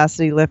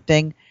 high-capacity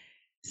lifting.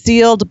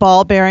 Sealed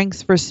ball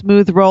bearings for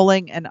smooth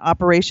rolling and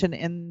operation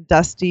in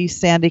dusty,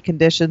 sandy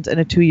conditions, and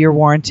a 2-year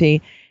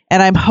warranty.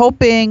 And I'm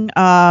hoping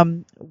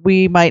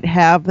we might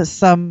have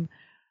some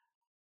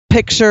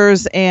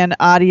pictures and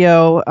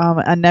audio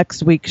on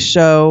next week's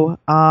show.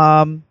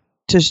 Like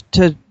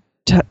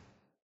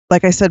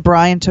I said,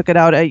 Brian took it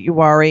out at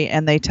Uwharrie,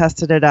 and they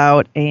tested it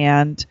out,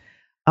 and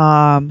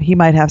he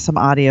might have some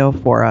audio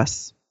for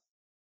us.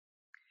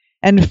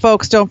 And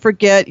folks, don't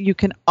forget, you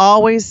can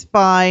always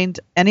find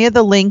any of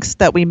the links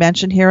that we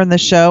mentioned here in the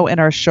show in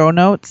our show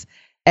notes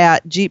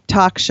at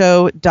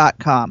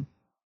jeeptalkshow.com.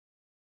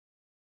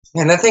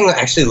 Man, that thing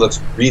actually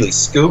looks really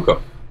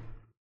skookum.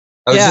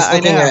 I was just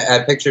looking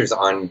at pictures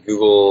on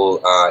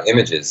Google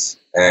Images,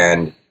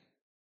 and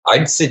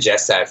I'd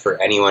suggest that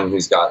for anyone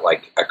who's got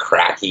like a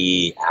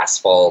cracky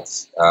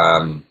asphalt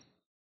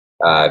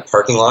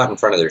parking lot in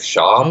front of their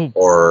shop,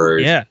 or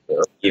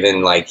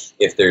even like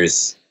if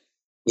there's,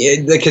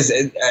 because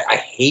I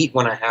hate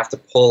when I have to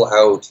pull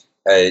out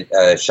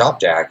a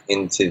shop jack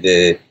into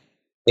the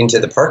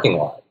parking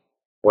lot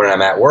when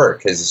I'm at work,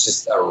 because it's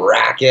just a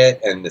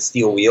racket and the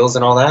steel wheels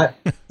and all that.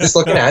 Just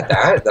looking at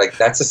that, like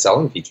that's a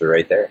selling feature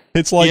right there.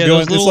 It's like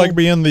it's like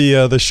being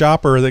the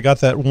shopper that got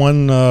that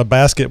one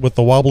basket with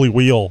the wobbly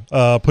wheel,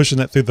 pushing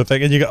it through the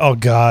thing, and you go, "Oh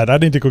God, I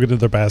need to go get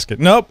another basket."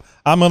 Nope,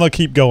 I'm gonna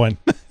keep going.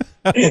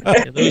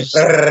 Those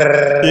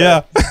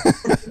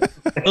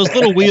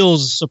little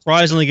wheels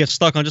surprisingly get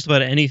stuck on just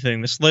about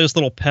anything. This latest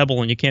little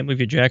pebble, and you can't move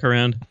your jack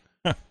around.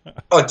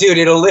 Oh, dude,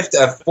 it'll lift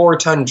a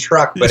 4-ton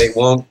truck, but it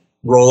won't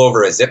roll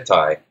over a zip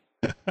tie.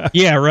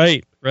 Yeah,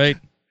 right.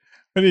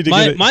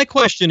 My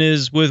question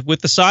is,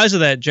 with the size of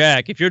that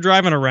jack, if you're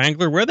driving a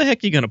Wrangler, where the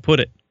heck are you going to put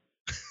it?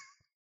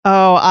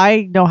 Oh,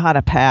 I know how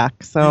to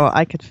pack, so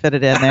I could fit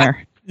it in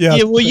there.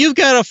 Yeah, well, you've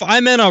got I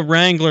meant a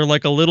Wrangler,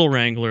 like a little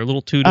Wrangler, a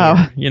little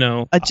 2-door,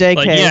 a JK.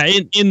 Like, yeah,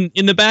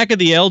 in the back of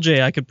the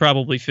LJ, I could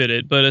probably fit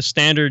it, but a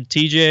standard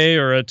TJ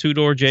or a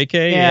 2-door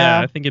JK,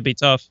 I think it'd be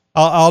tough.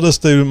 I'll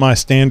just do my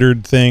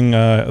standard thing,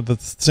 the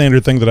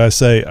standard thing that I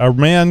say. A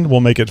man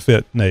will make it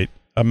fit, Nate.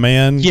 A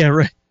man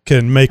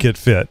can make it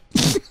fit.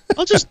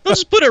 I'll just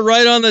put it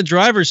right on the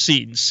driver's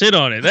seat and sit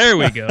on it. There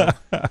we go.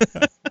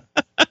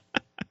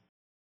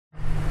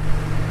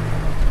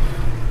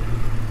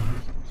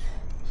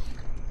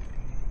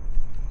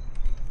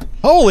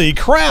 Holy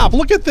crap!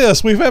 Look at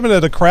this. We haven't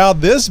had a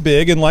crowd this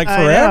big in like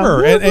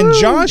forever, and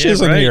Josh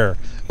isn't here.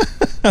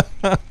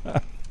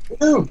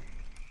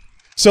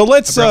 So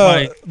let's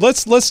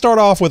start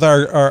off with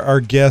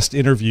our guest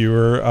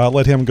interviewer.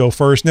 Let him go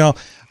first. Now,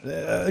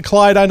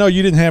 Clyde, I know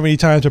you didn't have any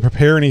time to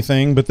prepare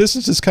anything, but this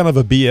is just kind of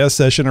a BS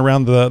session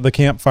around the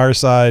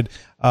campfireside.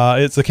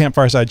 It's the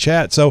campfireside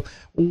chat. So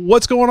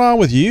what's going on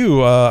with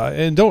you?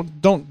 And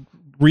don't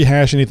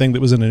rehash anything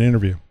that was in an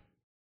interview.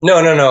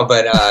 No.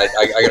 But I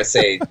gotta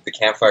say, the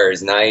campfire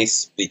is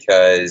nice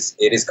because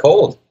it is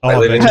cold. I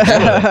live in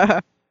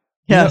Canada.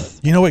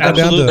 Yes. You know it got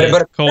down to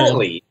but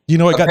apparently, you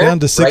know it got down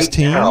to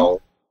 16. Right now,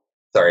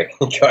 sorry,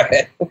 go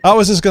ahead. I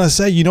was just gonna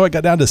say, you know, it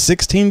got down to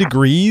 16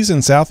 degrees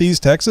in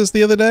Southeast Texas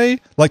the other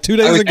day, like 2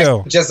 days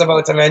ago. Just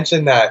about to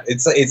mention that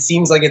it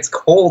seems like it's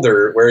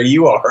colder where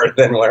you are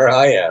than where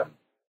I am.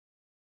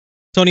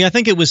 Tony, I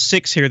think it was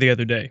 6 here the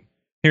other day,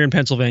 here in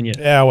Pennsylvania.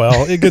 Yeah,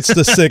 well, it gets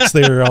to 6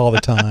 there all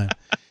the time.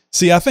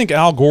 See, I think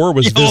Al Gore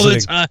was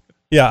visiting.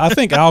 Yeah, I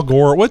think Al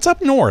Gore. What's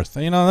up north?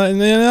 You know,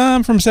 and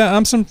I'm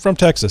from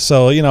Texas,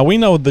 so you know we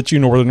know that you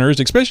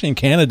Northerners, especially in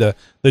Canada,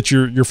 that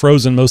you're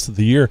frozen most of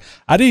the year.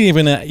 I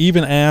didn't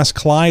even ask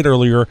Clyde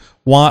earlier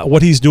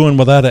what he's doing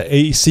without an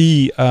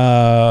AC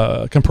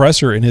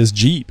compressor in his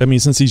Jeep. I mean,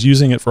 since he's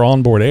using it for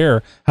onboard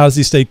air, how does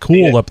he stay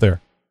cool up there?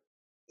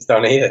 Just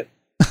don't eat it.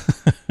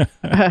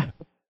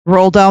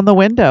 Roll down the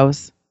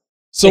windows.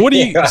 So what do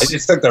you? I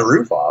just took the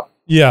roof off.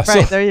 Yeah,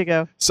 right, there you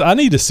go. So I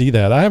need to see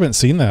that. I haven't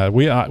seen that.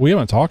 We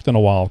haven't talked in a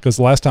while because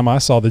the last time I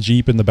saw the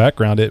Jeep in the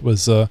background, it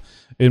was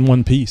in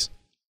one piece.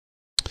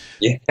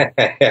 Yeah,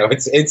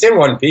 it's in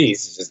one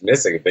piece. It's just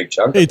missing a big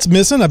chunk. It's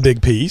missing a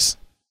big piece.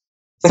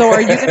 So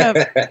are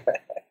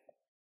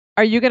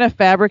you gonna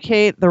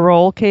fabricate the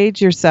roll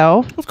cage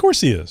yourself? Of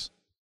course he is.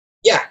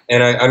 Yeah,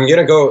 and I'm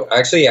gonna go.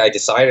 Actually, I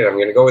decided I'm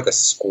gonna go with a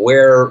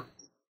square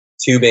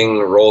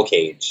tubing roll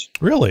cage.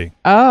 Really?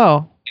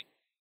 Oh.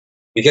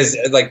 Because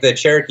like the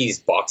Cherokee's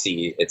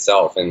boxy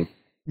itself, and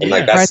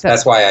like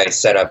that's why I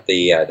set up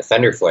the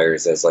fender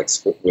flares as like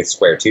with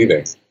square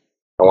tubing.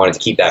 I wanted to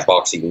keep that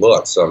boxy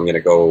look, so I'm going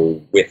to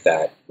go with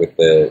that with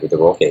the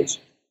roll cage.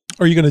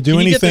 Are you going to do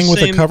anything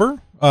with a cover,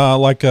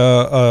 like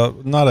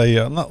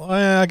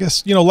I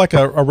guess you know, like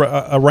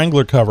a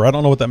Wrangler cover? I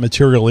don't know what that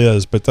material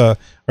is, but are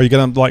you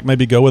going to like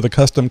maybe go with a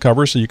custom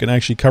cover so you can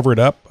actually cover it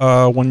up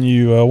when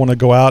you want to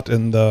go out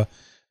in the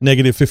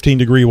negative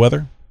 15-degree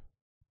weather?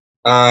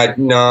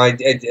 No,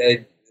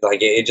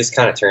 it just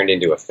kind of turned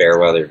into a fair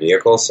weather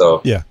vehicle. So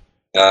yeah,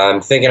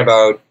 I'm thinking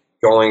about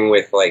going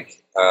with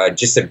like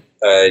just a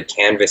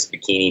canvas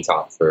bikini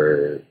top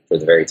for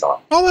the very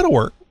top. Oh, that'll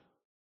work.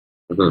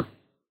 Mm-hmm.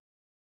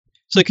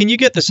 So can you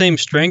get the same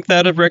strength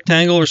out of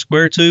rectangle or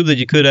square tube that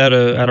you could out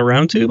of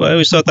round tube? I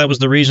always thought that was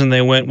the reason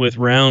they went with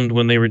round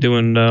when they were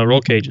doing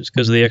roll cages,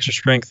 because of the extra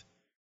strength.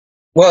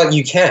 Well,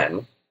 you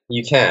can,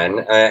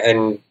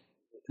 and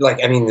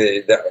like I mean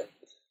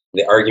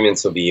the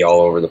arguments will be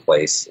all over the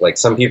place. Like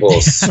some people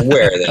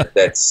swear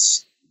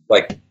that's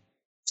like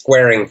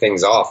squaring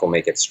things off will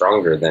make it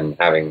stronger than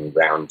having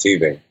round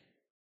tubing.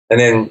 And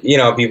then, you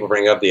know, people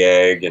bring up the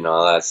egg and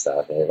all that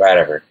stuff,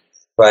 whatever.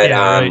 But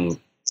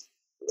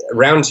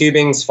round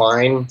tubing's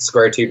fine.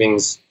 Square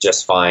tubing's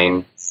just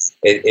fine.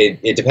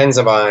 It depends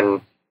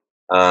upon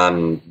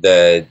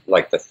the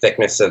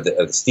thickness of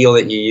the steel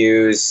that you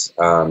use,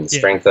 the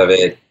strength of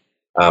it,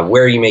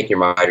 where you make your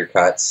miter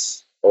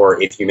cuts, or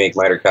if you make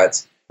miter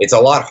cuts. It's a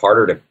lot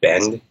harder to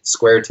bend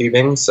square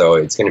tubing, so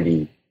it's going to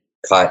be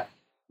cut,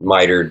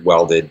 mitered,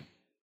 welded,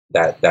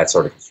 that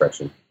sort of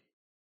construction.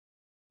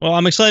 Well,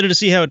 I'm excited to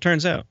see how it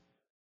turns out.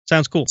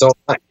 Sounds cool. So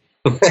I've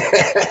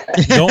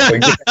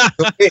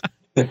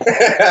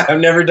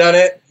never done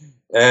it,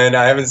 and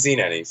I haven't seen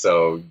any,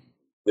 so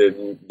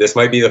this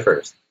might be the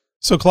first.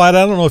 So, Clyde,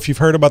 I don't know if you've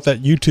heard about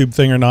that YouTube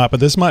thing or not,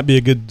 but this might be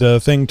a good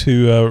thing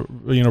to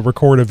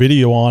record a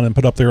video on and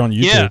put up there on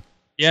YouTube.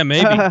 Yeah,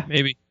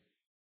 maybe.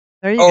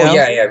 There you go.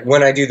 Yeah.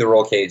 When I do the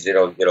roll cage,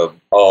 it'll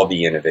all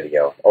be in a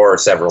video or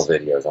several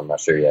videos. I'm not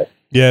sure yet.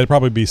 Yeah, it'd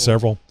probably be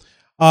several.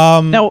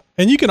 No,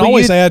 and you can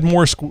always add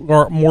more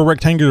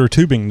rectangular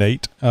tubing,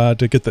 Nate,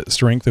 to get that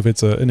strength if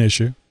it's an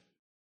issue.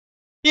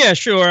 Yeah,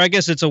 sure. I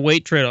guess it's a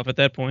weight trade-off at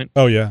that point.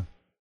 Oh yeah.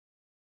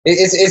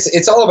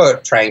 It's all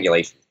about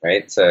triangulation,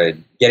 right? So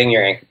getting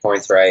your anchor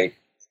points right,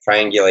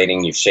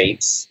 triangulating your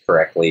shapes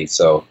correctly.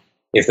 So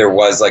if there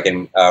was like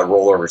a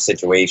rollover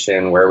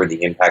situation, where would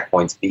the impact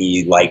points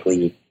be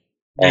likely?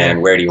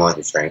 And where do you want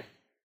your strength?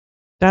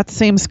 That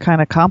seems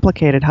kind of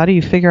complicated. How do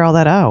you figure all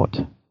that out?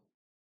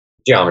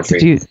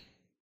 Geometry.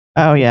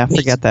 Oh yeah,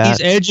 forget that.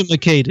 He's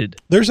educated.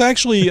 There's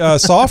actually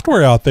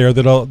software out there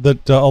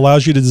that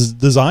allows you to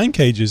design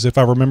cages. If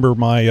I remember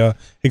my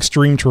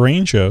extreme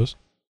terrain shows.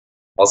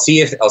 I'll see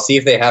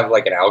if they have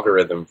like an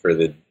algorithm for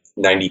the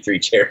 93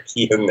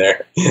 Cherokee in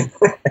there.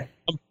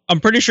 I'm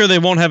pretty sure they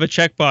won't have a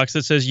checkbox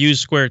that says use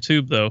square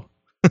tube though.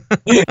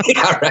 Yeah,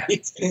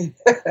 right.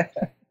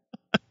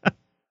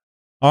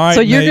 All right,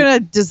 so you're going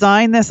to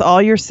design this all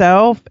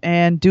yourself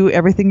and do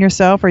everything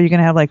yourself? Or are you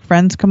going to have like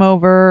friends come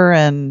over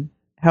and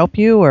help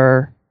you,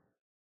 or?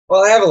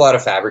 Well, I have a lot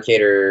of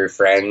fabricator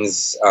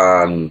friends.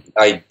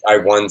 I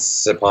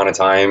once upon a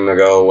time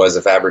ago was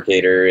a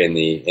fabricator in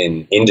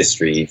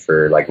industry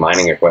for like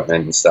mining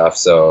equipment and stuff.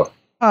 So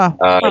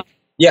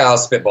yeah, I'll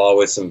spitball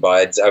with some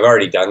buds. I've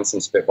already done some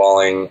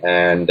spitballing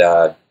and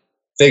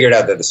figured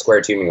out that the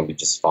square tubing will be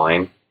just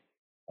fine.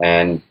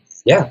 And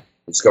yeah,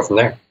 let's go from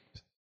there.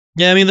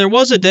 Yeah, I mean, there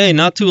was a day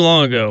not too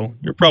long ago,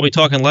 you're probably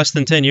talking less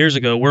than 10 years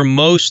ago, where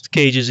most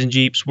cages and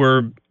Jeeps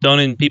were done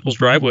in people's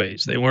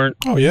driveways. They weren't,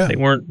 they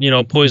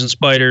weren't, poison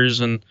spiders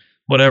and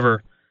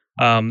whatever.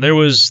 There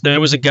was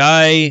a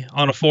guy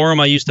on a forum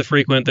I used to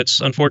frequent that's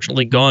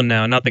unfortunately gone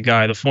now. Not the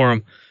guy, the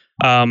forum.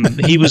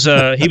 He was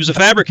a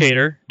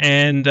fabricator,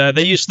 and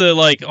they used to,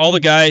 like, all the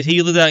guys,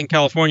 he lived out in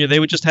California, they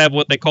would just have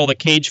what they call the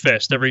cage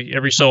fest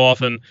every so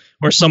often,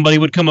 where somebody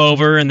would come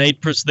over and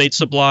they'd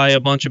supply a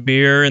bunch of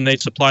beer and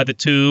they'd supply the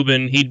tube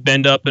and he'd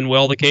bend up and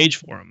weld the cage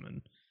for them.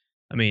 And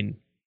I mean,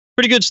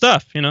 pretty good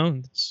stuff,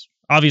 It's,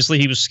 obviously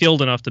he was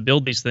skilled enough to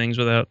build these things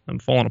without them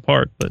falling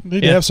apart. But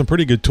you have some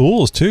pretty good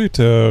tools too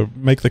to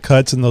make the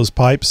cuts in those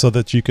pipes so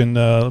that you can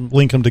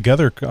link them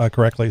together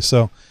correctly.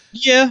 So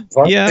yeah. As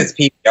long as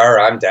it's PPR,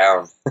 I'm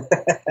down.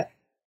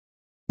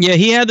 Yeah,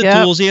 he had the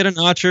tools. He had a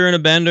notcher and a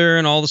bender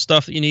and all the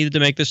stuff that you needed to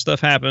make this stuff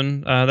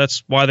happen.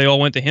 That's why they all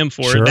went to him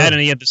for it. That,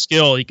 and he had the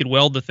skill. He could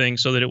weld the thing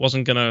so that it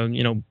wasn't going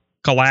to,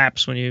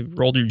 collapse when you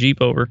rolled your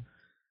Jeep over.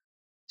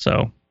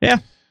 So, yeah.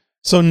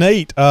 So,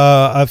 Nate,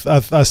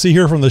 I see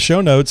here from the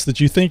show notes that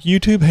you think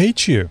YouTube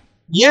hates you.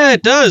 Yeah,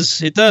 it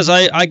does. It does.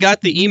 I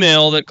got the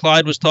email that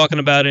Clyde was talking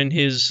about in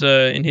his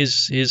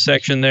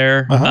section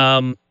there.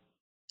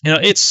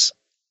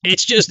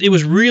 It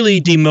was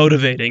really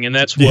demotivating, and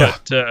that's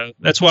what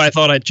that's why I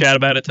thought I'd chat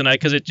about it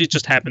tonight, because it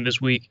just happened this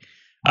week.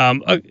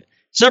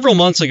 Several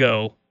months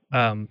ago.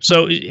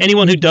 So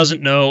anyone who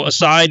doesn't know,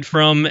 aside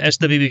from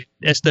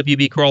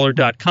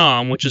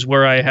swbcrawler.com, which is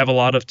where I have a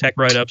lot of tech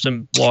write-ups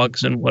and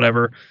blogs and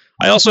whatever,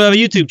 I also have a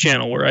YouTube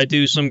channel where I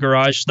do some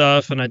garage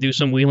stuff and I do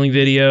some wheeling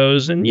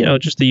videos and,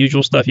 just the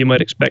usual stuff you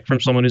might expect from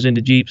someone who's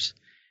into Jeeps.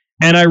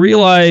 And I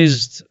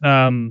realized,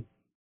 4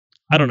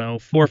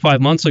 or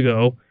 5 months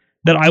ago,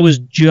 that I was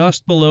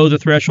just below the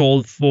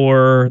threshold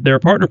for their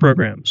partner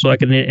program, so I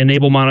could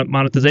enable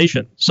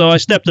monetization. So I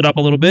stepped it up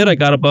a little bit. I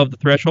got above the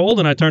threshold,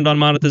 and I turned on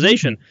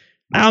monetization.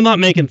 Now, I'm not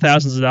making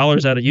thousands of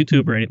dollars out of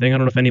YouTube or anything. I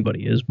don't know if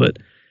anybody is, but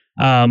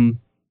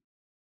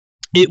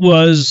it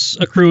was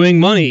accruing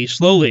money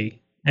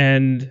slowly,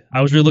 and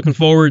I was really looking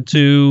forward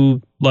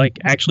to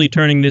actually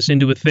turning this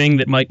into a thing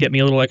that might get me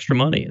a little extra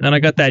money. And then I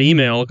got that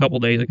email a couple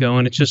days ago,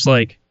 and it's just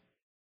like,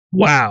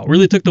 wow,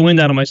 really took the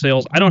wind out of my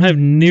sails. I don't have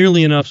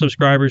nearly enough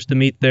subscribers to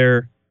meet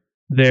their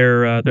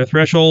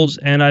thresholds,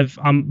 and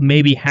I'm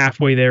maybe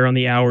halfway there on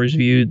the hours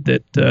viewed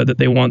that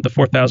they want, the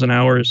 4,000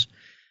 hours.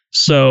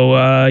 So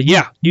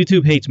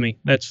YouTube hates me.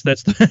 That's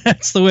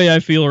the way I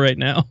feel right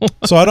now.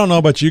 So I don't know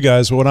about you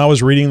guys, but when I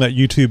was reading that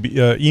YouTube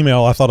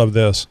email, I thought of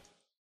this.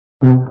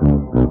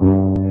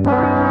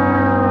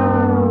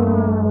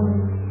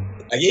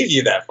 I gave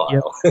you that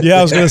file. Yeah,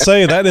 I was going to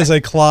say, that is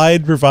a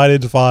Clyde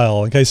provided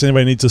file in case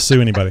anybody needs to sue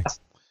anybody.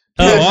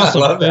 Oh,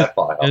 awesome. I love that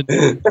file.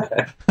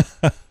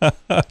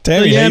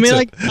 Tammy hates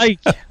it.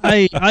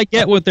 I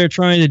get what they're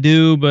trying to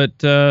do, but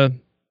I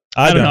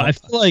don't know. I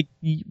feel like,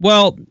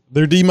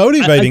 they're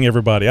demotivating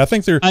everybody. I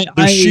think they're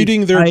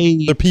shooting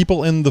the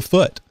people in the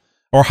foot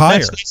or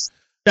higher.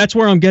 That's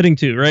where I'm getting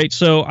to, right?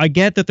 So I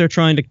get that they're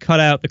trying to cut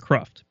out the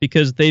cruft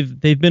because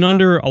they've been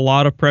under a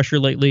lot of pressure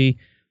lately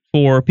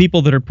for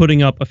people that are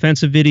putting up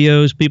offensive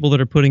videos, people that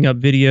are putting up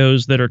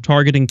videos that are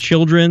targeting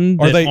children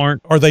are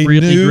they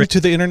really new to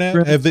the internet?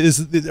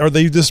 Are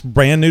they just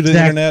brand new to the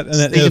internet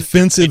and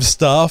offensive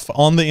stuff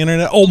on the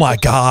internet? Oh my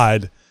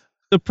God.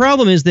 The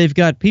problem is they've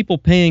got people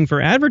paying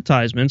for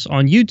advertisements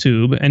on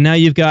YouTube, and now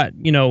you've got,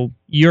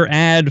 your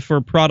ad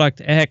for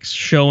product X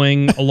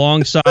showing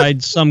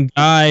alongside some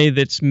guy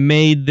that's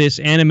made this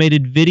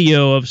animated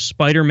video of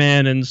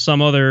Spider-Man and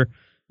some other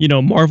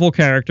Marvel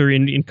character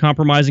in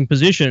compromising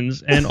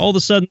positions, and all of a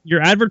sudden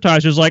your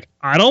advertiser's like,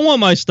 I don't want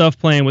my stuff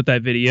playing with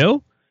that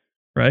video,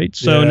 right?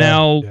 So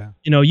now,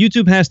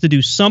 YouTube has to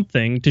do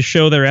something to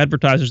show their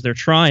advertisers they're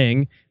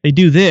trying. They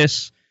do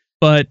this,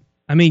 but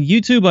I mean,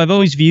 YouTube I've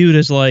always viewed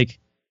as like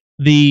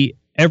the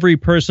every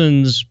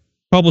person's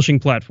publishing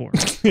platform,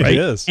 right? It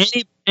is.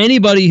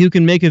 Anybody who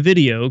can make a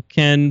video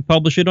can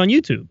publish it on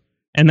YouTube,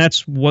 and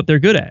that's what they're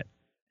good at.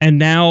 And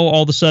now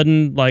all of a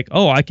sudden,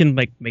 I can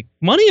make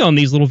money on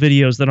these little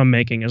videos that I'm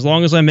making as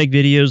long as I make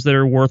videos that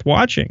are worth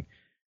watching.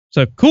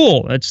 So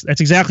cool. That's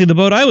exactly the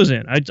boat I was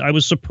in. I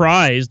was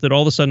surprised that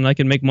all of a sudden I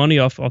can make money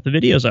off the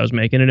videos I was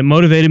making, and it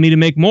motivated me to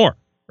make more,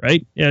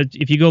 right?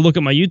 If you go look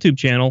at my YouTube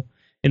channel,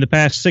 in the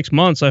past 6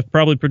 months, I've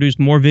probably produced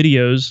more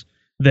videos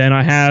than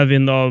I have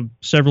in the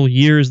several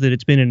years that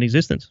it's been in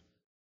existence.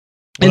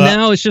 And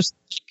now it's just,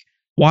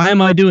 why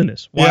am I doing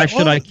this? Why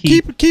should I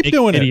keep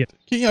doing it?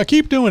 Yeah,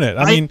 keep doing it.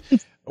 I mean,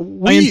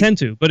 I intend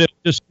to, but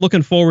just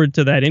looking forward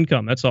to that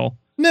income. That's all.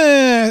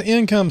 Nah,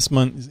 income's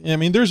money. I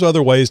mean, there's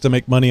other ways to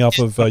make money off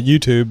of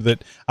YouTube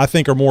that I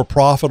think are more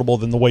profitable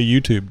than the way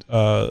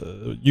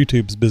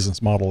YouTube's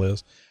business model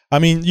is. I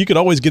mean, you could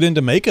always get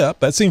into makeup.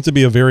 That seems to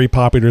be a very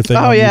popular thing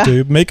on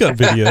YouTube. Makeup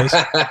videos.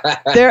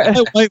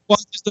 My wife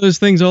watches those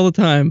things all the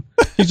time.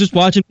 She's just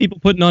watching people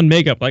putting on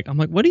makeup. I'm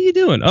like, what are you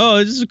doing? Oh,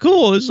 this is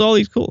cool. This is all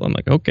these cool. I'm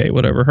like, okay,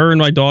 whatever. Her and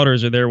my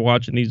daughters are there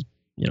watching these,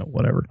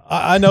 whatever.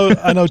 I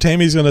know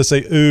Tammy's going to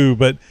say, ooh,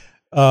 but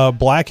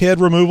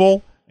blackhead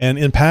removal and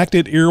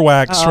impacted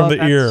earwax from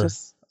the ear.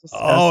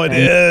 Oh, it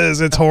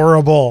is. It's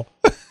horrible.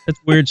 That's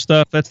weird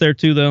stuff. That's there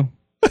too, though.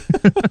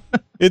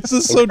 It's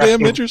just so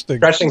damn interesting.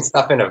 Crushing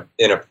stuff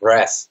in a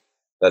press.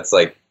 That's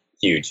like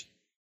huge.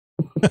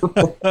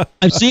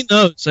 I've seen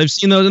those,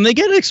 and they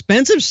get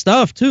expensive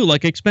stuff too,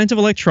 like expensive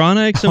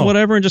electronics and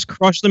whatever, and just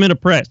crush them in a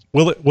press.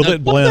 Will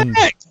it blend?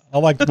 I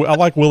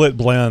like Will It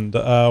Blend,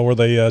 where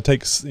they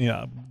take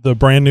the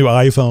brand new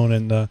iPhone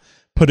and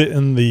put it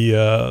in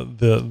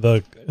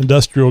the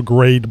industrial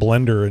grade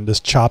blender and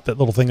just chop that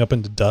little thing up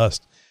into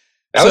dust.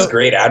 That was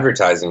great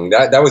advertising.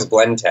 That was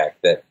Blendtec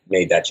that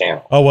made that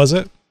channel. Oh, was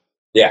it?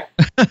 Yeah.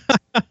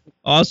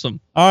 Awesome.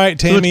 All right,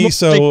 Tammy.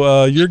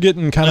 So you're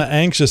getting kind of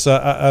anxious.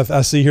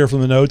 I see here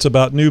from the notes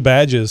about new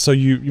badges. So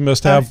you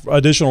must have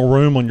additional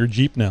room on your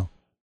Jeep now.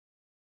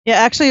 Yeah,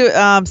 actually,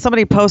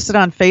 somebody posted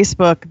on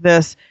Facebook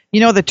this.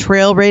 The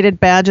trail rated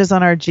badges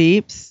on our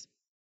Jeeps.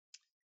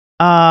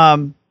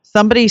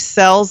 Somebody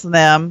sells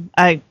them.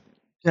 I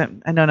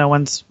know no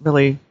one's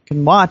really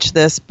can watch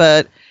this,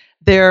 but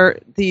they're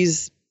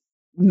these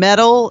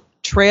metal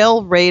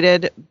trail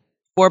rated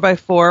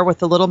 4x4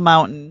 with a little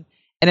mountain,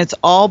 and it's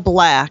all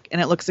black,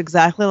 and it looks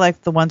exactly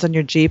like the ones on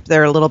your Jeep.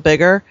 They're a little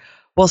bigger.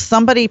 Well,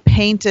 somebody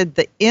painted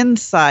the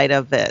inside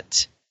of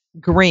it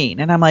green,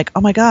 and I'm like,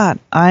 oh my God,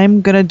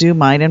 I'm going to do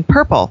mine in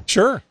purple.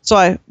 Sure. So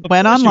I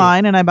went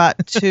online and I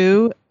bought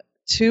two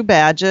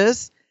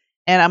badges,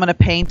 and I'm going to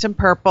paint them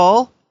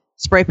purple,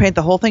 spray paint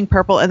the whole thing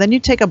purple, and then you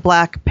take a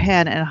black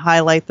pen and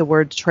highlight the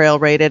word trail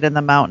rated and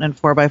the mountain and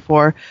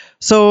 4x4.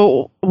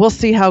 So we'll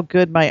see how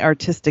good my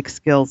artistic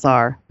skills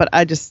are. But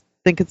I just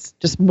think it's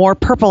just more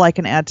purple I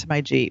can add to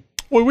my Jeep.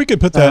 Well, we could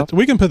put that.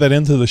 We can put that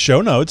into the show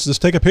notes. Just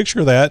take a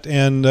picture of that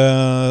and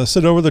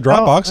send it over the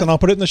Dropbox, and I'll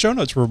put it in the show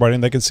notes for everybody,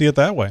 and they can see it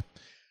that way.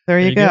 There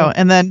you go.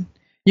 And then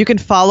you can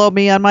follow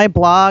me on my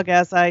blog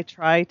as I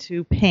try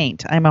to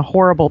paint. I'm a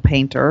horrible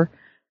painter,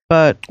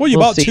 but you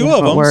bought two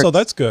of them, so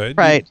that's good,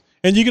 right?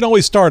 And you can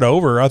always start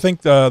over. I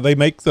think they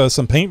make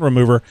some paint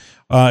remover.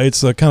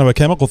 It's a kind of a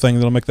chemical thing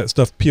that'll make that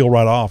stuff peel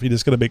right off. You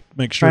just got to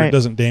make sure it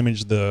doesn't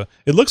damage the.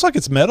 It looks like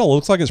it's metal. It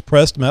looks like it's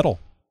pressed metal.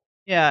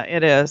 Yeah,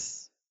 it is.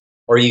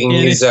 Or you can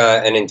use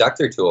an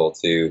inductor tool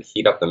to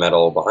heat up the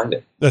metal behind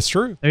it. That's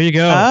true. There you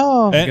go.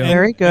 Oh,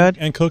 very good.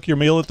 And cook your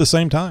meal at the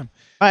same time.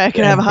 I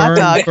can have a hot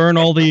dog. Burn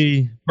all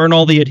the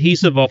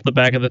adhesive off the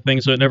back of the thing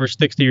so it never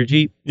sticks to your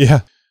Jeep. Yeah.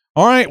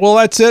 All right. Well,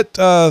 that's it.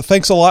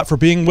 Thanks a lot for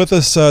being with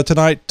us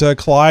tonight,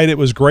 Clyde. It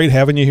was great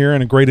having you here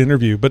and a great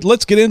interview. But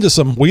let's get into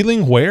some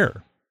Wheeling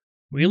Where.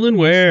 Wheeling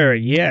Where,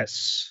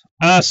 yes.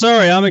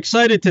 Sorry, I'm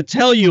excited to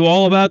tell you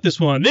all about this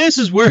one. This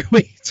is where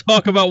we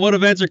talk about what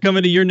events are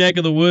coming to your neck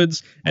of the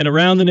woods and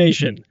around the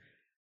nation.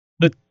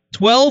 The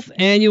 12th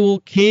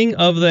annual King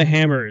of the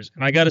Hammers.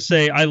 And I got to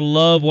say, I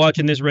love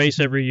watching this race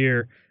every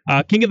year.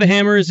 King of the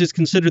Hammers is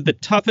considered the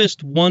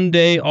toughest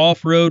one-day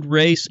off-road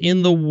race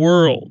in the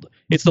world.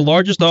 It's the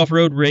largest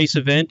off-road race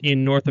event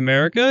in North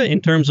America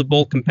in terms of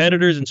both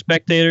competitors and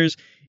spectators.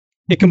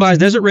 It combines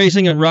desert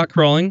racing and rock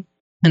crawling,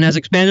 and has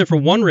expanded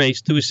from one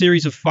race to a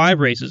series of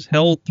 5 races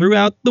held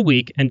throughout the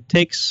week and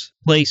takes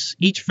place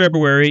each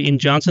February in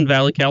Johnson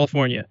Valley,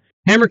 California.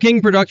 Hammer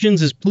King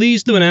Productions is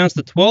pleased to announce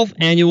the 12th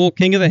annual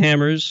King of the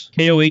Hammers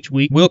KOH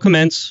Week will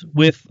commence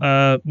with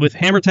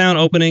Hammertown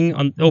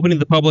opening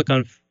the public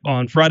on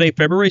Friday,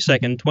 February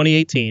 2nd,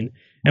 2018,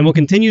 and will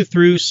continue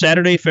through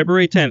Saturday,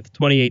 February 10th,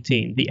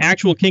 2018. The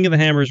actual King of the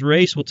Hammers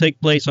race will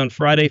take place on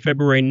Friday,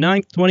 February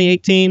 9th,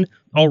 2018.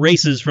 All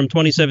races from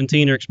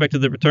 2017 are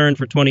expected to return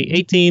for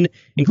 2018,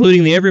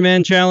 including the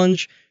Everyman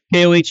Challenge,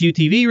 KOH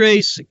UTV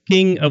race,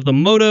 King of the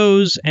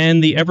Motos,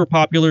 and the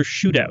ever-popular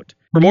Shootout.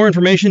 For more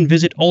information,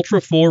 visit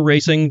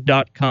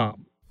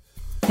ultra4racing.com.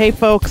 Hey,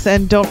 folks,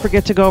 and don't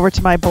forget to go over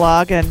to my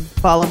blog and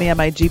follow me on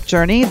my Jeep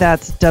journey.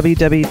 That's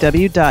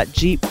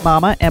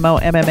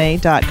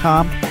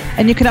www.jeepmama.com.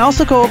 And you can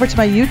also go over to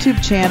my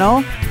YouTube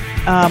channel,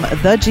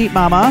 The Jeep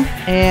Mama,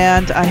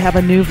 and I have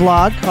a new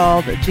vlog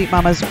called Jeep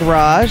Mama's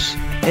Garage.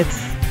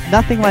 It's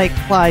nothing like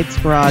Clyde's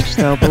garage,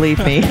 though,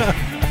 believe me.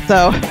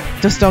 So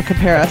just don't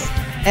compare us.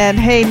 And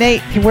hey,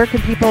 Nate, where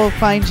can people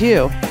find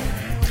you?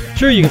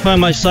 Sure, you can find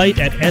my site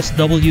at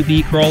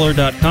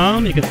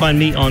swbcrawler.com. You can find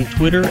me on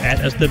Twitter at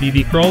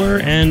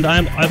swbcrawler, and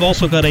I've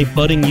also got a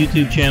budding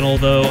YouTube channel,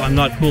 though I'm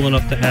not cool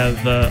enough to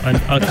have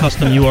a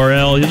custom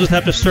URL. You'll just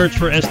have to search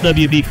for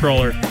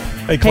swbcrawler.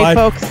 Hey, Clyde,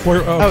 folks.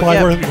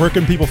 Clyde, where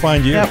can people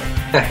find you? Yep.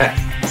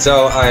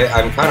 So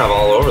I'm kind of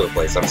all over the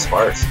place. I'm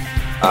sparse.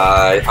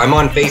 I'm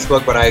on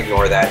Facebook, but I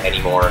ignore that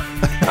anymore.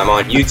 I'm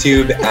on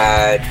YouTube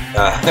at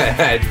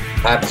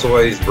Pabst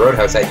Boys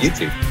Roadhouse at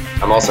YouTube.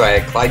 I'm also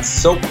at Clyde's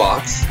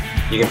Soapbox.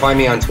 You can find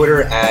me on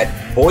Twitter at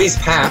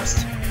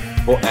BoysPabst,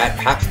 at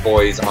Pabst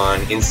Boys on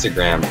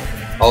Instagram.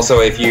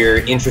 Also, if you're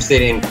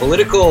interested in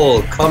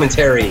political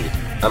commentary,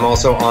 I'm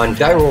also on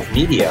Direwolf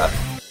Media.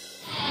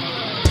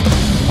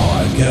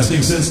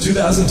 Podcasting since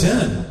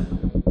 2010.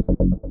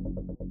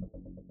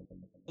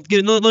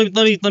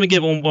 Let me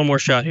give one more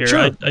shot here.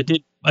 Sure.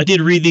 I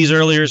did read these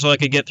earlier so I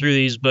could get through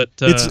these, but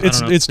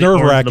it's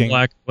nerve-wracking.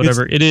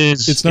 Whatever it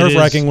is, it's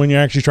nerve-wracking when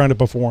you're actually trying to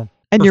perform.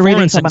 And you're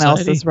reading someone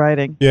else's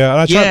writing.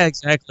 Yeah,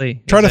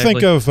 exactly. Try to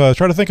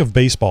think of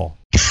baseball.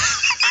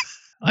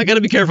 I got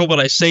to be careful what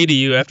I say to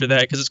you after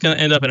that because it's going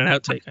to end up in an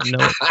outtake. I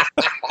know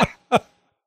it.